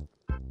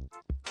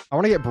 I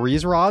want to get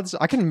breeze rods.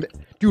 I can...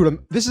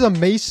 Dude, this is a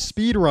mace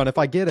speed run if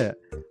I get it.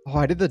 Oh,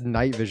 I did the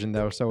night vision,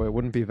 though, so it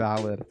wouldn't be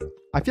valid.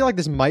 I feel like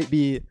this might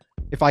be...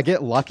 If I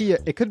get lucky,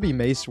 it could be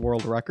mace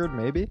world record,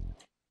 maybe.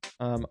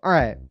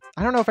 Alright.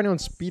 I don't know if anyone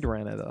speed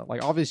ran it, though.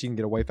 Like, obviously, you can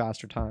get a way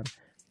faster time.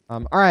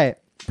 Alright.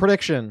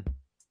 Prediction.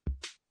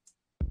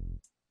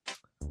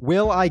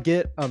 Will I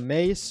get a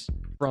mace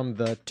from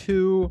the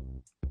 2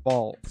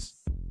 vaults?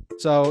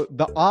 So,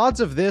 the odds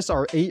of this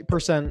are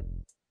 8%,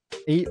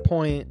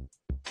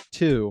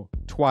 8.2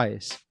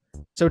 twice.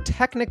 So,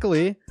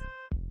 technically,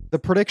 the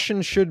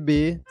prediction should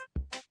be,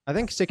 I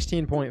think,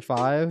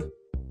 16.5.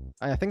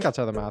 I think that's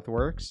how the math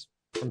works.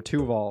 From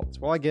 2 vaults.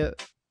 Will I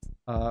get,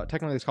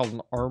 technically it's called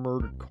an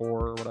armored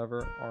core or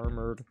whatever.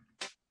 Armored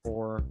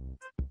core.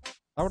 Is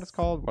that what it's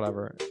called?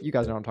 Whatever. You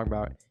guys know what I'm talking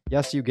about.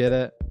 Yes, you get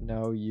it.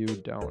 No, you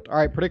don't. All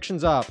right,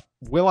 predictions up.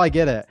 Will I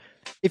get it?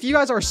 If you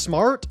guys are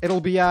smart,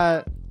 it'll be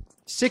at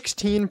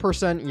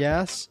 16%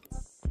 yes,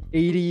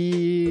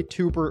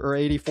 82 or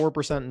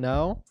 84%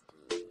 no.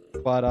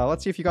 But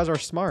let's see if you guys are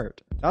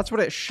smart. That's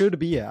what it should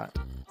be at.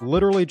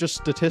 Literally just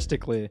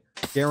statistically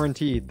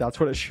guaranteed. That's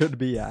what it should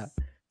be at.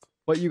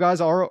 But you guys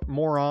are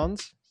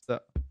morons. So...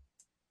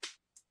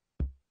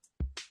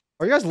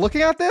 Are you guys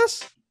looking at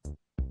this?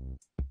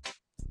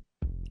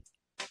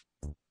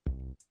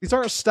 These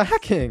aren't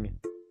stacking.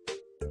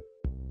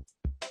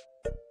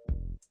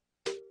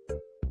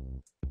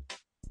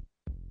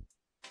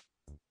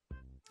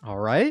 All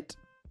right.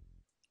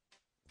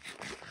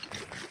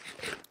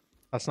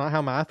 That's not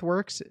how math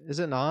works, is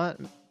it not?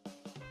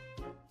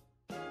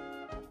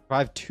 If I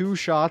have 2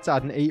 shots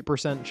at an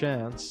 8%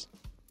 chance.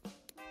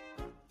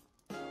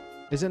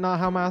 Is it not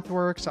how math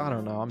works? I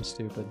don't know. I'm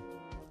stupid.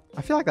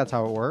 I feel like that's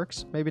how it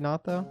works. Maybe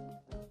not, though.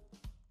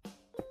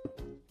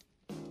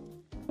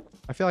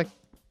 I feel like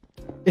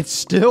it's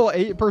still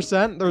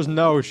 8%. There's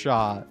no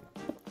shot.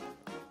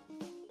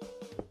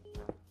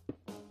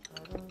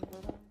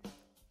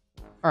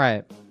 All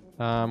right.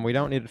 We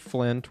don't need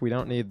flint. We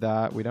don't need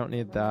that. We don't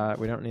need that.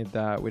 We don't need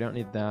that. We don't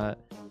need that.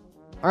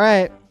 All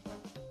right.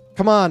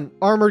 Come on.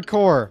 Armored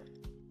core.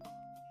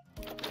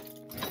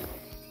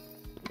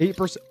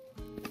 8%.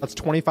 That's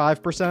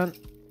 25%.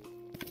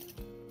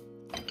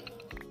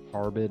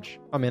 Garbage.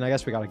 I mean, I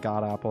guess we got a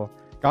god apple.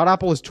 God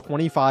apple is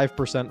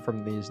 25%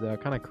 from these, though.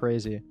 Kind of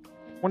crazy.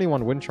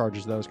 21 wind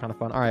charges, though, is kind of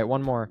fun. All right,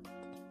 one more.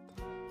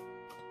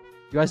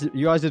 You guys did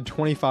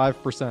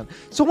 25%.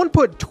 Someone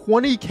put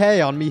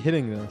 20K on me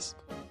hitting this.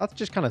 That's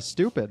just kind of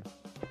stupid.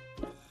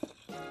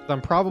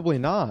 I'm probably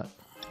not.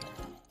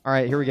 All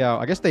right, here we go.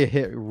 I guess they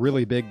hit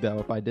really big, though,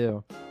 if I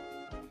do.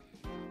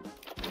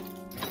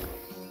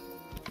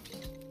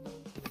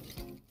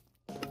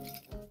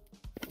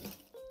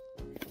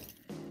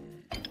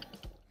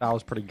 That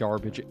was pretty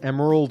garbage.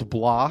 Emerald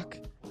block.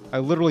 I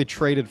literally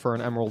traded for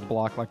an emerald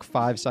block like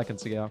 5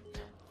 seconds ago.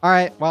 All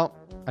right, well,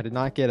 I did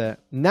not get it.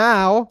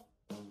 Now,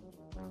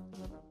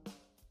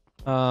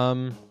 should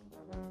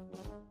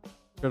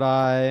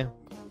I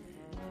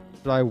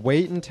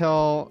wait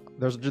until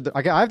there's?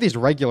 I have these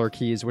regular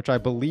keys, which I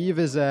believe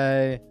is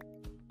a.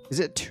 Is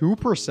it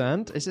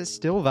 2%? Is it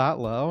still that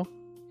low?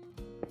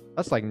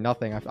 That's like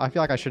nothing. I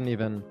feel like I shouldn't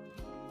even. I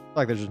feel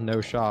like there's just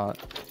no shot.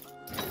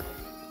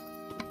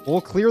 We'll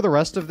clear the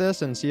rest of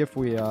this and see if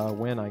we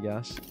win, I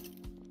guess.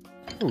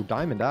 Ooh,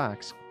 diamond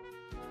axe.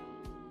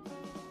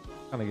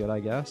 Kind of good, I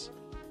guess.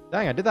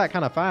 Dang, I did that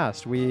kind of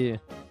fast. We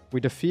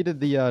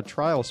defeated the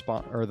trial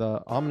spawn, or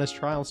the ominous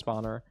trial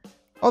spawner.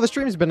 Oh, the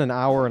stream's been an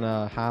hour and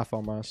a half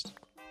almost.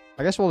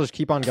 I guess we'll just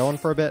keep on going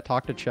for a bit.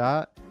 Talk to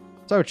chat.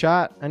 So,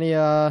 chat, any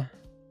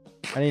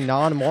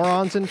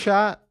non-morons in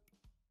chat?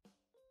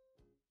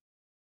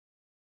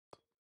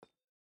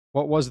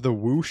 What was the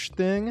whoosh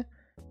thing?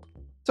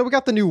 So we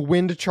got the new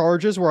wind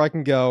charges where I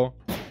can go...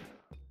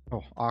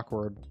 Oh,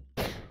 awkward.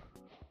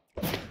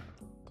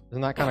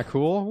 Isn't that kind of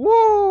cool?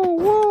 Woo!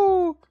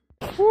 Woo!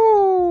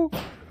 Woo!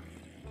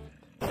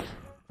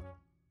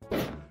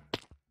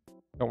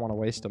 Don't want to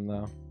waste them,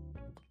 though.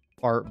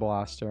 Fart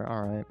blaster.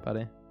 Alright,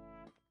 buddy.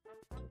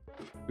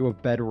 Do a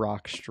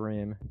bedrock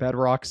stream.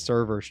 Bedrock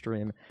server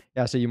stream.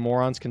 Yeah, so you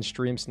morons can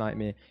stream snipe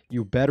me.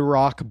 You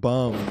bedrock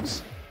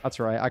bums. That's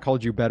right, I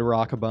called you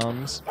bedrock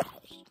bums.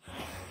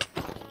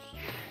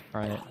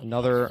 Alright,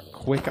 another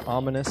quick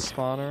ominous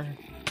spawner.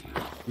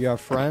 You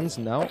have friends?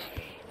 No.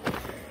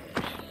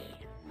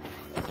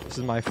 This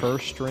is my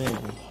first stream.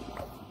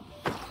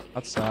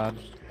 That's sad.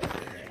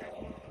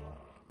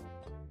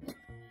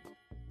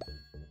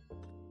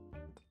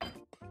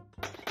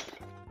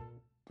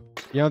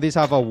 You know, these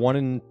have a 1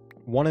 in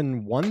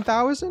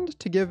 1,000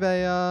 to give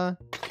a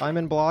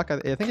diamond block. I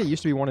think it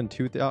used to be 1 in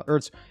 2,000, or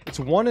it's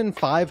 1 in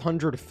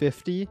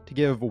 550 to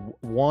give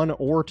 1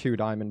 or 2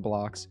 diamond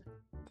blocks.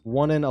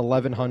 1 in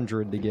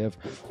 1,100 to give.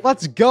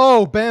 Let's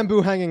go!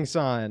 Bamboo hanging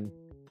sign.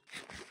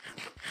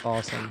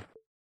 Awesome.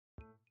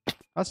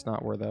 That's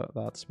not where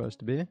that's supposed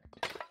to be.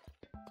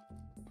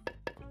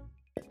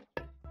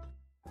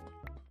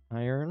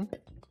 Iron.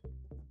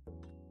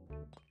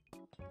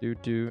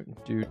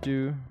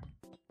 Do.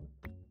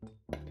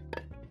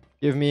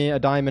 Give me a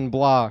diamond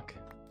block.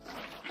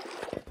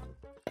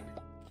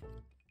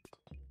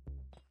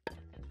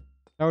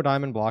 No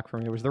diamond block for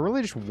me. Was there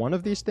really just one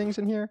of these things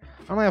in here?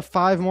 I only have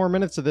 5 more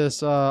minutes of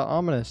this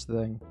ominous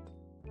thing.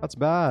 That's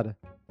bad.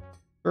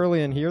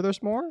 Early in here,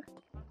 there's more?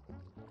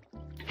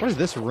 What is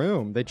this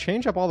room? They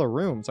change up all the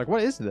rooms. Like,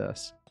 what is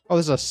this? Oh,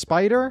 this is a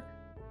spider?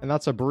 And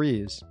that's a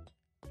breeze.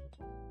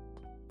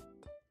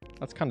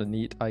 That's kind of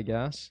neat, I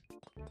guess.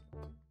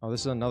 Oh,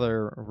 this is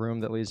another room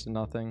that leads to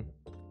nothing.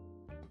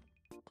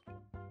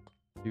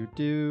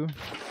 You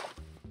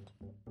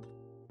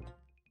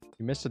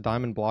missed a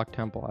diamond block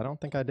temple. I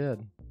don't think I did.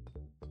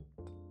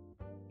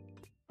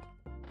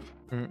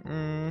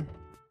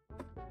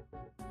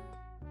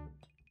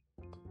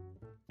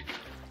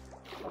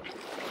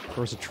 There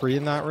was a tree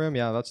in that room?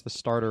 Yeah, that's the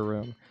starter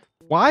room.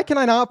 Why can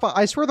I not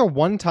I swear the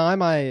one time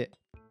I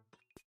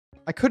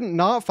couldn't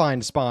not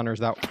find spawners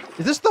that...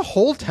 Is this the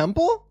whole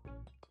temple?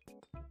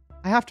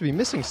 I have to be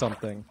missing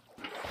something.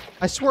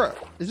 I swear,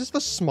 is this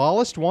the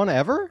smallest one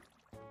ever?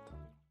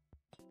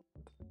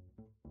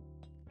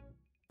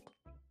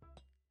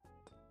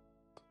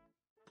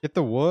 Get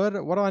the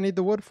wood? What do I need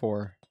the wood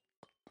for?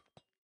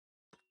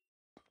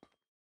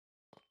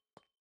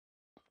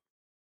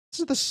 This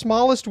is the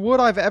smallest wood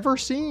I've ever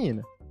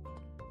seen.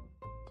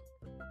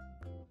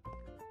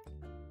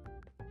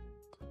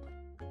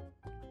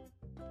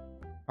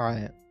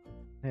 Alright.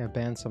 I gotta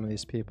ban some of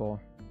these people.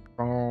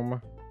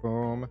 Boom.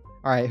 Boom.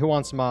 Alright, who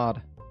wants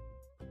mod?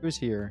 Who's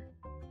here?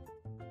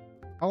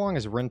 How long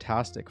has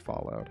Rintastic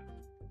followed?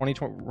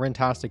 2020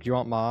 Rintastic, do you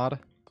want mod?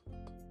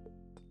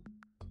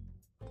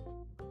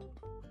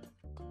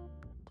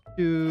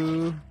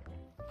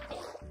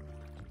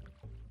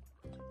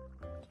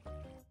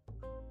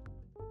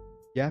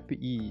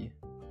 Yep-E.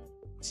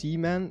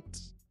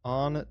 Cement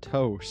on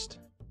toast.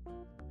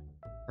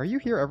 Are you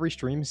here every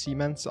stream,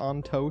 Cements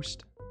on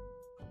toast?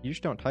 You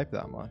just don't type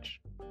that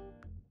much.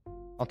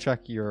 I'll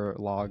check your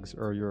logs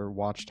or your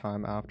watch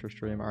time after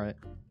stream. Alright.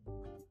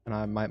 And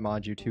I might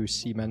mod you too,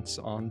 Cements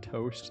on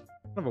toast.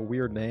 Kind of a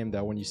weird name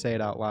though when you say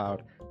it out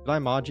loud. Did I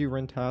mod you,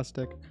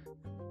 Rintastic?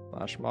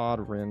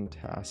 /mod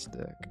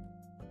Rintastic.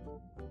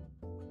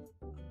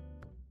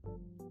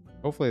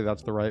 Hopefully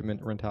that's the right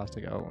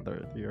Rintastic. Oh,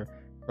 there you're.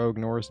 Bro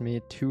ignores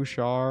me.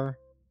 Tushar.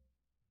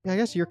 Yeah, I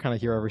guess you're kind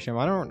of here every stream.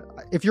 I don't...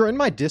 If you're in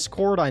my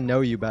Discord, I know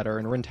you better.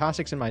 And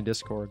Rintastic's in my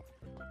Discord.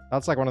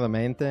 That's like one of the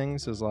main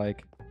things is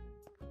like...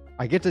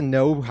 I get to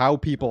know how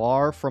people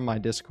are from my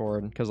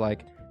Discord. Because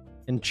like...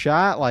 In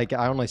chat, like,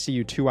 I only see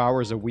you 2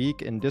 hours a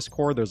week. In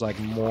Discord, there's like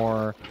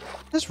more...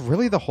 Is this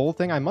really the whole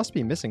thing? I must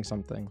be missing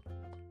something.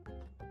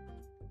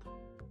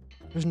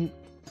 There's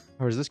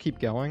or does this keep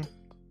going?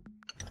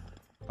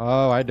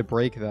 Oh, I had to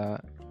break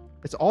that.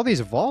 It's all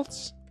these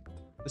vaults?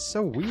 It's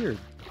so weird.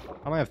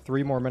 I only have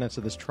 3 more minutes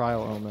of this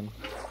trial omen.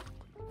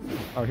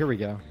 Oh, here we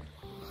go.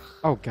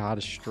 Oh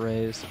god,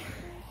 strays.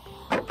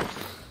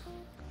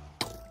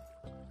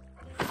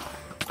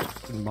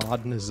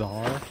 Mod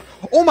Nazar.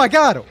 Oh my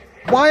god!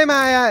 Why am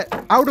I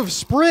out of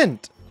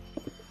sprint?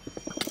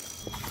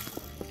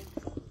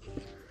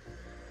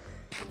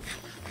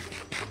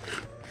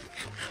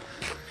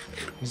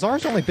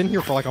 Nazar's only been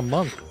here for like a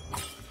month.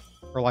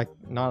 Or like,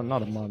 not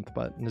a month,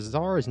 but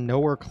Nazar is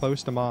nowhere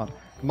close to mod.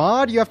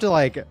 Mod, you have to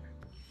like...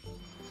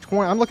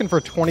 I'm looking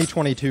for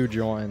 2022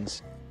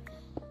 joins.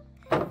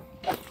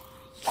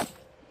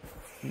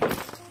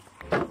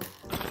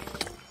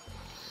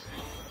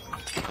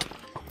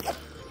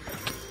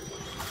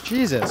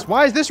 Jesus,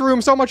 why is this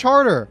room so much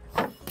harder?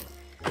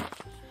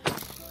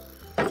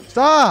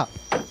 Stop!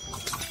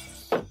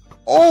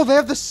 Oh, they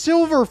have the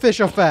silverfish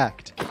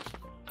effect!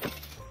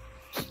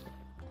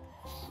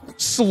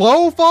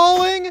 Slow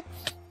falling?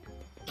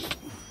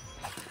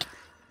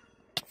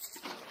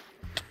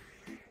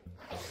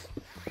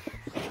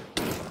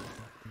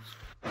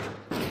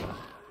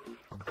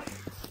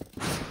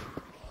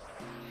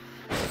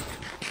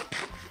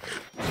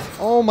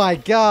 Oh my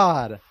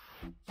god.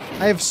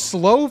 I have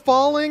slow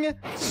falling,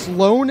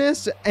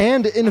 slowness,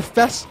 and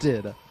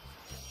infested.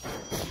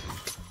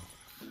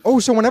 Oh,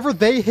 so whenever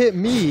they hit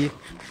me...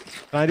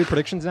 Can I do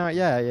predictions now?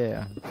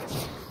 Yeah.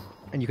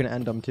 And you can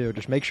end them too.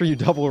 Just make sure you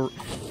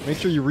make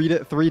sure you read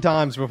it 3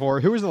 times before.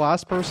 Who was the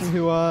last person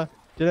who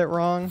did it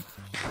wrong?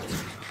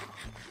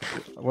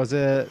 Was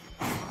it...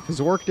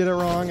 Zork did it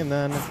wrong and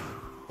then...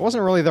 It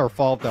wasn't really their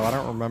fault though. I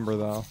don't remember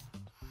though.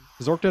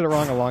 Zork did it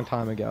wrong a long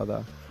time ago,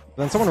 though.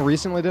 Then someone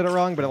recently did it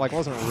wrong, but it like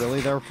wasn't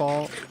really their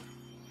fault.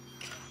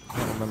 I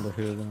don't remember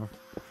who, though.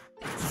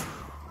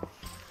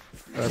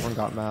 Everyone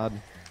got mad.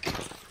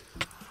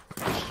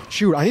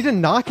 Shoot, I need to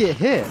not get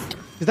hit.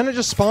 Because then it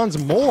just spawns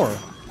more.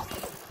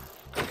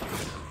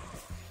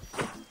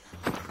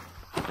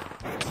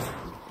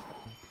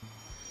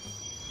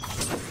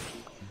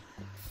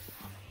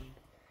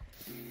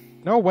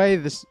 No way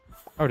this...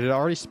 Oh, did it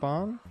already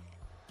spawn?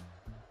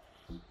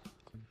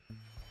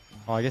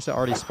 Oh, I guess it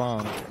already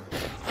spawned.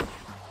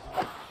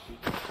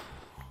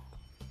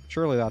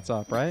 Surely that's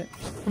up, right?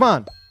 Come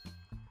on!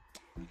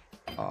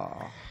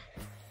 Oh,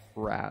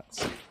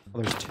 rats.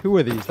 Well, there's 2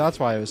 of these. That's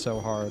why it was so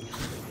hard.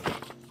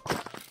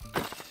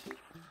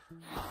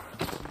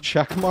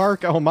 Check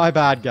mark? Oh, my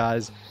bad,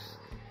 guys.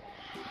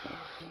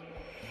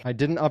 I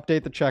didn't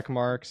update the check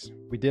marks.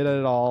 We did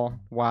it all.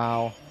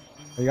 Wow.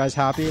 Are you guys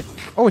happy?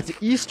 Oh, it's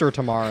Easter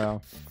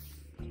tomorrow.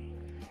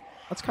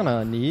 That's kind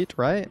of neat,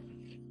 right?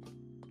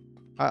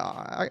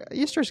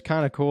 Easter's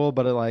kind of cool,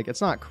 but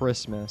it's not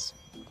Christmas.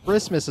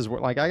 Christmas is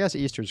like, I guess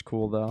Easter's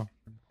cool though.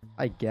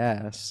 I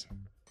guess.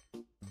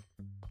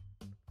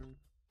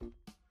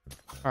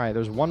 All right,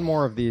 there's one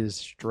more of these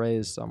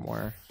strays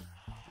somewhere,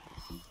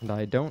 and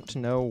I don't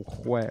know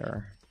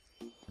where.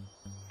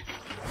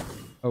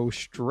 Oh,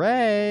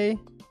 stray!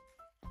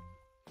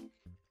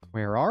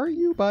 Where are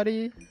you,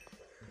 buddy?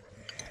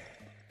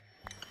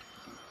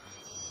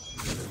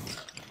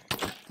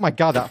 Oh my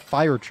god, that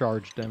fire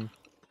charged him.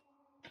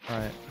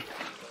 Alright.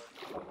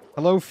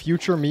 Hello,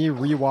 future me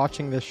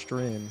rewatching this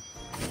stream.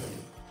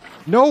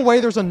 No way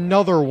there's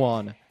another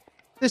one!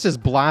 This is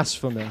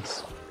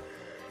blasphemous.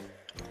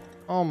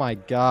 Oh my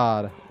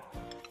god.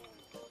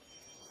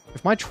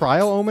 If my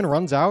trial omen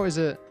runs out, is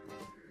it...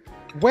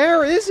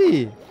 Where is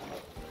he?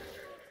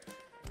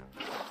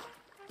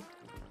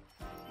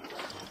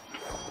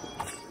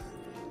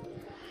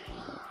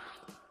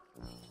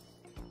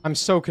 I'm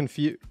so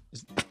confused.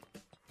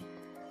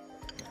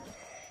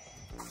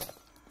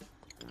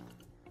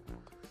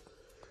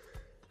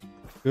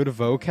 Good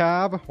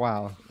vocab?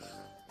 Wow.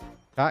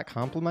 That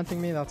complimenting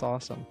me? That's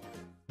awesome.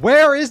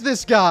 Where is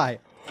this guy?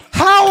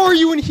 How are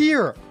you in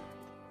here?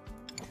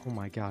 Oh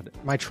my god.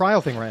 My trial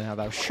thing right now,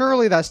 though.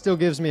 Surely that still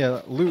gives me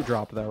a loot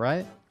drop, though,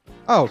 right?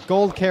 Oh,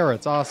 gold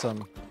carrots.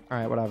 Awesome.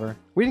 Alright, whatever.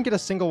 We didn't get a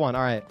single one.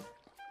 Alright.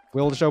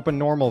 We'll just open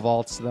normal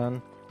vaults,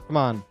 then. Come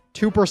on.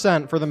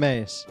 2% for the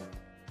mace.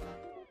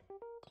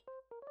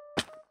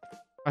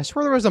 I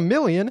swear there was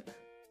 1,000,000.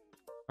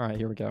 Alright,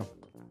 here we go.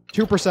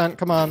 2%.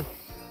 Come on.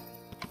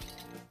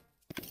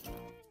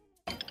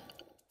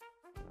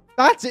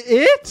 That's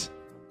it?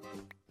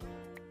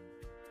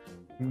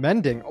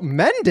 Mending.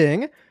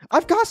 Mending?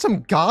 I've got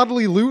some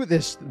godly loot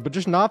but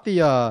just not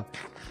the, I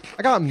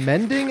got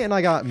mending and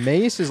I got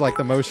mace is like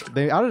the most...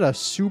 They added a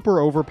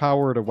super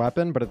overpowered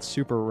weapon, but it's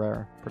super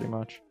rare, pretty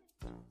much.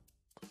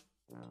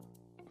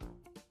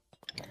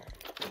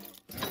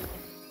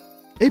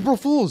 April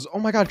Fools! Oh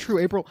my god, true,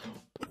 April...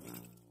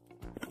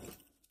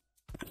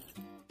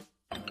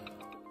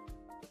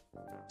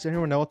 Does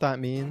anyone know what that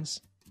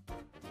means?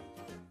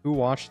 Who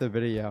watched the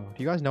video?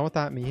 Do you guys know what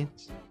that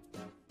means?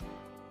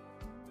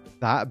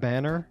 That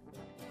banner?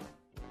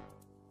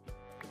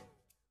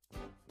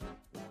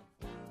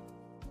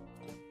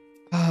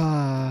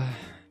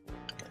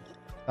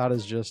 That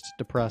is just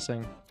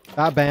depressing.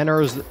 That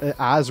banner is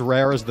as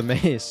rare as the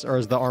mace, or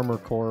as the armor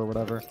core, or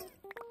whatever.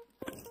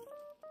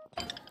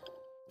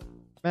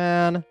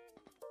 Man.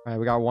 Alright,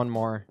 we got one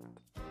more.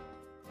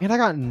 And I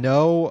got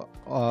no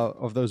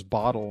of those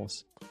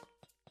bottles.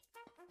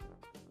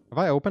 Have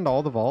I opened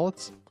all the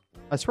vaults?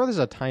 I swear there's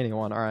a tiny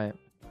one. Alright.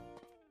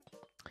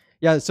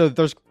 Yeah, so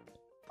there's...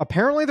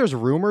 Apparently there's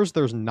rumors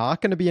there's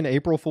not going to be an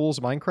April Fool's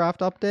Minecraft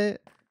update.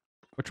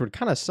 Which would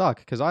kind of suck,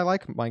 because I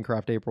like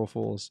Minecraft April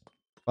Fools.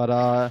 But,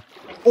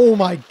 oh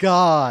my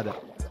god!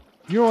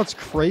 You know what's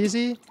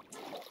crazy?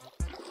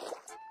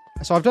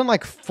 So I've done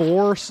like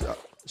 4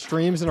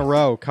 streams in a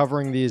row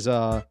covering these,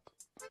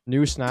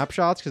 new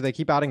snapshots, because they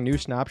keep adding new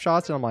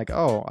snapshots, and I'm like,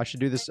 oh, I should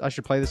do this, I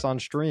should play this on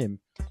stream.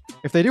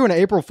 If they do an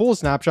April Fool's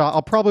snapshot,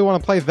 I'll probably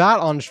want to play that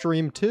on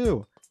stream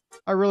too.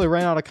 I really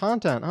ran out of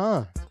content,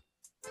 huh?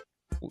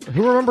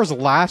 Who remembers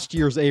last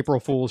year's April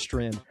Fool's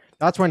stream?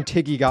 That's when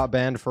Tiggy got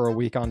banned for a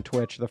week on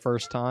Twitch the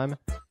first time.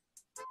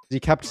 He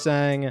kept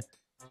saying,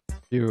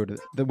 dude,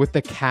 with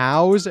the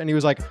cows, and he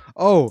was like,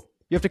 oh,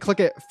 you have to click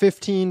it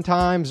 15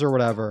 times or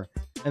whatever.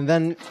 And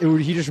then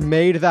he just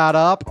made that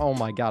up. Oh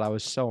my god, I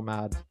was so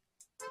mad.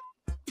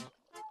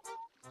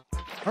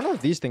 I don't know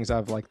if these things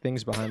have, like,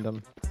 things behind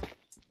them.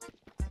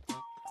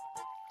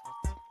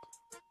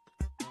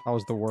 That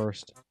was the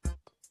worst.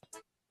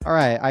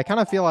 Alright, I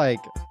kind of feel like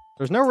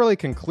there's no really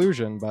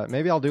conclusion, but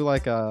maybe I'll do,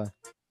 like, a...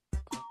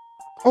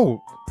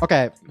 Oh,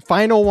 okay.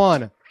 Final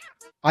one.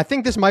 I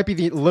think this might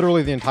be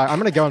literally the entire... I'm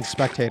going to go on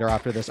spectator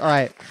after this.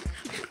 Alright.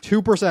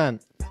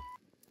 2%.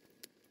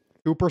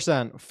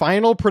 2%.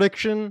 Final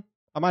prediction.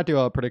 I might do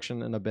a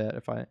prediction in a bit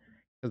if I...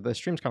 Because the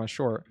stream's kind of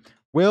short.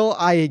 Will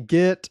I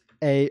get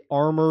a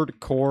armored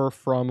core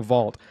from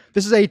Vault.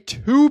 This is a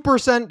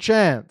 2%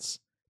 chance.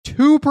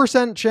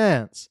 2%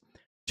 chance.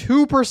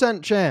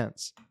 2%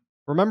 chance.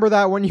 Remember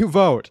that when you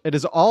vote. It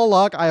is all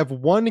luck. I have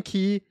one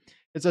key.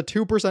 It's a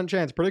 2%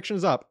 chance. Prediction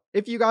is up.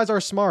 If you guys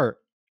are smart,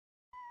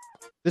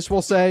 this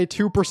will say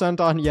 2%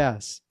 on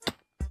yes.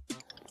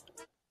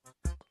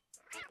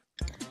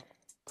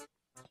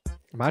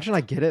 Imagine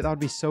I get it. That would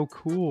be so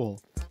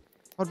cool.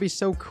 That would be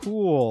so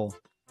cool.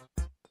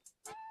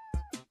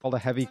 Called a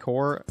heavy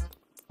core.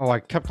 Oh, I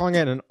kept calling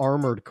it an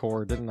armored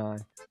core, didn't I?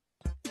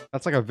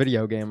 That's like a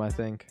video game, I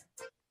think.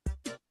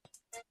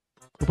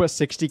 We put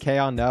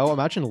 60k on no.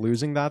 Imagine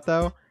losing that,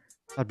 though.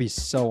 That'd be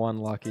so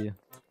unlucky.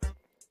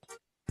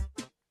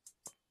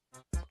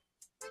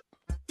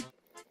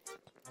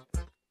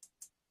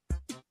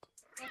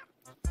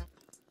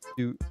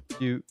 Do.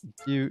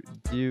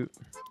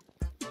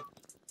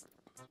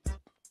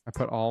 I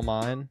put all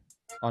mine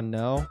on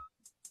no.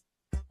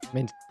 I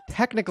mean,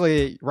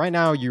 technically, right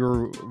now,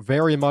 you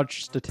very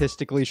much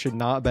statistically should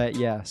not bet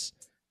yes.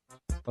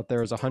 But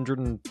there's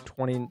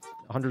 120,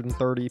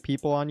 130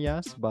 people on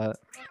yes, but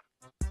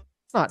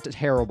not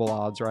terrible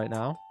odds right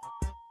now.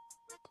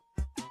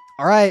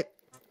 All right.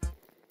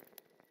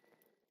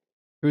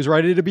 Who's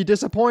ready to be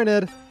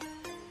disappointed?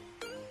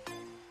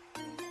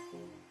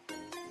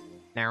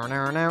 Now,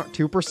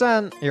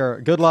 2%.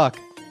 Here, good luck.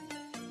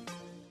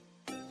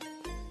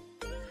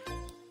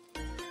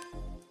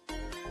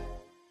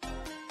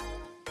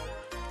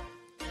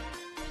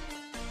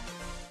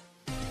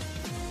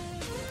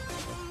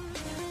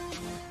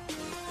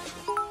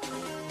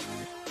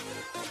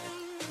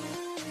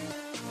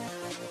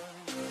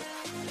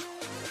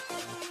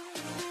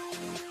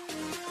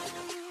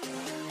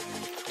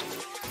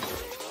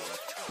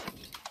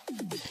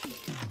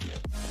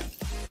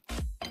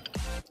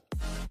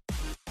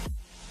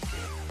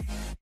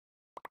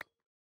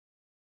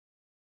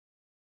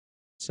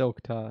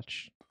 Silk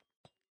touch.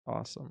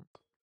 Awesome.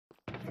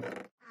 I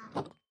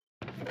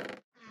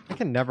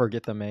can never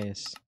get the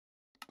mace.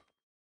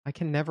 I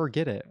can never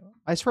get it.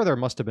 I swear there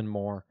must have been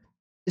more.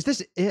 Is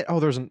this it? Oh,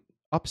 there's an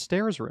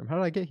upstairs room. How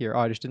did I get here? Oh,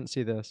 I just didn't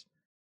see this.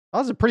 That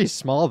was pretty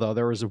small, though.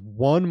 There was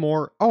one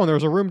more. Oh, and there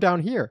was a room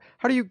down here.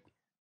 How do you...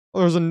 Oh,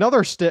 there was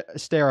another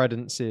stair I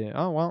didn't see.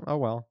 Oh, well. Oh,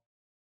 well.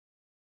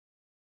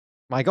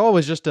 My goal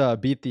was just to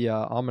beat the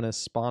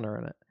ominous spawner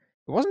in it.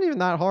 It wasn't even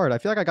that hard. I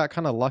feel like I got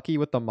kind of lucky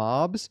with the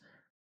mobs.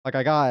 Like,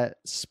 I got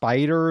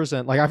spiders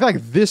and... Like, I feel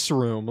like this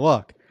room,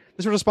 look.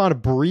 This would have spawned a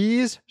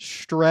breeze,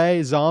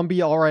 stray,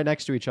 zombie all right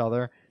next to each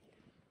other.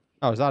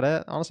 Oh, is that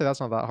it? Honestly, that's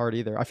not that hard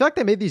either. I feel like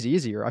they made these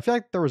easier. I feel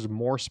like there was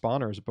more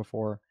spawners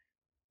before.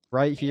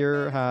 Right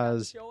here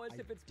has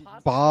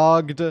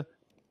bogged.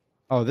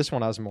 Oh, this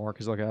one has more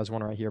because look, it has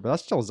one right here. But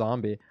that's still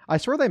zombie. I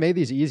swear they made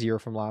these easier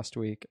from last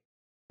week.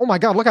 Oh my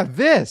god, look at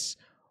this!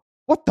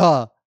 What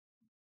the?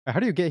 How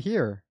do you get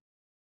here?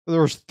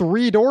 There was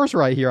 3 doors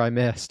right here I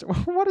missed.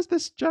 What is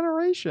this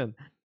generation?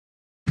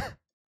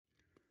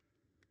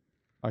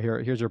 Oh,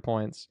 here's your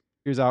points.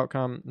 Here's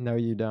outcome. No,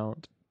 you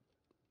don't.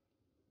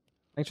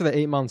 Thanks for the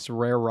 8 months,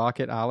 rare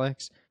rocket,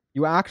 Alex.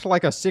 You act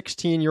like a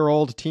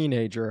 16-year-old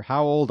teenager.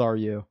 How old are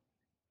you?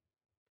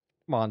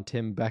 Come on,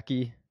 Tim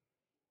Becky.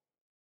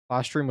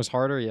 Last stream was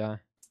harder, yeah.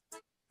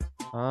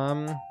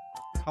 How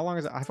long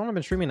is it? I've only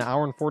been streaming an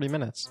hour and 40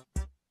 minutes.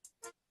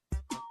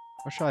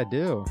 What should I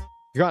do?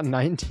 You got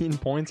 19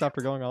 points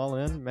after going all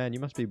in? Man, you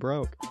must be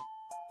broke.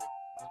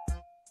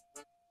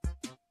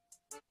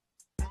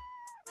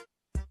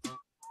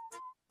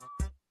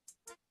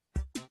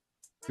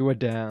 Do a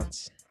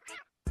dance.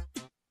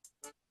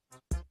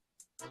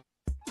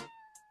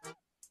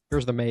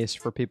 Here's the mace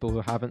for people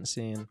who haven't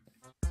seen.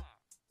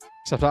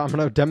 Except I'm going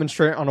to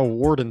demonstrate on a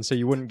warden so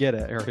you wouldn't get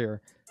it.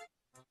 Here.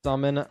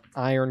 Summon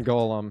Iron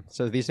Golem.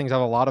 So these things have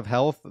a lot of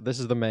health.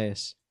 This is the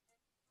mace.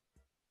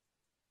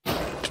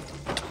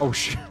 Oh,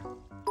 shit.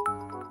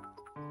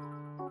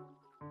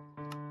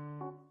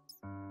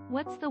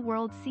 What's the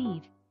world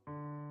seed?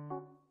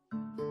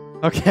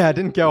 Okay, I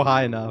didn't go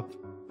high enough.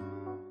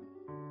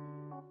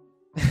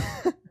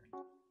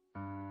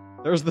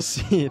 There's the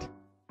seed.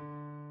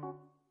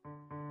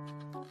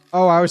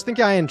 Oh, I was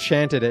thinking I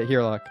enchanted it.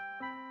 Here, look.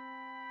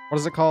 What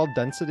is it called?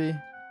 Density? Is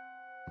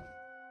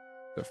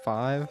it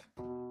 5?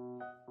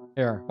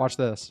 Here, watch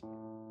this.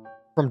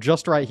 From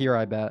just right here,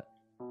 I bet.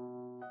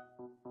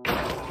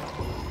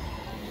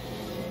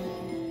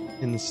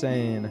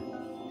 Insane.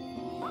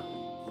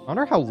 I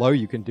wonder how low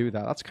you can do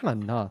that. That's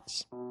kind of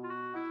nuts.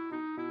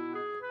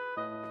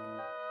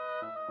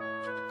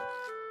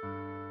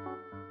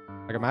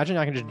 Like, imagine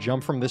I can just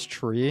jump from this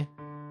tree.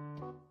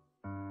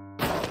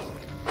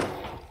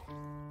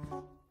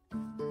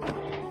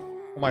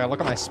 Oh my god,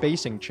 look at my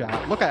spacing,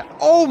 chat. Look at...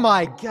 Oh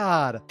my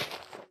god!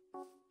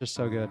 Just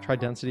so good. Try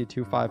density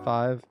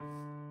 255.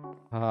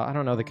 I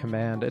don't know the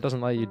command. It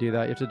doesn't let you do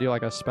that. You have to do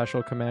like a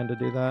special command to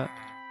do that.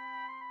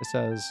 It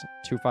says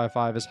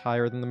 255 is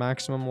higher than the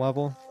maximum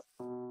level.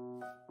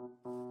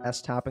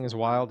 S-tapping is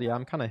wild. Yeah,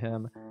 I'm kind of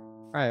him.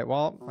 Alright,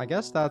 well, I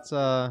guess that's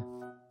the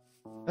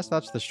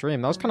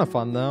stream. That was kind of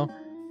fun, though.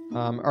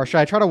 Or should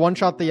I try to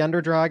one-shot the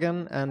Ender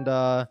Dragon and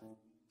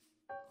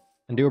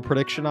do a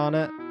prediction on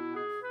it?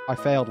 I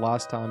failed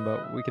last time,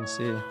 but we can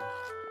see.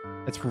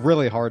 It's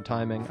really hard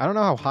timing. I don't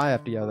know how high I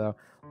have to go, though.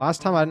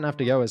 Last time I didn't have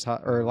to go as high,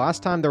 or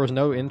last time there was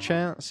no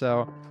enchant,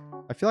 so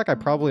I feel like I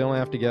probably only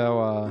have to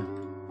go,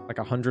 like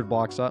 100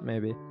 blocks up,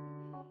 maybe.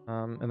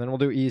 And then we'll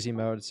do easy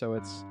mode, so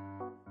it's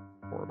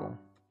horrible.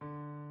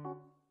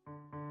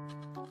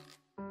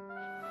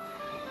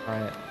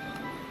 Alright.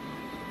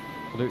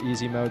 We'll do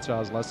easy mode so I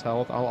has less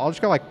health. I'll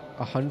just go like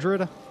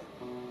 100.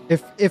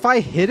 If I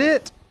hit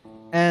it,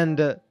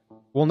 and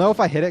we'll know if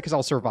I hit it because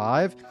I'll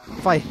survive.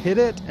 If I hit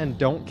it and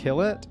don't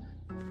kill it,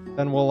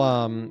 then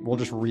we'll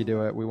just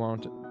redo it. We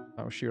won't.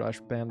 Oh shoot! I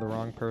banned the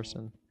wrong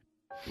person.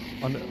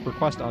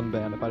 Request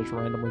unban if I just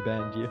randomly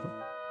banned you.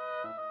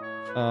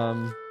 All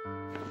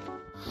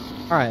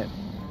right.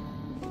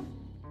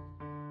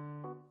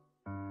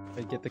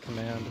 I get the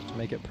command to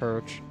make it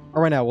perch.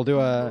 All right, now we'll do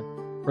a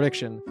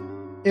prediction.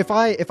 If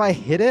I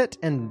hit it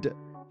and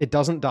it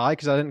doesn't die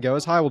because I didn't go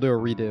as high, we'll do a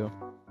redo.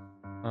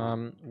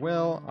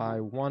 Will I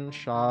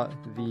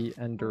one-shot the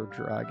Ender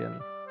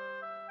Dragon?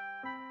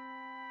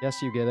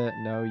 Yes, you get it.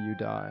 No, you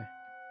die.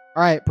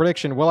 Alright,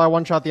 prediction. Will I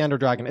one-shot the Ender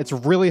Dragon? It's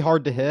really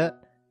hard to hit.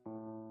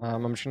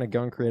 I'm just gonna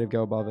go in creative,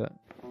 go above it.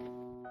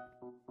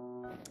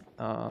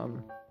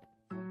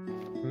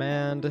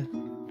 Command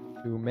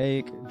to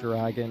make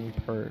dragon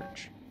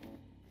perch.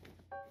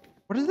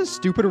 What is this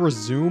stupid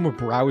resume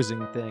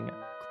browsing thing?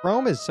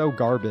 Chrome is so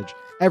garbage.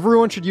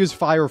 Everyone should use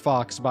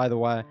Firefox, by the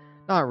way.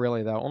 Not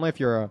really, though. Only if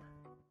you're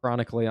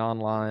chronically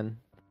online.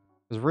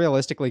 Because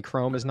realistically,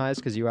 Chrome is nice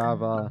because you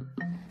have like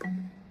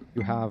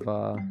the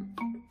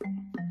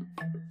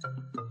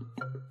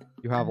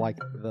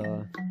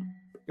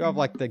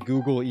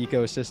Google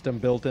ecosystem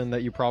built in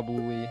that you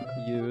probably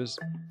use.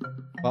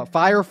 But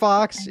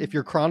Firefox, if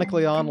you're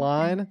chronically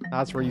online,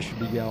 that's where you should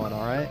be going,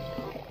 alright?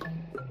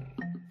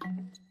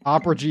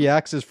 Opera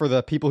GX is for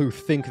the people who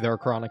think they're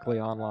chronically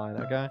online,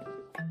 okay?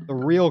 The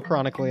real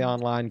chronically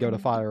online go to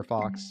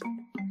Firefox.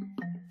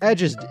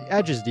 Edge is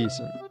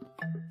decent.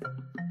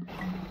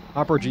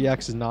 Opera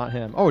GX is not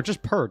him. Oh, it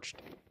just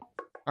perched.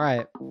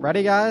 Alright,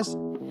 ready guys?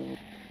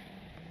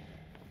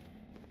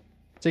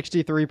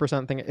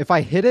 63% thing. If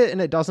I hit it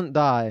and it doesn't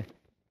die,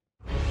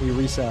 we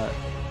reset.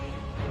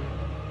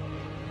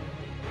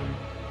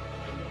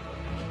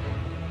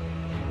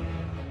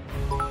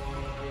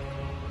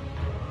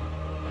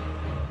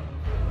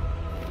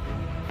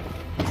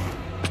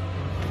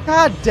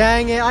 God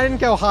dang it, I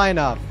didn't go high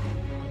enough.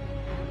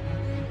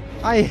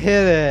 I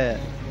hit it.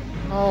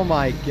 Oh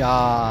my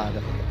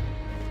god.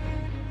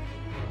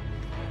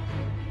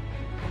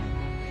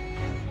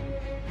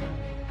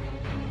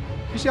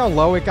 You see how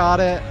low it got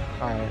it?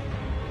 Alright.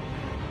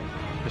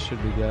 This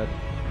should be good.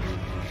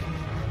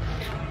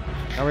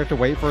 Now we have to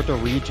wait for it to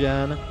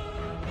regen.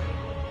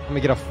 Let me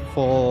get a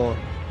full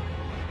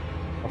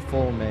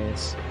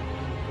mace.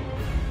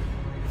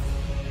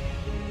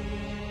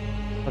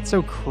 That's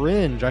so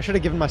cringe. I should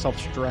have given myself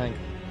strength.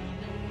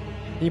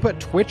 Can you put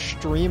Twitch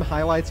stream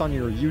highlights on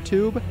your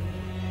YouTube?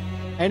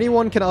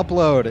 Anyone can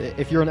upload.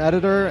 If you're an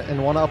editor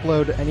and want to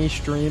upload any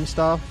stream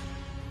stuff,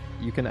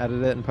 you can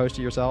edit it and post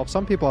it yourself.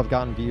 Some people have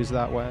gotten views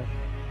that way.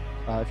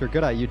 If you're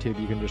good at YouTube,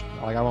 you can just,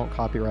 like, I won't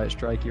copyright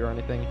strike you or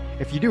anything.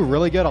 If you do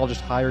really good, I'll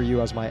just hire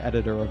you as my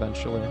editor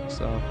eventually.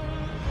 So,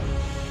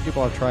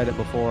 people have tried it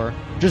before.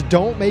 Just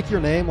don't make your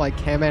name like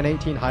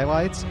camman18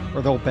 highlights,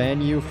 or they'll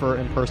ban you for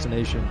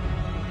impersonation.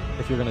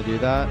 If you're gonna do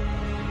that,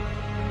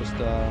 just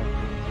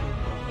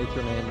make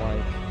your name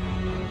like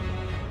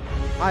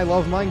I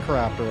love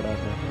Minecraft or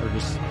whatever, or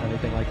just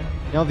anything like,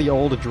 you know, the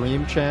old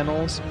Dream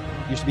channels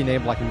used to be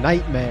named like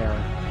Nightmare,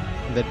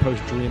 and they'd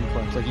post Dream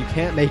clips. Like, you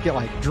can't make it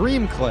like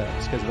Dream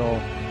clips because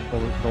they'll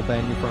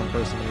ban you for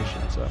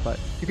impersonation. So, but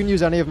you can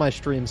use any of my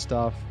stream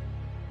stuff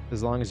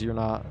as long as you're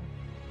not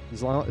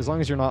as long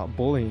as you're not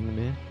bullying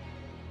me.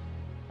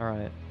 All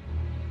right,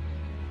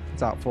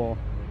 it's out full.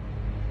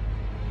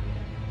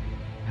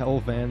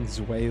 Hell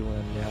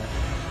Venezuelan, yeah.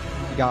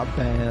 He got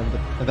banned.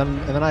 And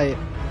then I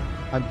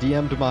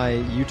DM'd my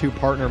YouTube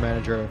partner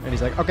manager, and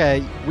he's like,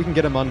 okay, we can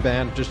get him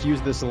unbanned, just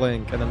use this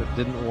link, and then it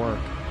didn't work.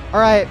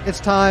 Alright, it's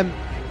time.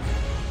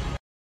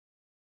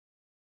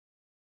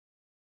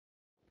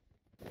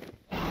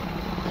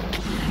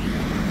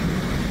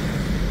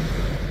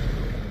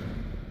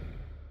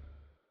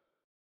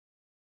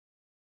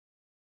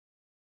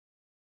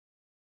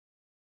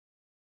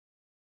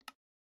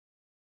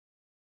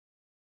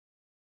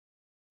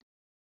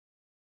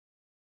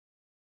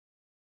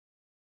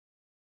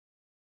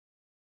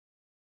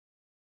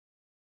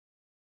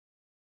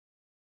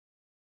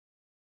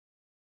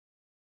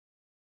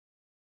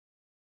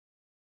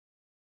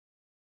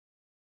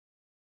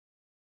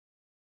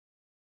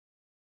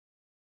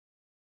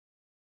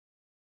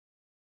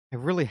 I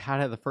really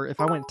had it the first.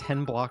 If I went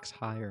 10 blocks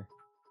higher.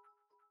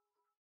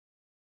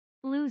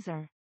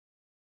 Loser.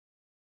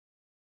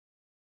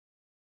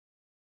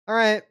 All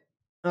right.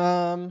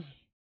 That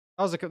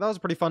was a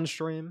pretty fun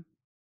stream.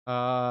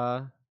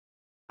 I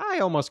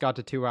almost got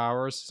to 2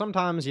 hours.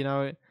 Sometimes, you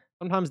know,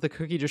 Sometimes the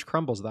cookie just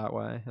crumbles that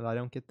way, and I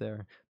don't get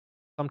there.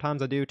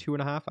 Sometimes I do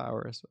 2.5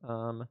 hours.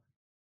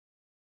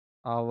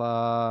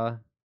 I'll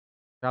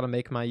gotta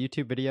make my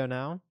YouTube video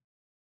now.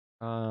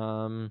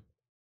 It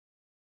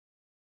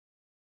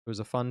was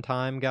a fun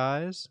time,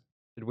 guys.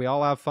 Did we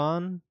all have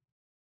fun?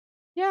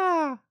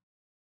 Yeah.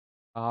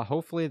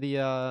 Hopefully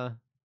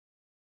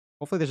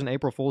there's an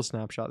April Fool's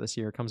snapshot this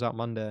year. It comes out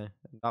Monday.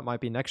 That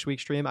might be next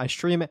week's stream. I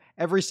stream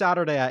every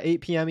Saturday at 8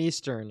 p.m.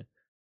 Eastern.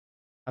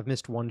 I've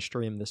missed one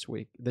stream this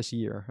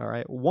year. All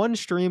right, one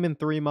stream in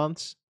 3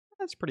 months.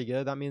 That's pretty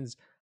good. That means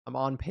I'm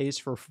on pace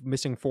for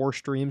missing 4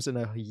 streams in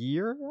a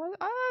year.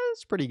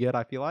 It's pretty good,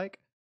 I feel like.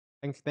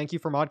 Thank you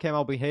for Modcam.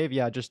 I'll behave.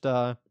 Yeah, just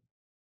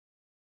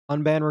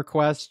unban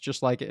requests.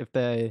 Just like if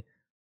they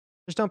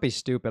just don't be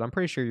stupid. I'm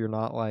pretty sure you're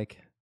not like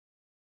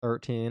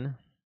 13.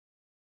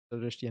 So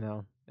just, you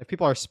know, if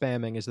people are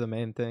spamming is the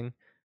main thing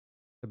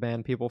to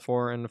ban people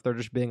for, and if they're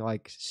just being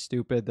like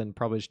stupid, then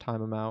probably just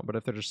time them out. But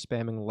if they're just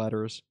spamming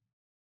letters,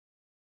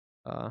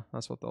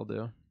 that's what they'll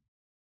do.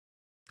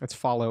 Let's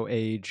follow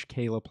age,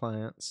 Kayla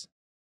Plants.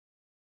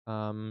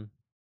 All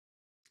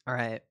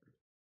right.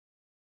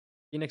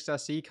 Phoenix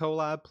SE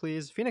collab,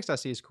 please. Phoenix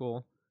SE is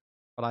cool,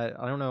 but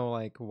I don't know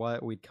like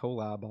what we'd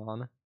collab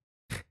on.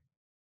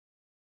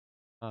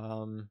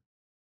 All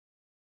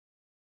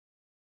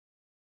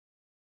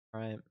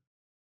right.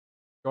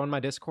 Join my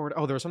Discord.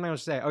 Oh, there was something I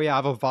was to say. Oh yeah, I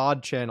have a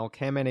VOD channel,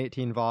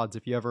 camman18 VODs.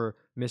 If you ever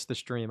missed the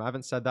stream, I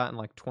haven't said that in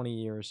like 20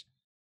 years.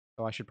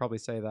 So I should probably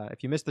say that.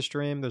 If you missed the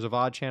stream, there's a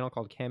VOD channel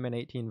called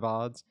camman18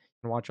 VODs.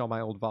 You can watch all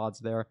my old VODs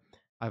there.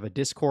 I have a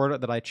Discord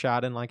that I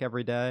chat in like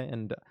every day,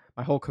 and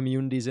my whole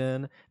community's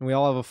in, and we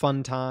all have a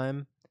fun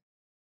time.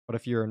 But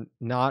if you're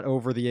not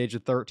over the age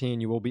of 13,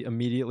 you will be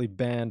immediately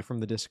banned from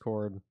the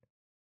Discord.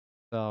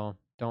 So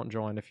don't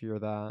join if you're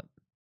that.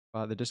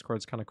 The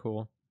Discord's kind of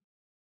cool.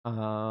 I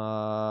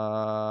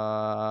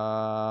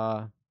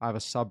have a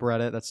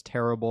subreddit that's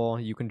terrible.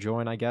 You can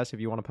join, I guess, if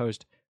you want to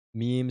post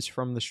memes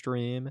from the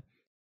stream.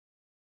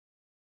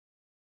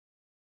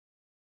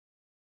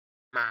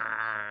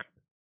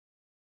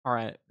 All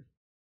right.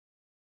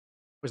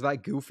 Was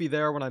that goofy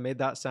there when I made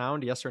that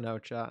sound? Yes or no,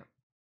 chat?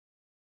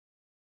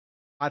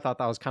 I thought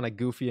that was kind of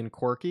goofy and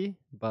quirky,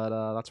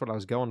 but that's what I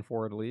was going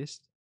for at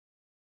least.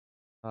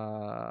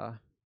 So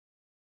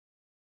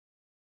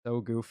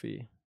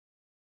goofy.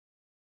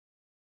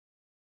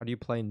 How do you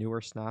play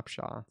newer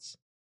snapshots?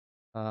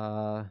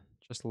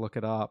 Just look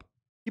it up.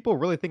 People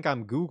really think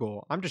I'm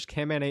Google. I'm just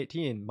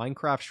camman18,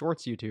 Minecraft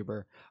Shorts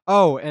YouTuber.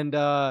 Oh, and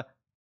I'll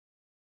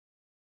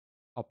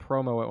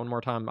promo it one more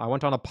time. I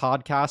went on a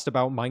podcast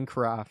about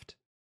Minecraft.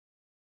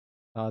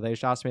 They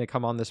just asked me to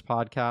come on this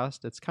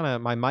podcast. It's kind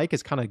of, my mic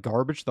is kind of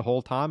garbage the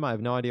whole time. I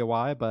have no idea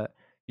why, but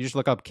you just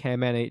look up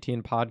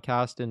camman18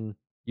 podcast in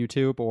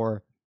YouTube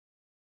or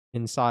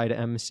Inside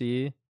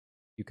MC.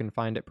 You can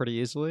find it pretty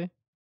easily.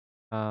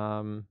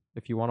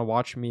 If you want to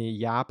watch me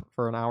yap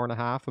for an hour and a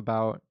half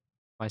about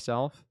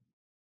myself.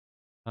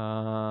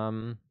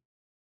 All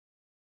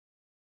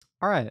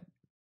right.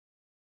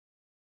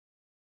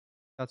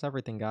 That's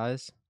everything,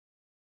 guys.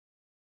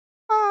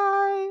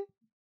 Bye.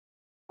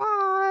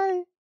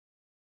 Bye.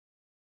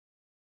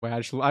 Wait, I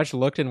just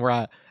looked and we're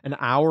at an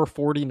hour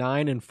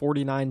 49 and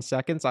 49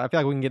 seconds. I feel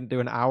like we can get into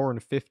an hour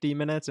and 50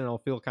 minutes and it'll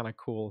feel kind of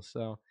cool.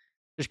 So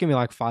just give me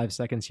like 5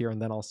 seconds here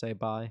and then I'll say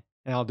bye.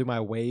 And I'll do my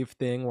wave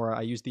thing where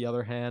I use the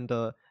other hand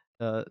to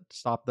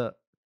stop the